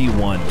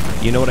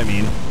 4v1. You know what I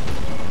mean?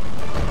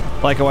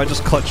 Like, oh, I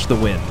just clutched the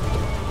win.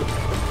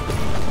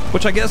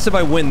 Which I guess if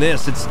I win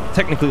this, it's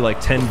technically like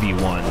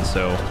 10v1,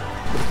 so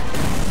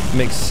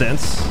makes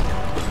sense.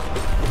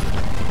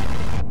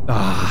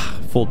 Ah,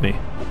 fooled me.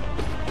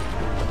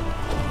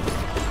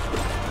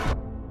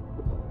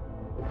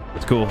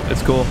 It's cool.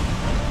 It's cool.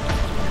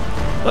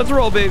 Let's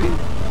roll, baby.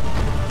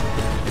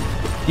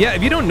 Yeah,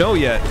 if you don't know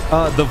yet,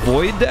 the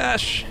Void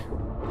Dash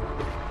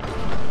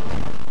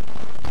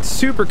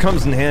super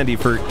comes in handy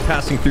for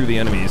passing through the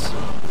enemies.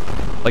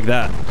 Like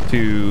that.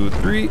 2,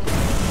 3.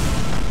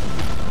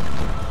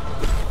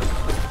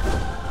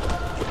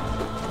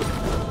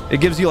 It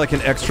gives you like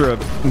an extra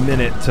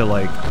minute to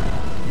like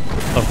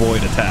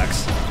avoid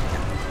attacks.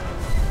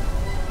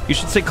 You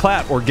should say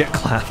clap or get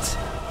clapped.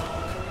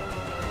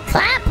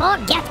 Clap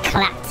or get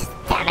clapped,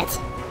 damn it.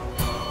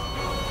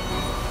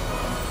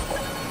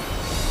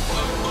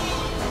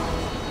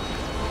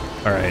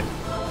 All right.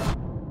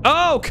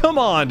 Oh, come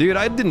on, dude.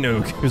 I didn't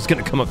know it was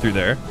going to come up through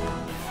there.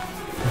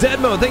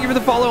 Deadmo, thank you for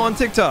the follow on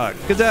TikTok.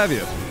 Good to have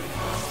you.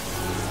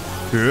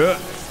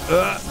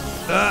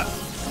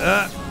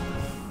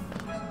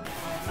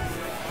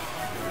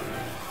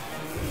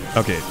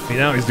 Okay,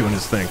 now he's doing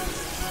his thing.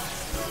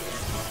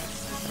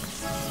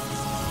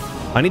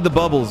 I need the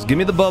bubbles. Give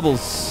me the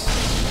bubbles.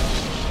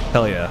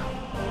 Hell yeah.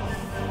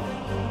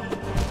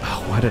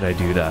 Oh, why did I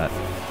do that?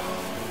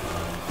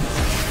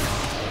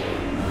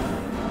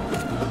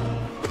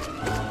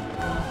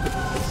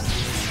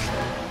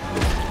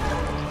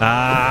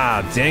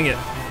 Ah, dang it.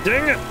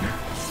 Dang it.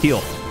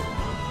 Heal.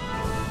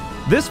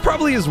 This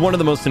probably is one of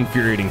the most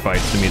infuriating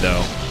fights to me,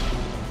 though.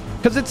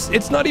 Because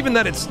it's not even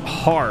that it's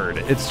hard.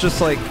 It's just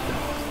like...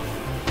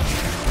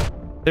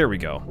 There we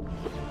go.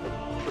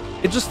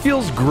 It just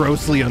feels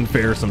grossly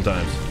unfair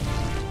sometimes.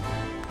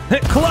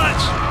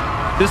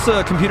 Clutch! This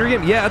computer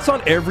game? Yeah, it's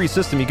on every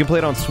system. You can play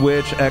it on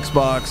Switch,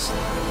 Xbox,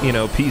 you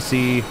know,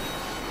 PC,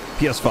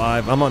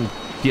 PS5. I'm on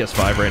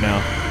PS5 right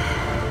now.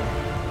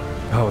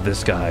 Oh,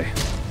 this guy.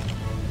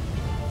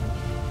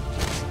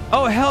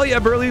 Oh, hell yeah,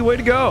 Burley, way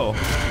to go.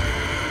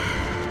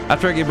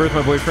 After I gave birth to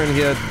my boyfriend, he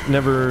had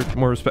never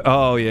more respect.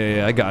 Oh,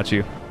 yeah, I got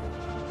you.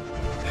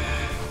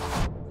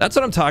 That's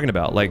what I'm talking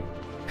about. Like,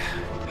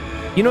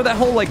 you know that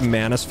whole, like,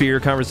 manosphere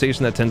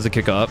conversation that tends to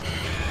kick up?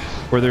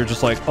 Where they're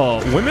just like, oh,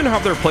 women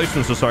have their place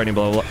in society,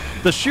 blah, blah, blah.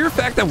 The sheer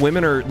fact that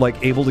women are, like,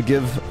 able to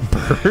give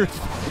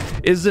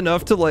birth is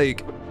enough to,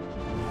 like,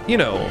 you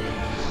know,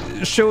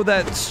 show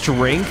that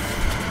strength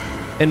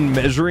and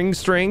measuring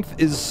strength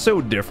is so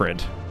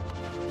different.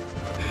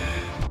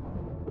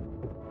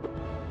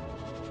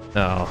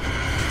 Oh.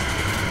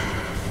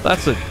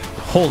 That's a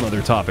whole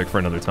nother topic for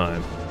another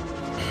time.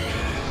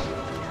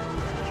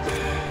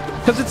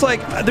 Because it's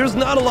like, there's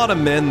not a lot of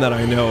men that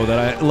I know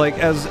that I, like,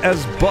 as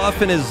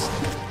buff and as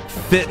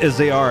fit as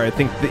they are, I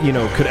think that, you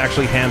know, could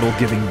actually handle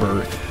giving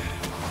birth.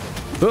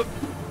 Oop.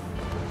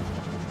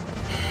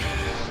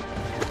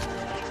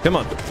 Come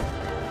on.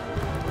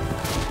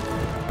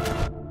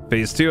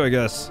 Phase 2, I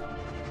guess.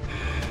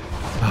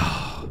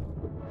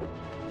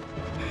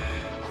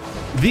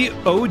 The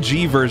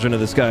OG version of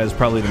this guy is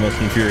probably the most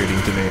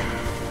infuriating to me.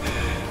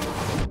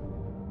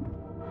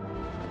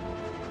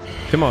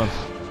 Come on.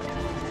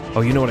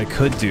 Oh, you know what I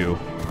could do?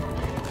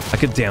 I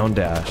could down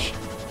dash.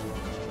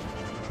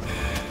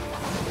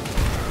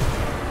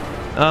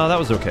 Oh, that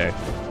was okay.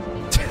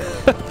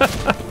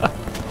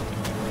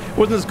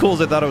 Wasn't as cool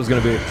as I thought it was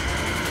going to be.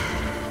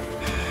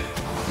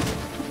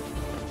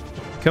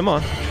 Come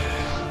on.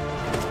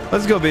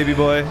 Let's go, baby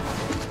boy.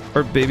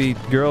 Or baby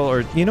girl,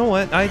 or... You know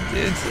what? I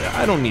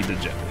don't need to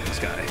gender this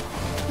guy.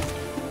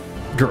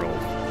 Girl.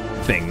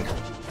 Thing.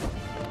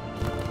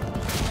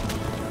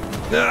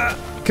 Ah,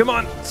 come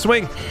on.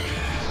 Swing.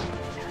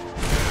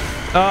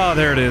 Oh,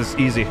 there it is.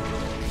 Easy.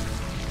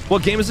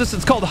 What game is this?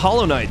 It's called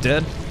Hollow Knight,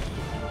 Dead.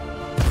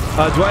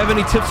 Do I have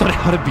any tips on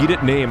how to beat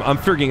it? Name. I'm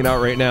figuring it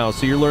out right now,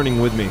 so you're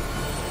learning with me.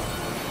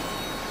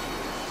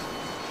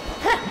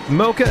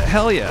 Mocha,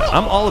 hell yeah.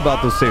 I'm all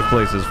about those safe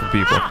places for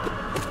people.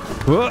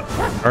 Whoa.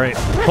 All right,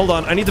 hold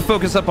on. I need to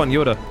focus up on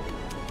Yoda.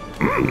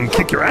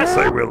 Kick your ass,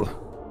 I will.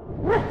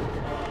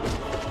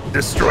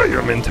 Destroy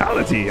your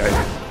mentality, I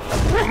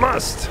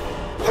must.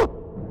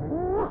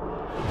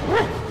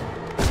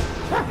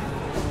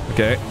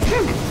 Okay.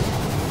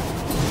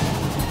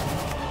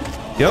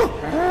 Yep.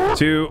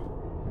 2.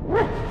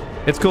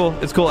 It's cool.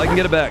 It's cool. I can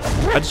get it back.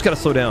 I just gotta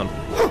slow down.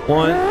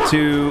 1,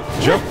 2,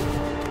 jump.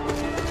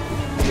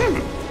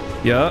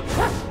 Yup.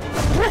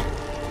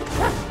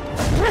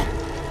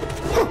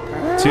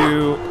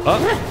 2,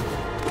 up.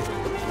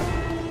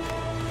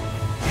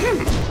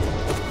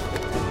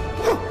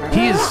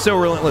 He is so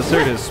relentless.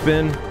 There it is.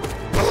 Spin.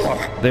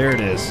 There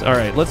it is. All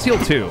right, let's heal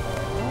 2.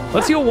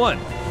 Let's heal 1.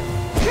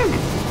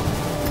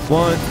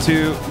 1,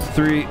 2,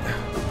 3.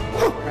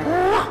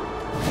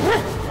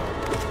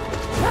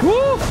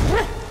 Woo!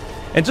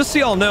 And just so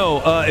y'all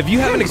know, if you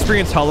haven't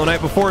experienced Hollow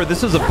Knight before,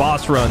 this is a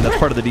boss run that's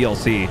part of the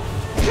DLC.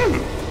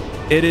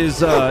 It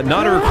is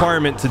not a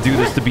requirement to do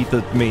this to beat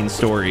the main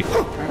story.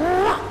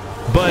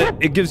 But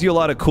it gives you a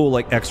lot of cool,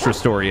 like, extra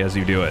story as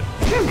you do it.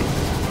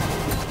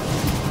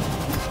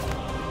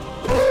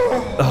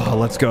 Oh,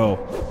 let's go.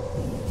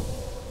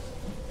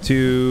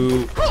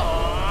 2.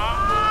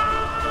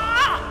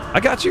 I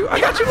got you. I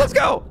got you. Let's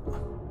go.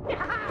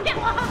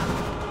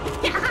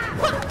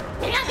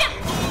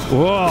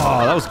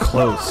 Whoa, that was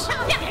close.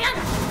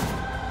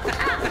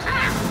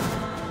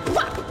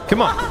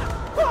 Come on.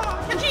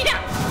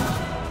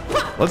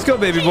 Let's go,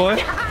 baby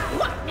boy.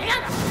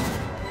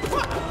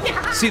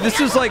 See, this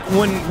is like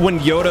when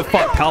Yoda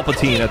fought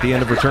Palpatine at the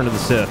end of Return of the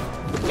Sith.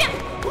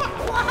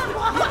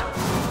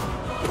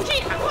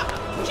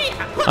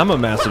 I'm a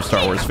massive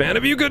Star Wars fan,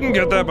 if you couldn't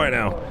get that by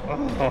now.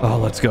 Oh,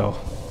 let's go.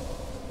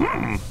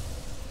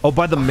 Oh,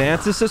 by the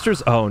Mantis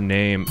Sisters? Oh,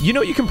 name. You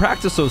know you can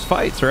practice those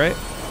fights, right?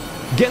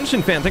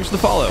 Genshin fan, thanks for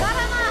the follow.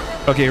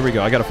 Okay, here we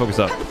go. I gotta focus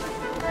up.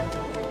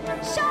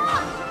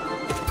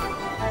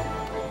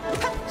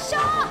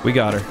 We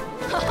got her.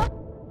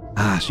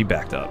 Ah, she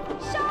backed up.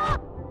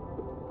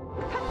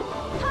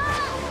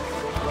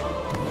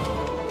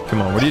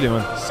 Come on, what are you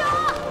doing?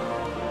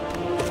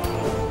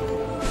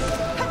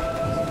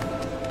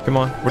 Come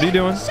on, what are you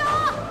doing?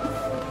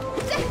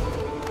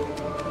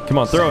 Come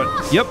on, throw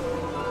it. Yep.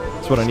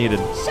 That's what I needed.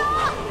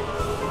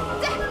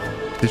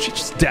 Did she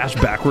just dash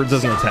backwards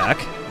as an attack?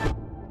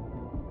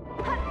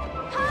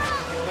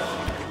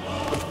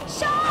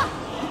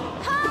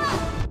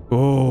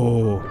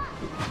 Oh.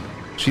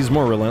 She's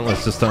more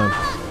relentless this time.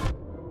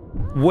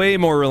 Way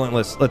more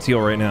relentless. Let's heal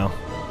right now.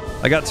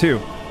 I got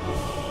 2.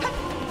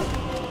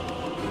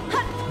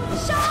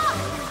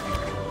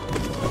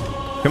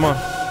 Come on.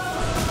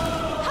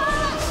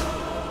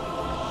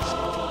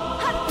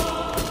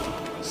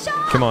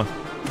 Come on.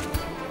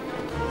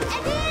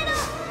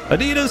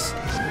 Adidas!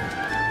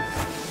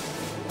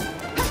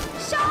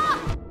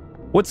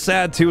 What's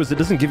sad too is it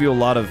doesn't give you a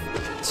lot of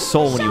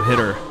soul when you hit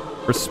her.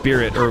 Or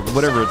spirit, or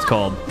whatever it's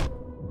called.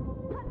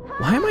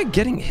 Why am I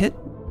getting hit?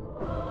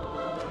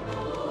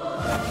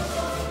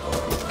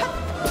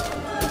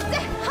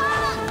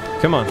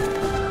 Come on.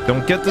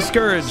 Don't get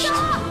discouraged.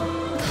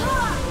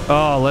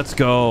 Oh, let's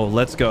go.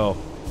 Let's go.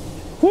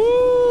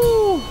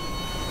 Woo!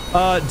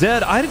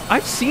 Dead,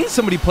 I've seen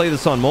somebody play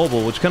this on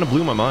mobile, which kind of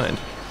blew my mind.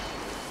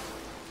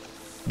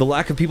 The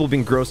lack of people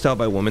being grossed out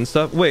by woman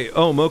stuff. Wait,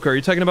 oh, Mocha, are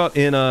you talking about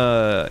in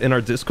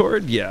our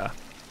Discord? Yeah.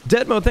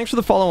 Dead Mode, thanks for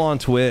the follow on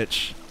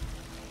Twitch.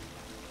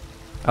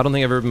 I don't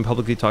think I've ever been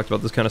publicly talked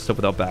about this kind of stuff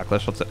without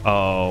backlash. Let's say,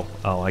 oh,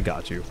 I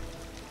got you.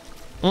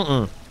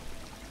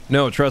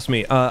 No, trust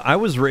me. I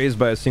was raised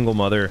by a single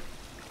mother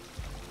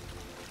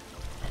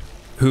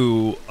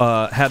who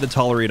had to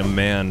tolerate a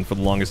man for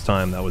the longest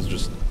time that was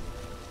just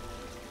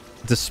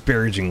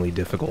disparagingly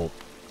difficult.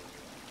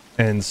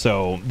 And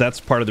so that's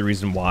part of the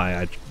reason why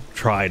I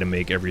try to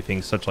make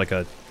everything such like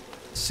a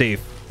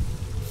safe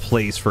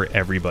place for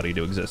everybody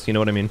to exist. You know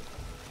what I mean?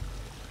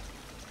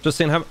 Just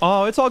saying,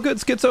 oh, it's all good,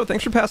 Schizo.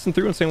 Thanks for passing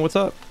through and saying what's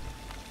up.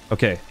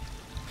 Okay.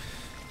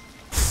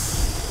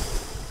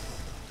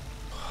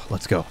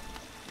 Let's go.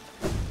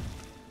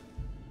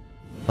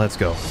 Let's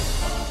go.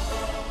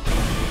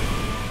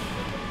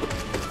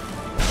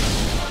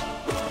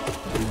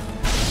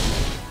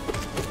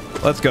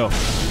 Let's go.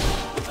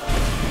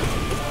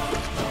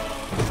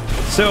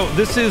 So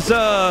this is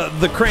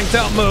the cranked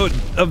out mode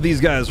of these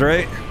guys,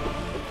 right?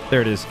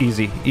 There it is.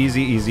 Easy,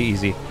 easy, easy,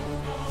 easy.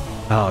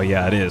 Oh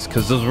yeah, it is,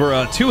 because those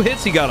were 2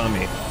 hits he got on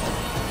me.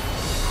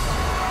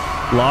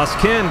 Lost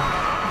kin.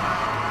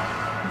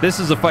 This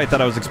is a fight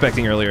that I was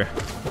expecting earlier.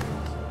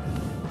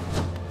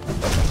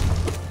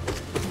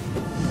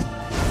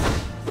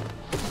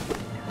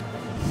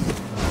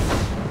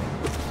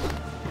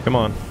 Come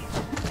on.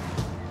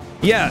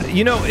 Yeah,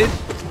 you know,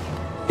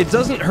 it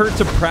doesn't hurt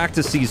to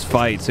practice these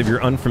fights if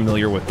you're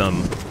unfamiliar with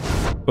them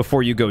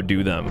before you go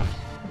do them.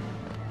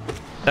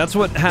 That's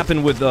what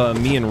happened with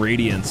me and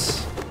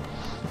Radiance.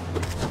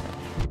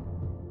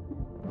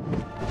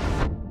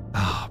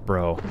 Ah,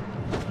 bro.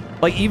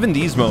 Like, even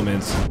these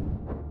moments,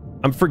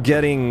 I'm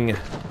forgetting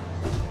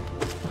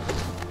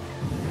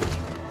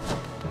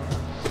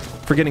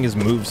his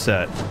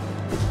moveset.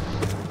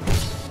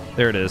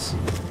 There it is.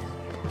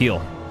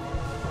 Heal.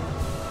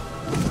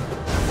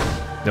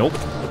 Nope.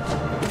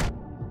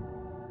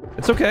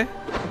 It's okay.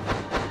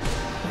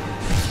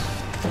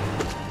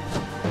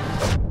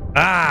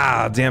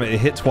 Ah, damn it. It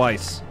hit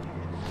twice.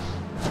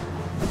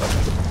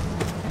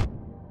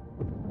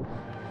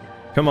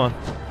 Come on.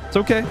 It's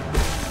okay.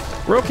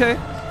 We're okay.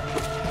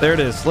 There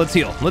it is. Let's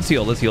heal. Let's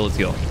heal. Let's heal. Let's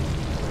heal.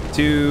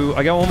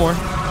 I got one more.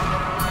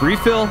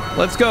 Refill.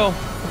 Let's go.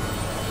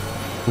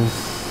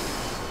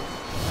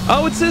 Oof.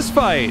 Oh, it's this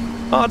fight.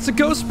 Oh, it's a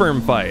ghost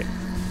sperm fight.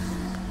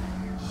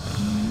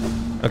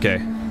 Okay.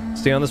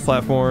 Stay on this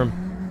platform.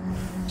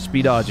 Just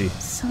be dodgy.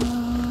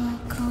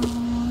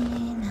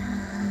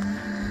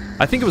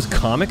 I think it was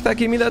Comic that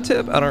gave me that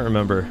tip. I don't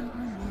remember.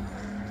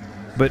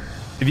 But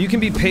if you can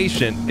be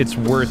patient, it's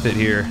worth it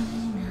here.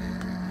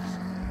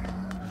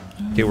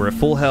 Okay, we're at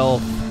full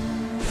health.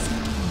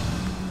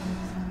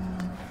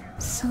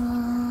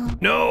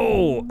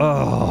 No!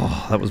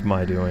 Oh, that was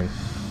my doing.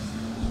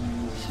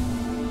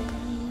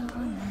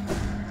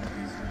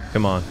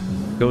 Come on.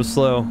 Go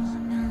slow.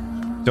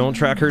 Don't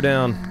track her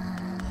down.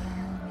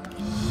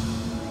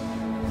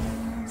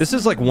 This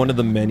is like one of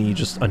the many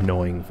just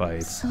annoying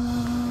fights.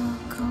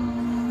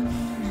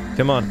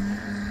 Come on.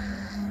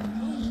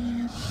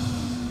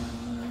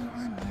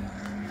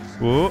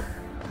 Whoa.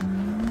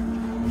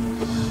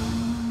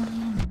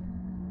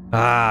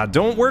 Ah,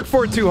 don't work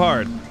for it too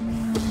hard.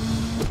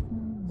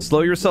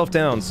 Slow yourself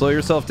down. Slow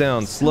yourself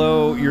down.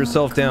 Slow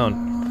yourself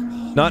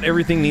down. Not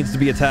everything needs to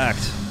be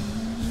attacked.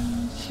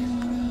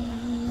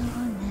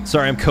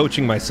 Sorry, I'm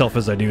coaching myself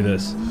as I do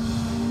this.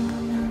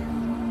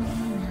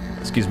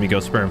 Excuse me,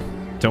 Ghost Sperm.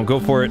 Don't go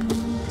for it.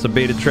 It's a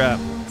baited trap.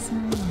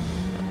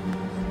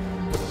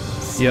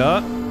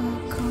 Yeah.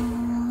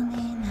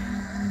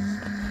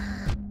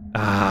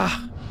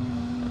 Ah.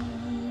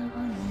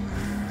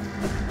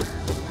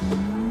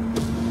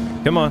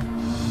 Come on.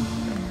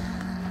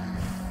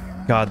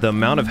 God, the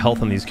amount of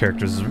health on these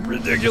characters is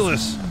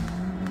ridiculous.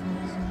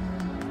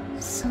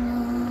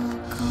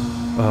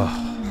 Oh.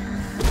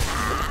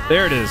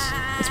 There it is.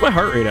 What's my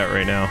heart rate at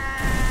right now?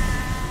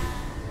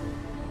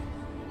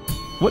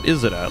 What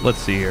is it at? Let's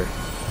see here.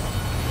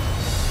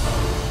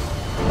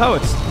 Oh,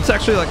 it's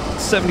actually like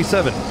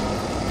 77.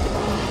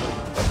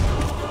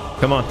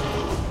 Come on.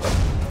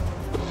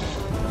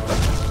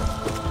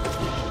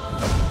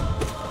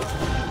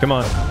 Come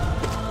on.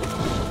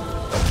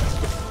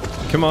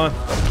 Come on.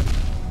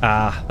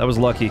 Ah, that was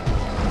lucky.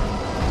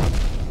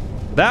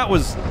 That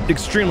was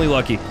extremely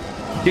lucky.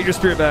 Get your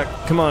spirit back.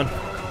 Come on.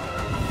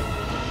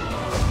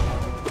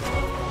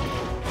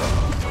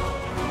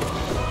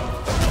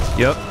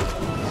 Yep.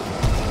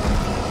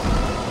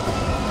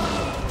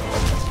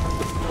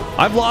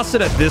 I've lost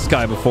it at this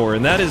guy before,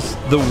 and that is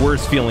the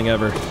worst feeling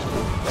ever.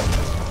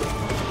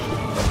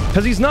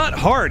 Because he's not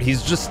hard,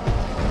 he's just...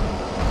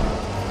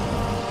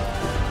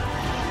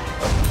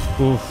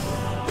 Oof.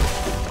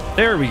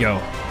 There we go.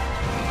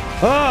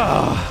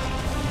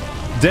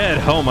 Ah!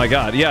 Dead. Oh my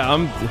god. Yeah,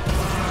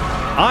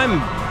 I'm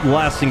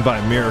lasting by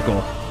a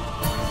miracle.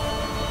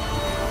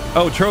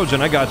 Oh,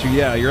 Trojan, I got you.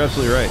 Yeah, you're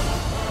absolutely right.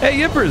 Hey,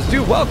 Yippers,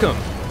 dude, welcome.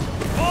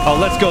 Oh,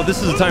 let's go.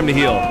 This is the time to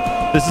heal.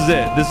 This is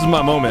it. This is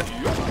my moment.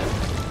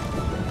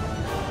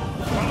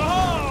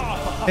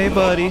 Hey,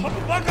 buddy.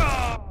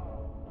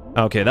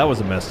 Okay, that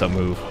was a messed up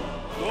move.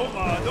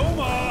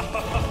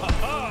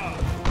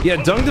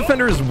 Yeah, Dung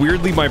Defender is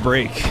weirdly my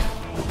break.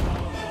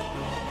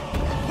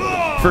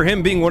 For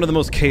him being one of the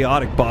most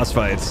chaotic boss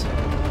fights.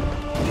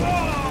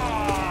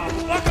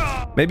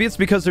 Maybe it's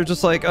because they're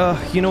just like,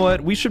 you know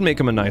what? We should make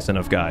him a nice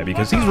enough guy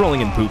because he's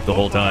rolling in poop the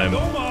whole time.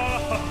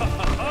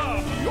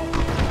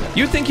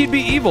 You'd think he'd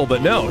be evil,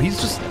 but no,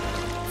 he's just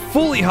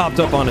fully hopped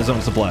up on his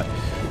own supply.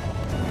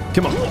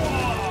 Come on.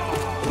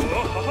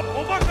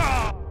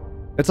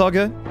 It's all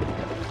good.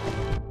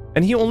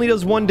 And he only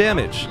does 1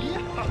 damage,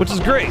 which is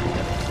great.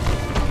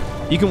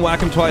 You can whack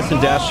him twice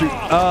and dash through.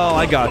 Oh,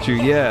 I got you.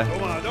 Yeah.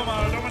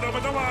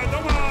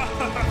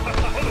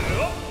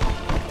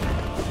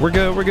 We're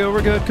good. We're good.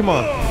 We're good. Come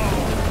on.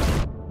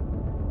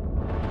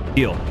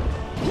 Heal.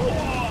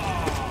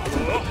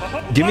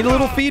 Give me the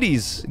little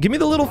feeties. Give me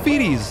the little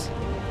feeties.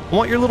 I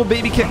want your little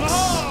baby kicks.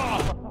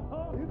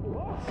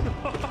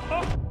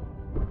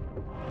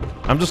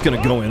 I'm just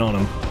gonna go in on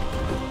him.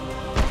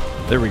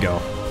 There we go.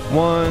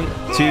 1,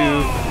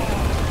 2,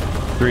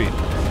 3.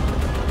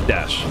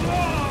 Dash.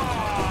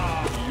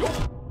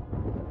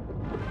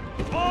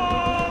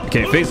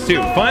 Okay, phase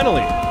 2.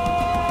 Finally.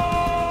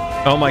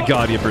 Oh my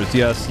god, Yippers.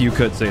 Yes, you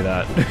could say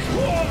that.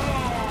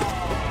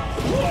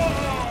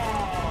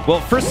 Well,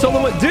 first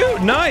solo win.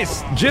 Dude,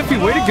 nice. Jiffy,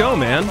 way to go,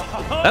 man.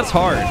 That's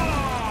hard.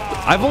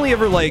 I've only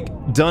ever,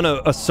 like, done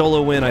a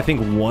solo win, I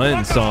think,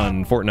 once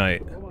on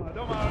Fortnite.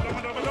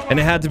 And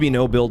it had to be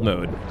no build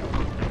mode.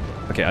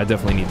 Okay, I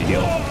definitely need to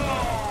heal.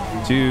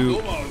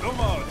 2,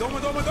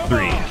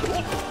 3.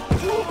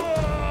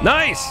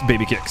 Nice!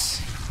 Baby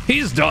kicks.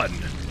 He's done.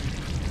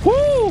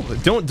 Woo!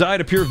 Don't die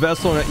to pure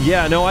vessel.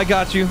 Yeah, no, I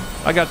got you.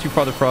 I got you,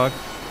 Father Frog.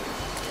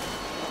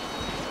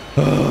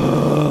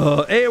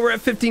 Hey, we're at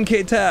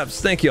 15k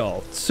taps. Thank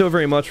y'all so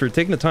very much for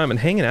taking the time and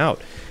hanging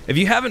out. If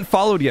you haven't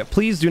followed yet,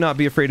 please do not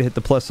be afraid to hit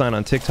the plus sign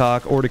on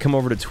TikTok or to come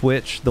over to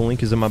Twitch. The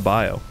link is in my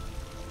bio.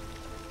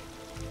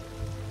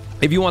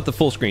 If you want the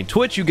full screen.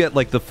 Twitch, you get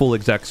like the full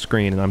exact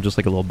screen, and I'm just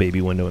like a little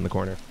baby window in the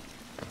corner.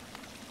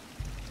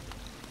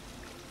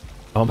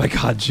 Oh my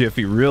god,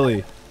 Jiffy,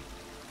 really?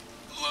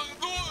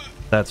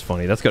 That's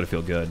funny. That's gotta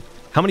feel good.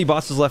 How many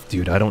bosses left?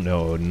 Dude, I don't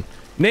know, Odin.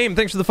 Name,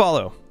 thanks for the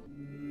follow.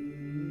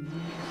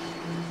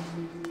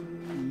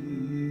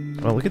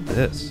 Oh, look at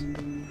this.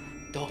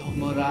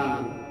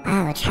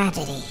 Oh,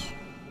 tragedy.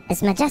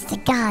 This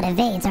majestic god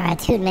evades our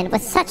attunement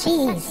with such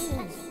ease.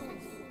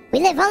 We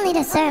live only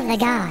to serve the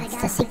gods,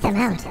 to seek them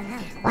out.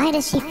 Why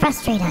does she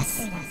frustrate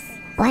us?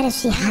 Why does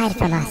she hide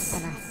from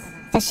us?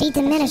 Does she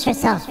diminish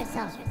herself?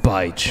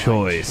 By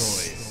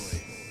choice.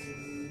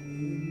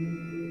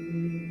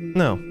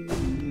 No.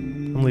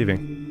 I'm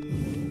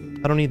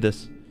leaving. I don't need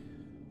this.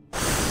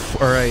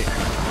 Alright.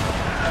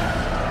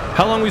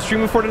 How long are we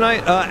streaming for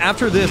tonight?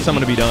 After this, I'm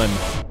gonna be done.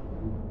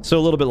 So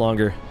a little bit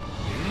longer.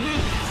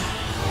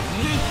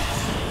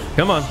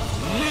 Come on.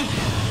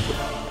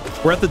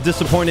 We're at the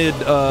disappointed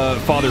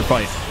father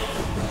fight.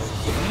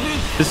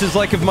 This is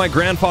like if my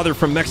grandfather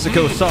from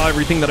Mexico saw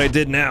everything that I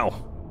did now.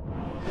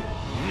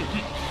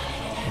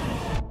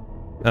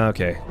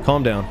 Okay,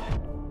 calm down.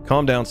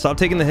 Calm down. Stop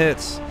taking the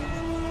hits.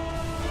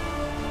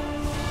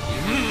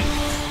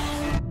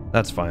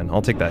 That's fine.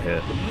 I'll take that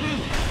hit.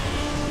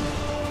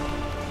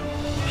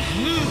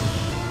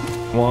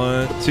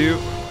 1, 2.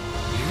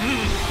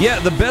 Yeah,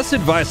 the best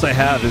advice I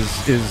have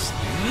is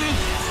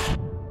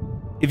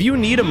if you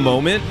need a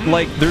moment,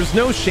 like, there's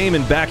no shame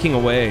in backing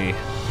away.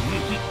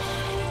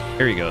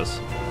 There he goes.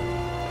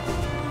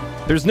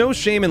 There's no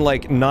shame in,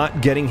 like,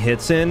 not getting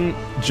hits in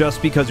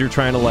just because you're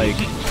trying to, like,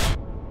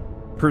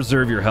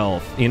 preserve your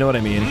health. You know what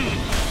I mean?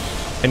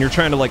 And you're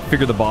trying to, like,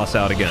 figure the boss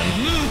out again.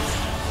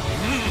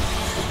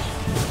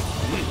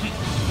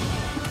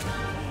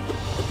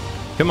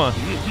 Come on.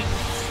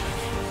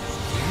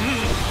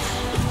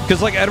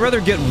 Because, like, I'd rather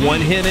get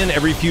one hit in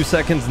every few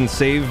seconds and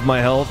save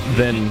my health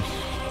than...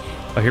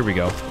 Oh, here we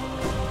go.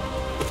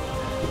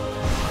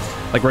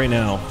 Like right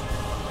now.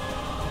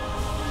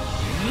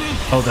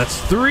 Oh,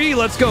 that's 3.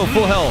 Let's go.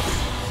 Full health.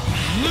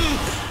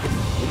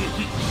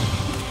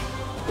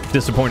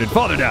 Disappointed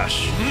Father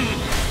Dash.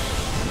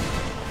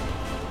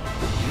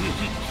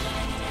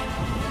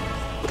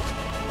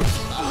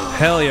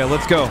 Hell yeah,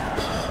 let's go.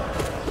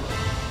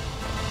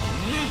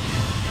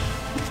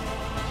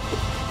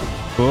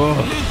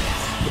 Oh.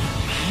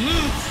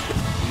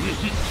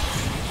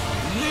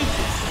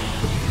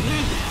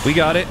 We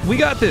got it. We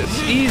got this.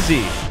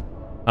 Easy.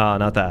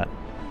 Not that.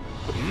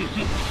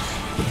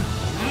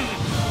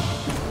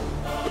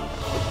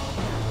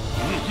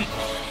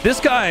 This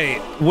guy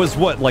was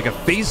what, like a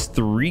phase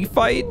 3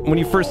 fight when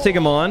you first take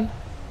him on?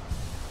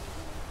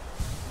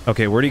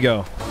 Okay, where'd he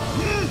go?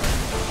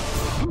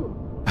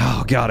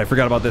 Oh god, I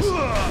forgot about this.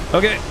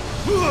 Okay.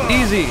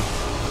 Easy.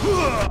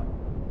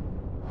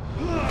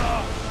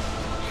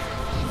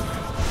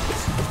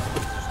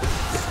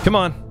 Come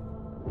on.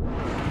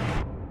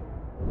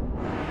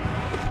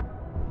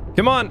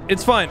 Come on,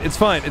 it's fine, it's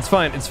fine, it's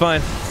fine, it's fine.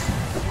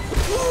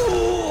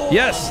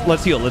 Yes,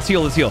 let's heal, let's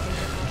heal, let's heal.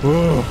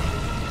 Whoa.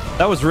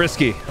 That was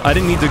risky. I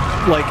didn't need to,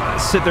 like,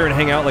 sit there and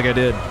hang out like I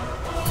did.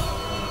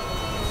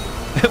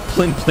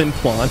 Plin plin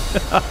plon.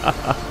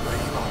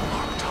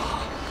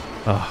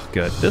 Oh,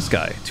 good. This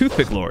guy,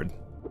 Toothpick Lord.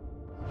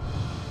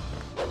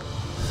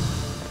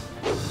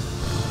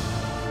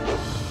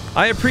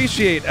 I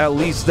appreciate, at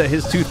least, that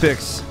his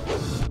toothpicks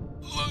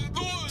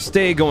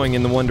stay going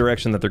in the one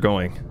direction that they're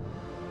going.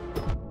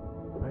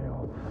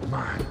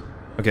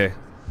 Okay.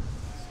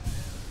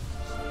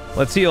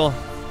 Let's heal.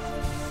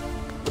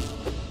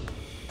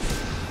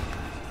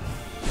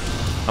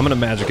 I'm gonna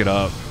magic it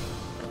up.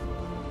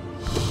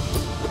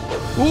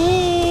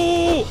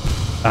 Ooh!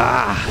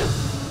 Ah!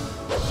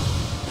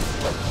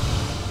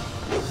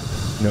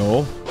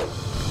 No.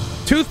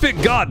 Toothpick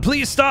God,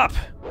 please stop!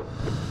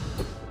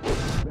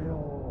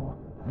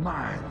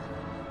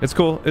 It's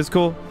cool, it's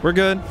cool. We're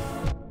good.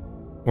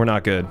 We're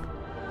not good.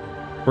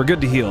 We're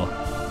good to heal.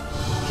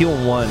 Heal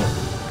 1.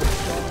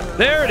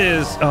 There it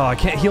is. Oh, I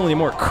can't heal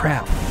anymore.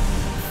 Crap.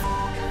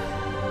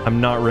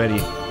 I'm not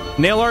ready.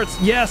 Nail arts?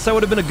 Yes, that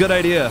would have been a good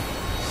idea.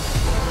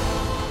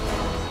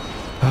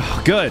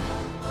 Oh, good.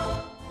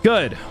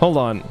 Good. Hold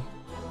on.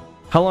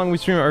 How long we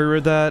stream? I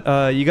read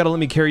that. You gotta let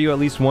me carry you at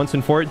least once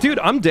in for it. Dude,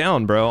 I'm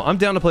down, bro. I'm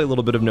down to play a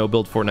little bit of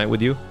no-build Fortnite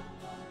with you.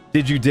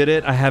 Did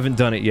it? I haven't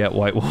done it yet,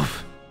 White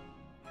Wolf.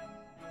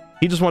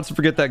 He just wants to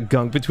forget that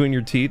gunk between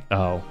your teeth.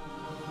 Oh.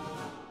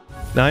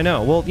 I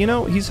know. Well, you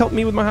know, he's helped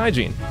me with my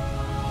hygiene.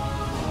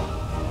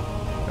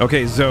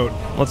 Okay, Zote.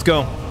 Let's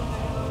go.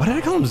 Why did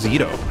I call him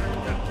Zito?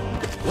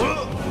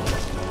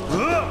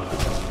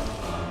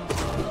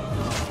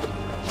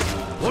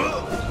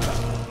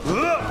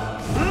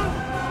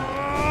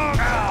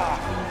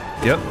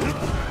 Yep.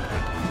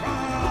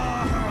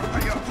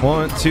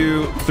 1,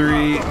 2,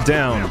 3,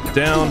 down,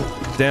 down,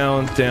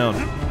 down, down.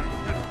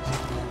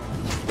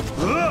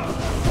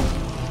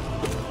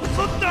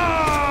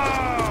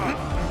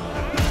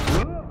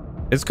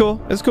 It's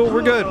cool. It's cool.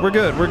 We're good. We're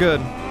good. We're good.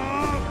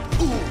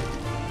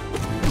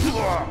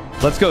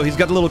 Let's go. He's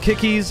got the little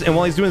kickies, and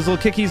while he's doing his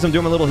little kickies, I'm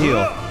doing my little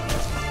heal.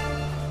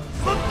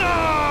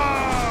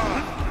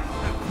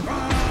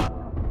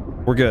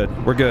 We're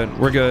good. We're good.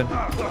 We're good.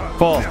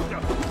 Fall.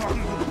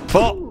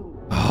 Fall.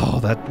 Oh,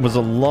 that was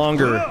a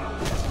longer...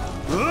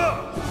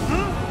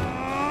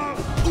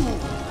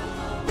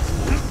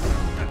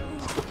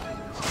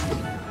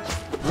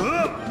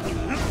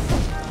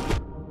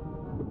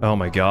 Oh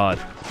my god.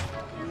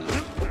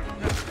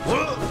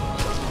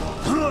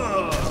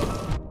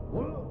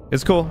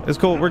 It's cool. It's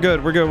cool. We're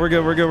good. We're good. We're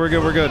good. We're good. We're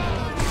good. We're good.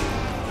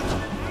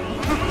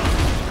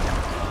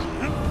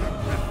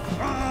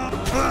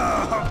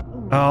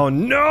 Oh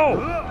no!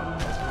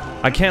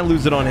 I can't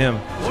lose it on him.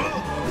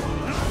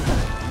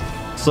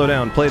 Slow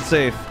down. Play it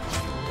safe.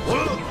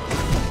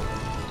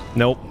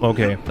 Nope.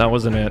 Okay. That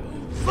wasn't it.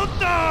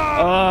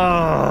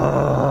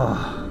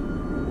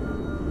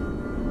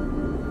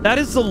 That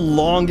is the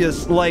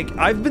longest. Like,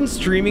 I've been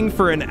streaming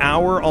for an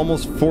hour,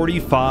 almost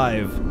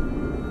 45.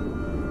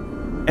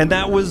 And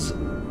that was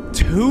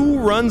 2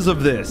 runs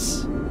of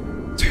this.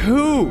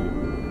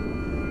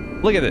 2.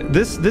 Look at it.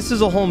 This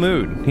is a whole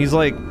mood. He's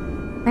like,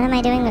 what am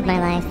I doing with my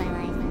life?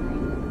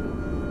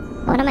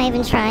 What am I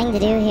even trying to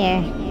do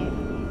here?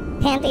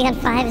 Pantheon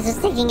 5 is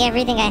just taking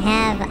everything I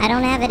have. I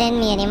don't have it in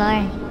me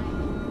anymore.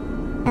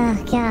 Oh,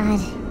 God.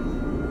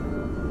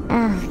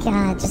 Oh,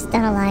 God. Just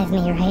unalive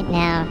me right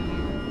now.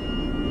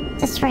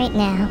 Just right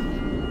now.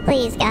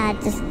 Please, God,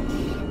 just...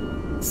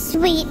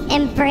 sweet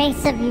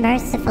embrace of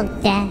merciful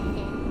death.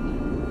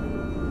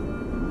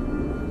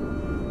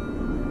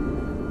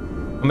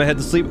 I'm gonna head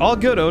to sleep. All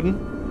good, Odin.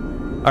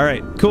 All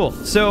right, cool.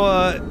 So,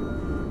 I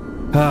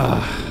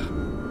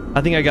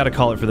think I gotta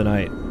call it for the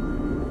night.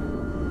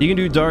 You can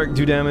do dark,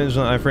 do damage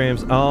on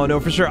iframes. Oh,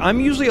 no, for sure. I'm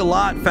usually a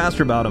lot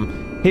faster about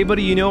them. Hey,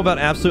 buddy, you know about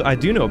Absolute... I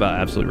do know about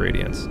Absolute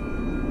Radiance.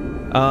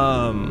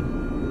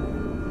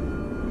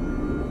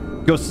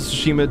 Ghost of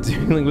Tsushima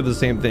dealing with the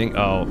same thing.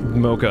 Oh,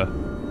 Mocha.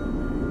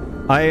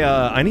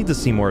 I need to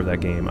see more of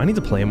that game. I need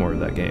to play more of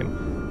that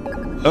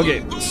game.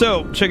 Okay,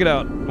 so, check it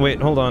out.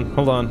 Wait, hold on,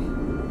 hold on.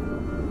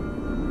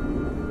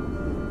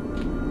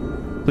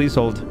 Please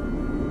hold.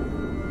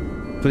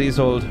 Please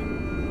hold.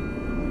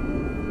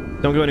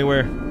 Don't go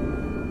anywhere.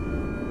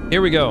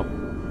 Here we go.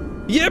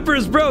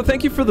 Yippers, bro!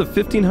 Thank you for the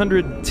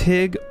 1,500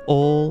 Tig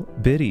ol'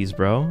 biddies,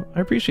 bro.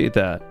 I appreciate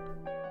that.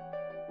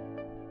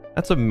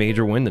 That's a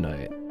major win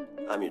tonight.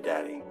 I'm your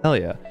daddy. Hell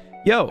yeah.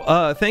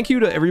 Yo, thank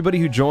you to everybody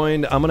who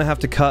joined. I'm gonna have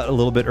to cut a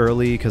little bit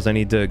early because I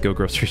need to go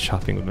grocery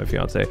shopping with my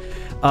fiance.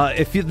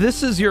 If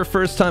this is your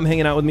first time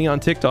hanging out with me on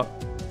TikTok...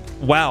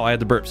 Wow, I had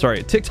to burp.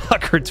 Sorry.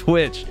 TikTok or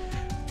Twitch.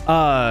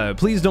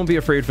 Please don't be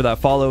afraid for that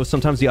follow.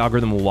 Sometimes the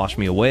algorithm will wash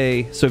me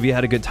away. So if you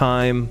had a good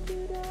time,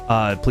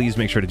 please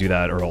make sure to do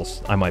that, or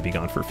else I might be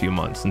gone for a few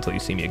months until you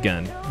see me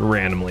again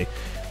randomly.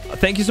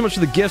 Thank you so much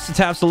for the gifts to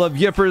Taps to Love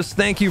Yippers.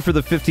 Thank you for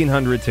the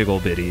 1,500 Tig ol'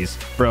 biddies.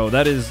 Bro,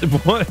 that is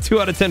 2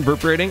 out of 10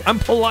 burp rating. I'm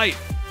polite.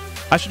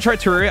 I should try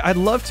Terraria. I'd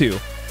love to.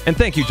 And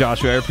thank you,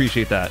 Joshua. I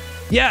appreciate that.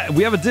 Yeah,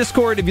 we have a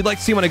Discord if you'd like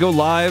to see when I go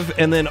live.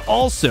 And then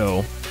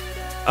also,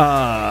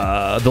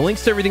 the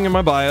links to everything in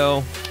my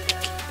bio.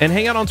 And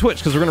hang out on Twitch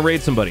because we're going to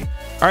raid somebody.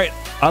 All right.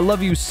 I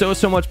love you so,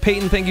 so much.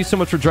 Peyton, thank you so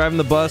much for driving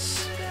the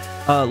bus.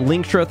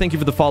 Linktra, thank you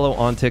for the follow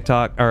on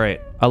TikTok. All right.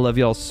 I love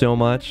y'all so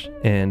much.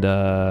 And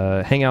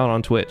hang out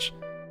on Twitch.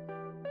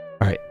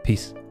 All right.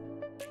 Peace.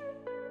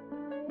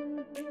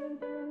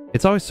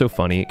 It's always so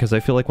funny because I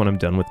feel like when I'm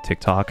done with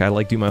TikTok, I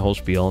like do my whole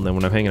spiel. And then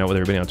when I'm hanging out with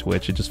everybody on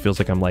Twitch, it just feels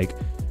like I'm like,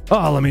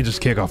 oh, let me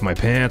just kick off my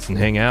pants and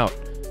hang out.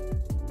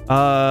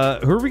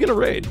 Who are we going to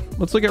raid?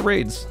 Let's look at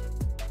raids.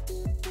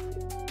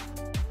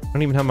 I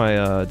don't even have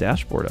my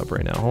dashboard up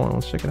right now. Hold on,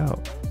 let's check it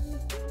out.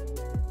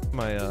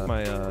 My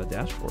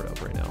dashboard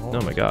up right now. Oh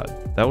my god,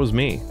 that was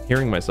me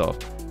hearing myself.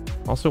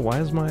 Also,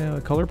 why is my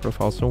color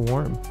profile so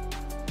warm?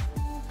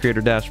 Creator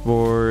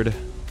dashboard.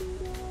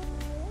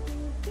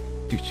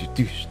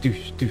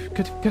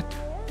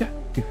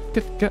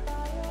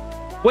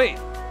 Wait,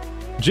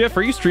 Jiff,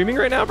 are you streaming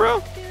right now,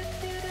 bro?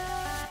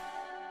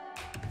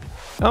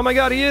 Oh my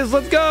god, he is.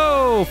 Let's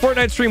go.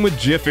 Fortnite stream with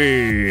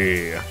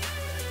Jiffy.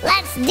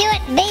 Let's do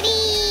it, baby!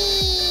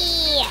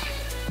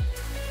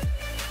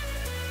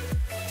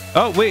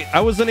 Oh, wait. I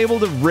wasn't able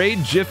to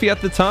raid Jiffy at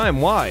the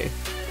time. Why?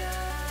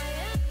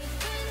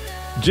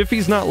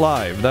 Jiffy's not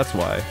live. That's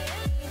why.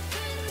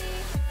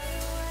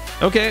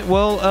 Okay,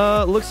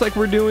 well, looks like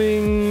we're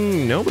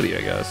doing nobody,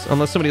 I guess.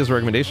 Unless somebody has a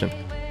recommendation.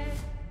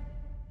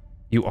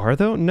 You are,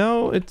 though?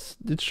 No, it's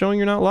showing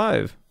you're not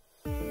live.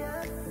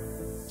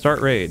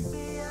 Start raid.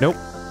 Nope.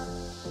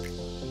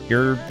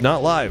 You're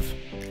not live.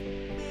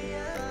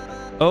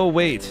 Oh,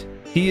 wait.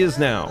 He is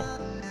now.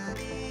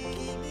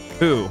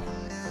 Who?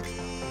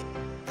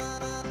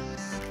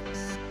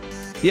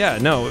 Yeah,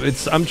 no,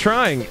 I'm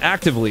trying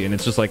actively, and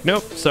it's just like,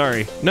 nope,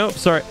 sorry. Nope,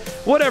 sorry.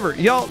 Whatever.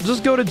 Y'all,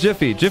 just go to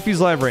Jiffy. Jiffy's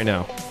live right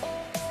now.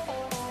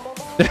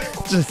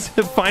 Just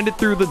find it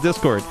through the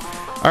Discord.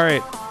 All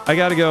right, I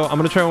gotta go. I'm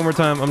gonna try one more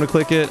time. I'm gonna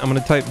click it. I'm gonna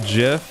type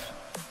GIF.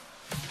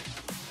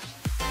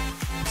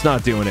 It's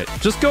not doing it.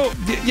 Just go.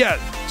 Yeah,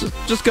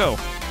 just go.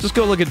 Just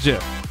go look at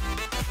GIF.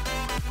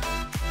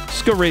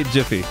 Just go raid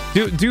Jiffy.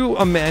 Do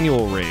a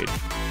manual raid.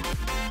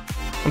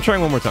 I'm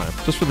trying one more time,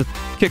 just for the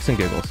kicks and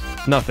giggles.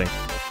 Nothing.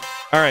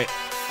 All right.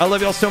 I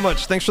love y'all so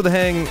much. Thanks for the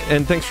hang,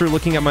 and thanks for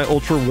looking at my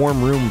ultra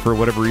warm room for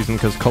whatever reason,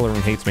 because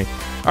Coloring hates me.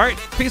 All right.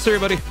 Peace,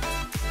 everybody.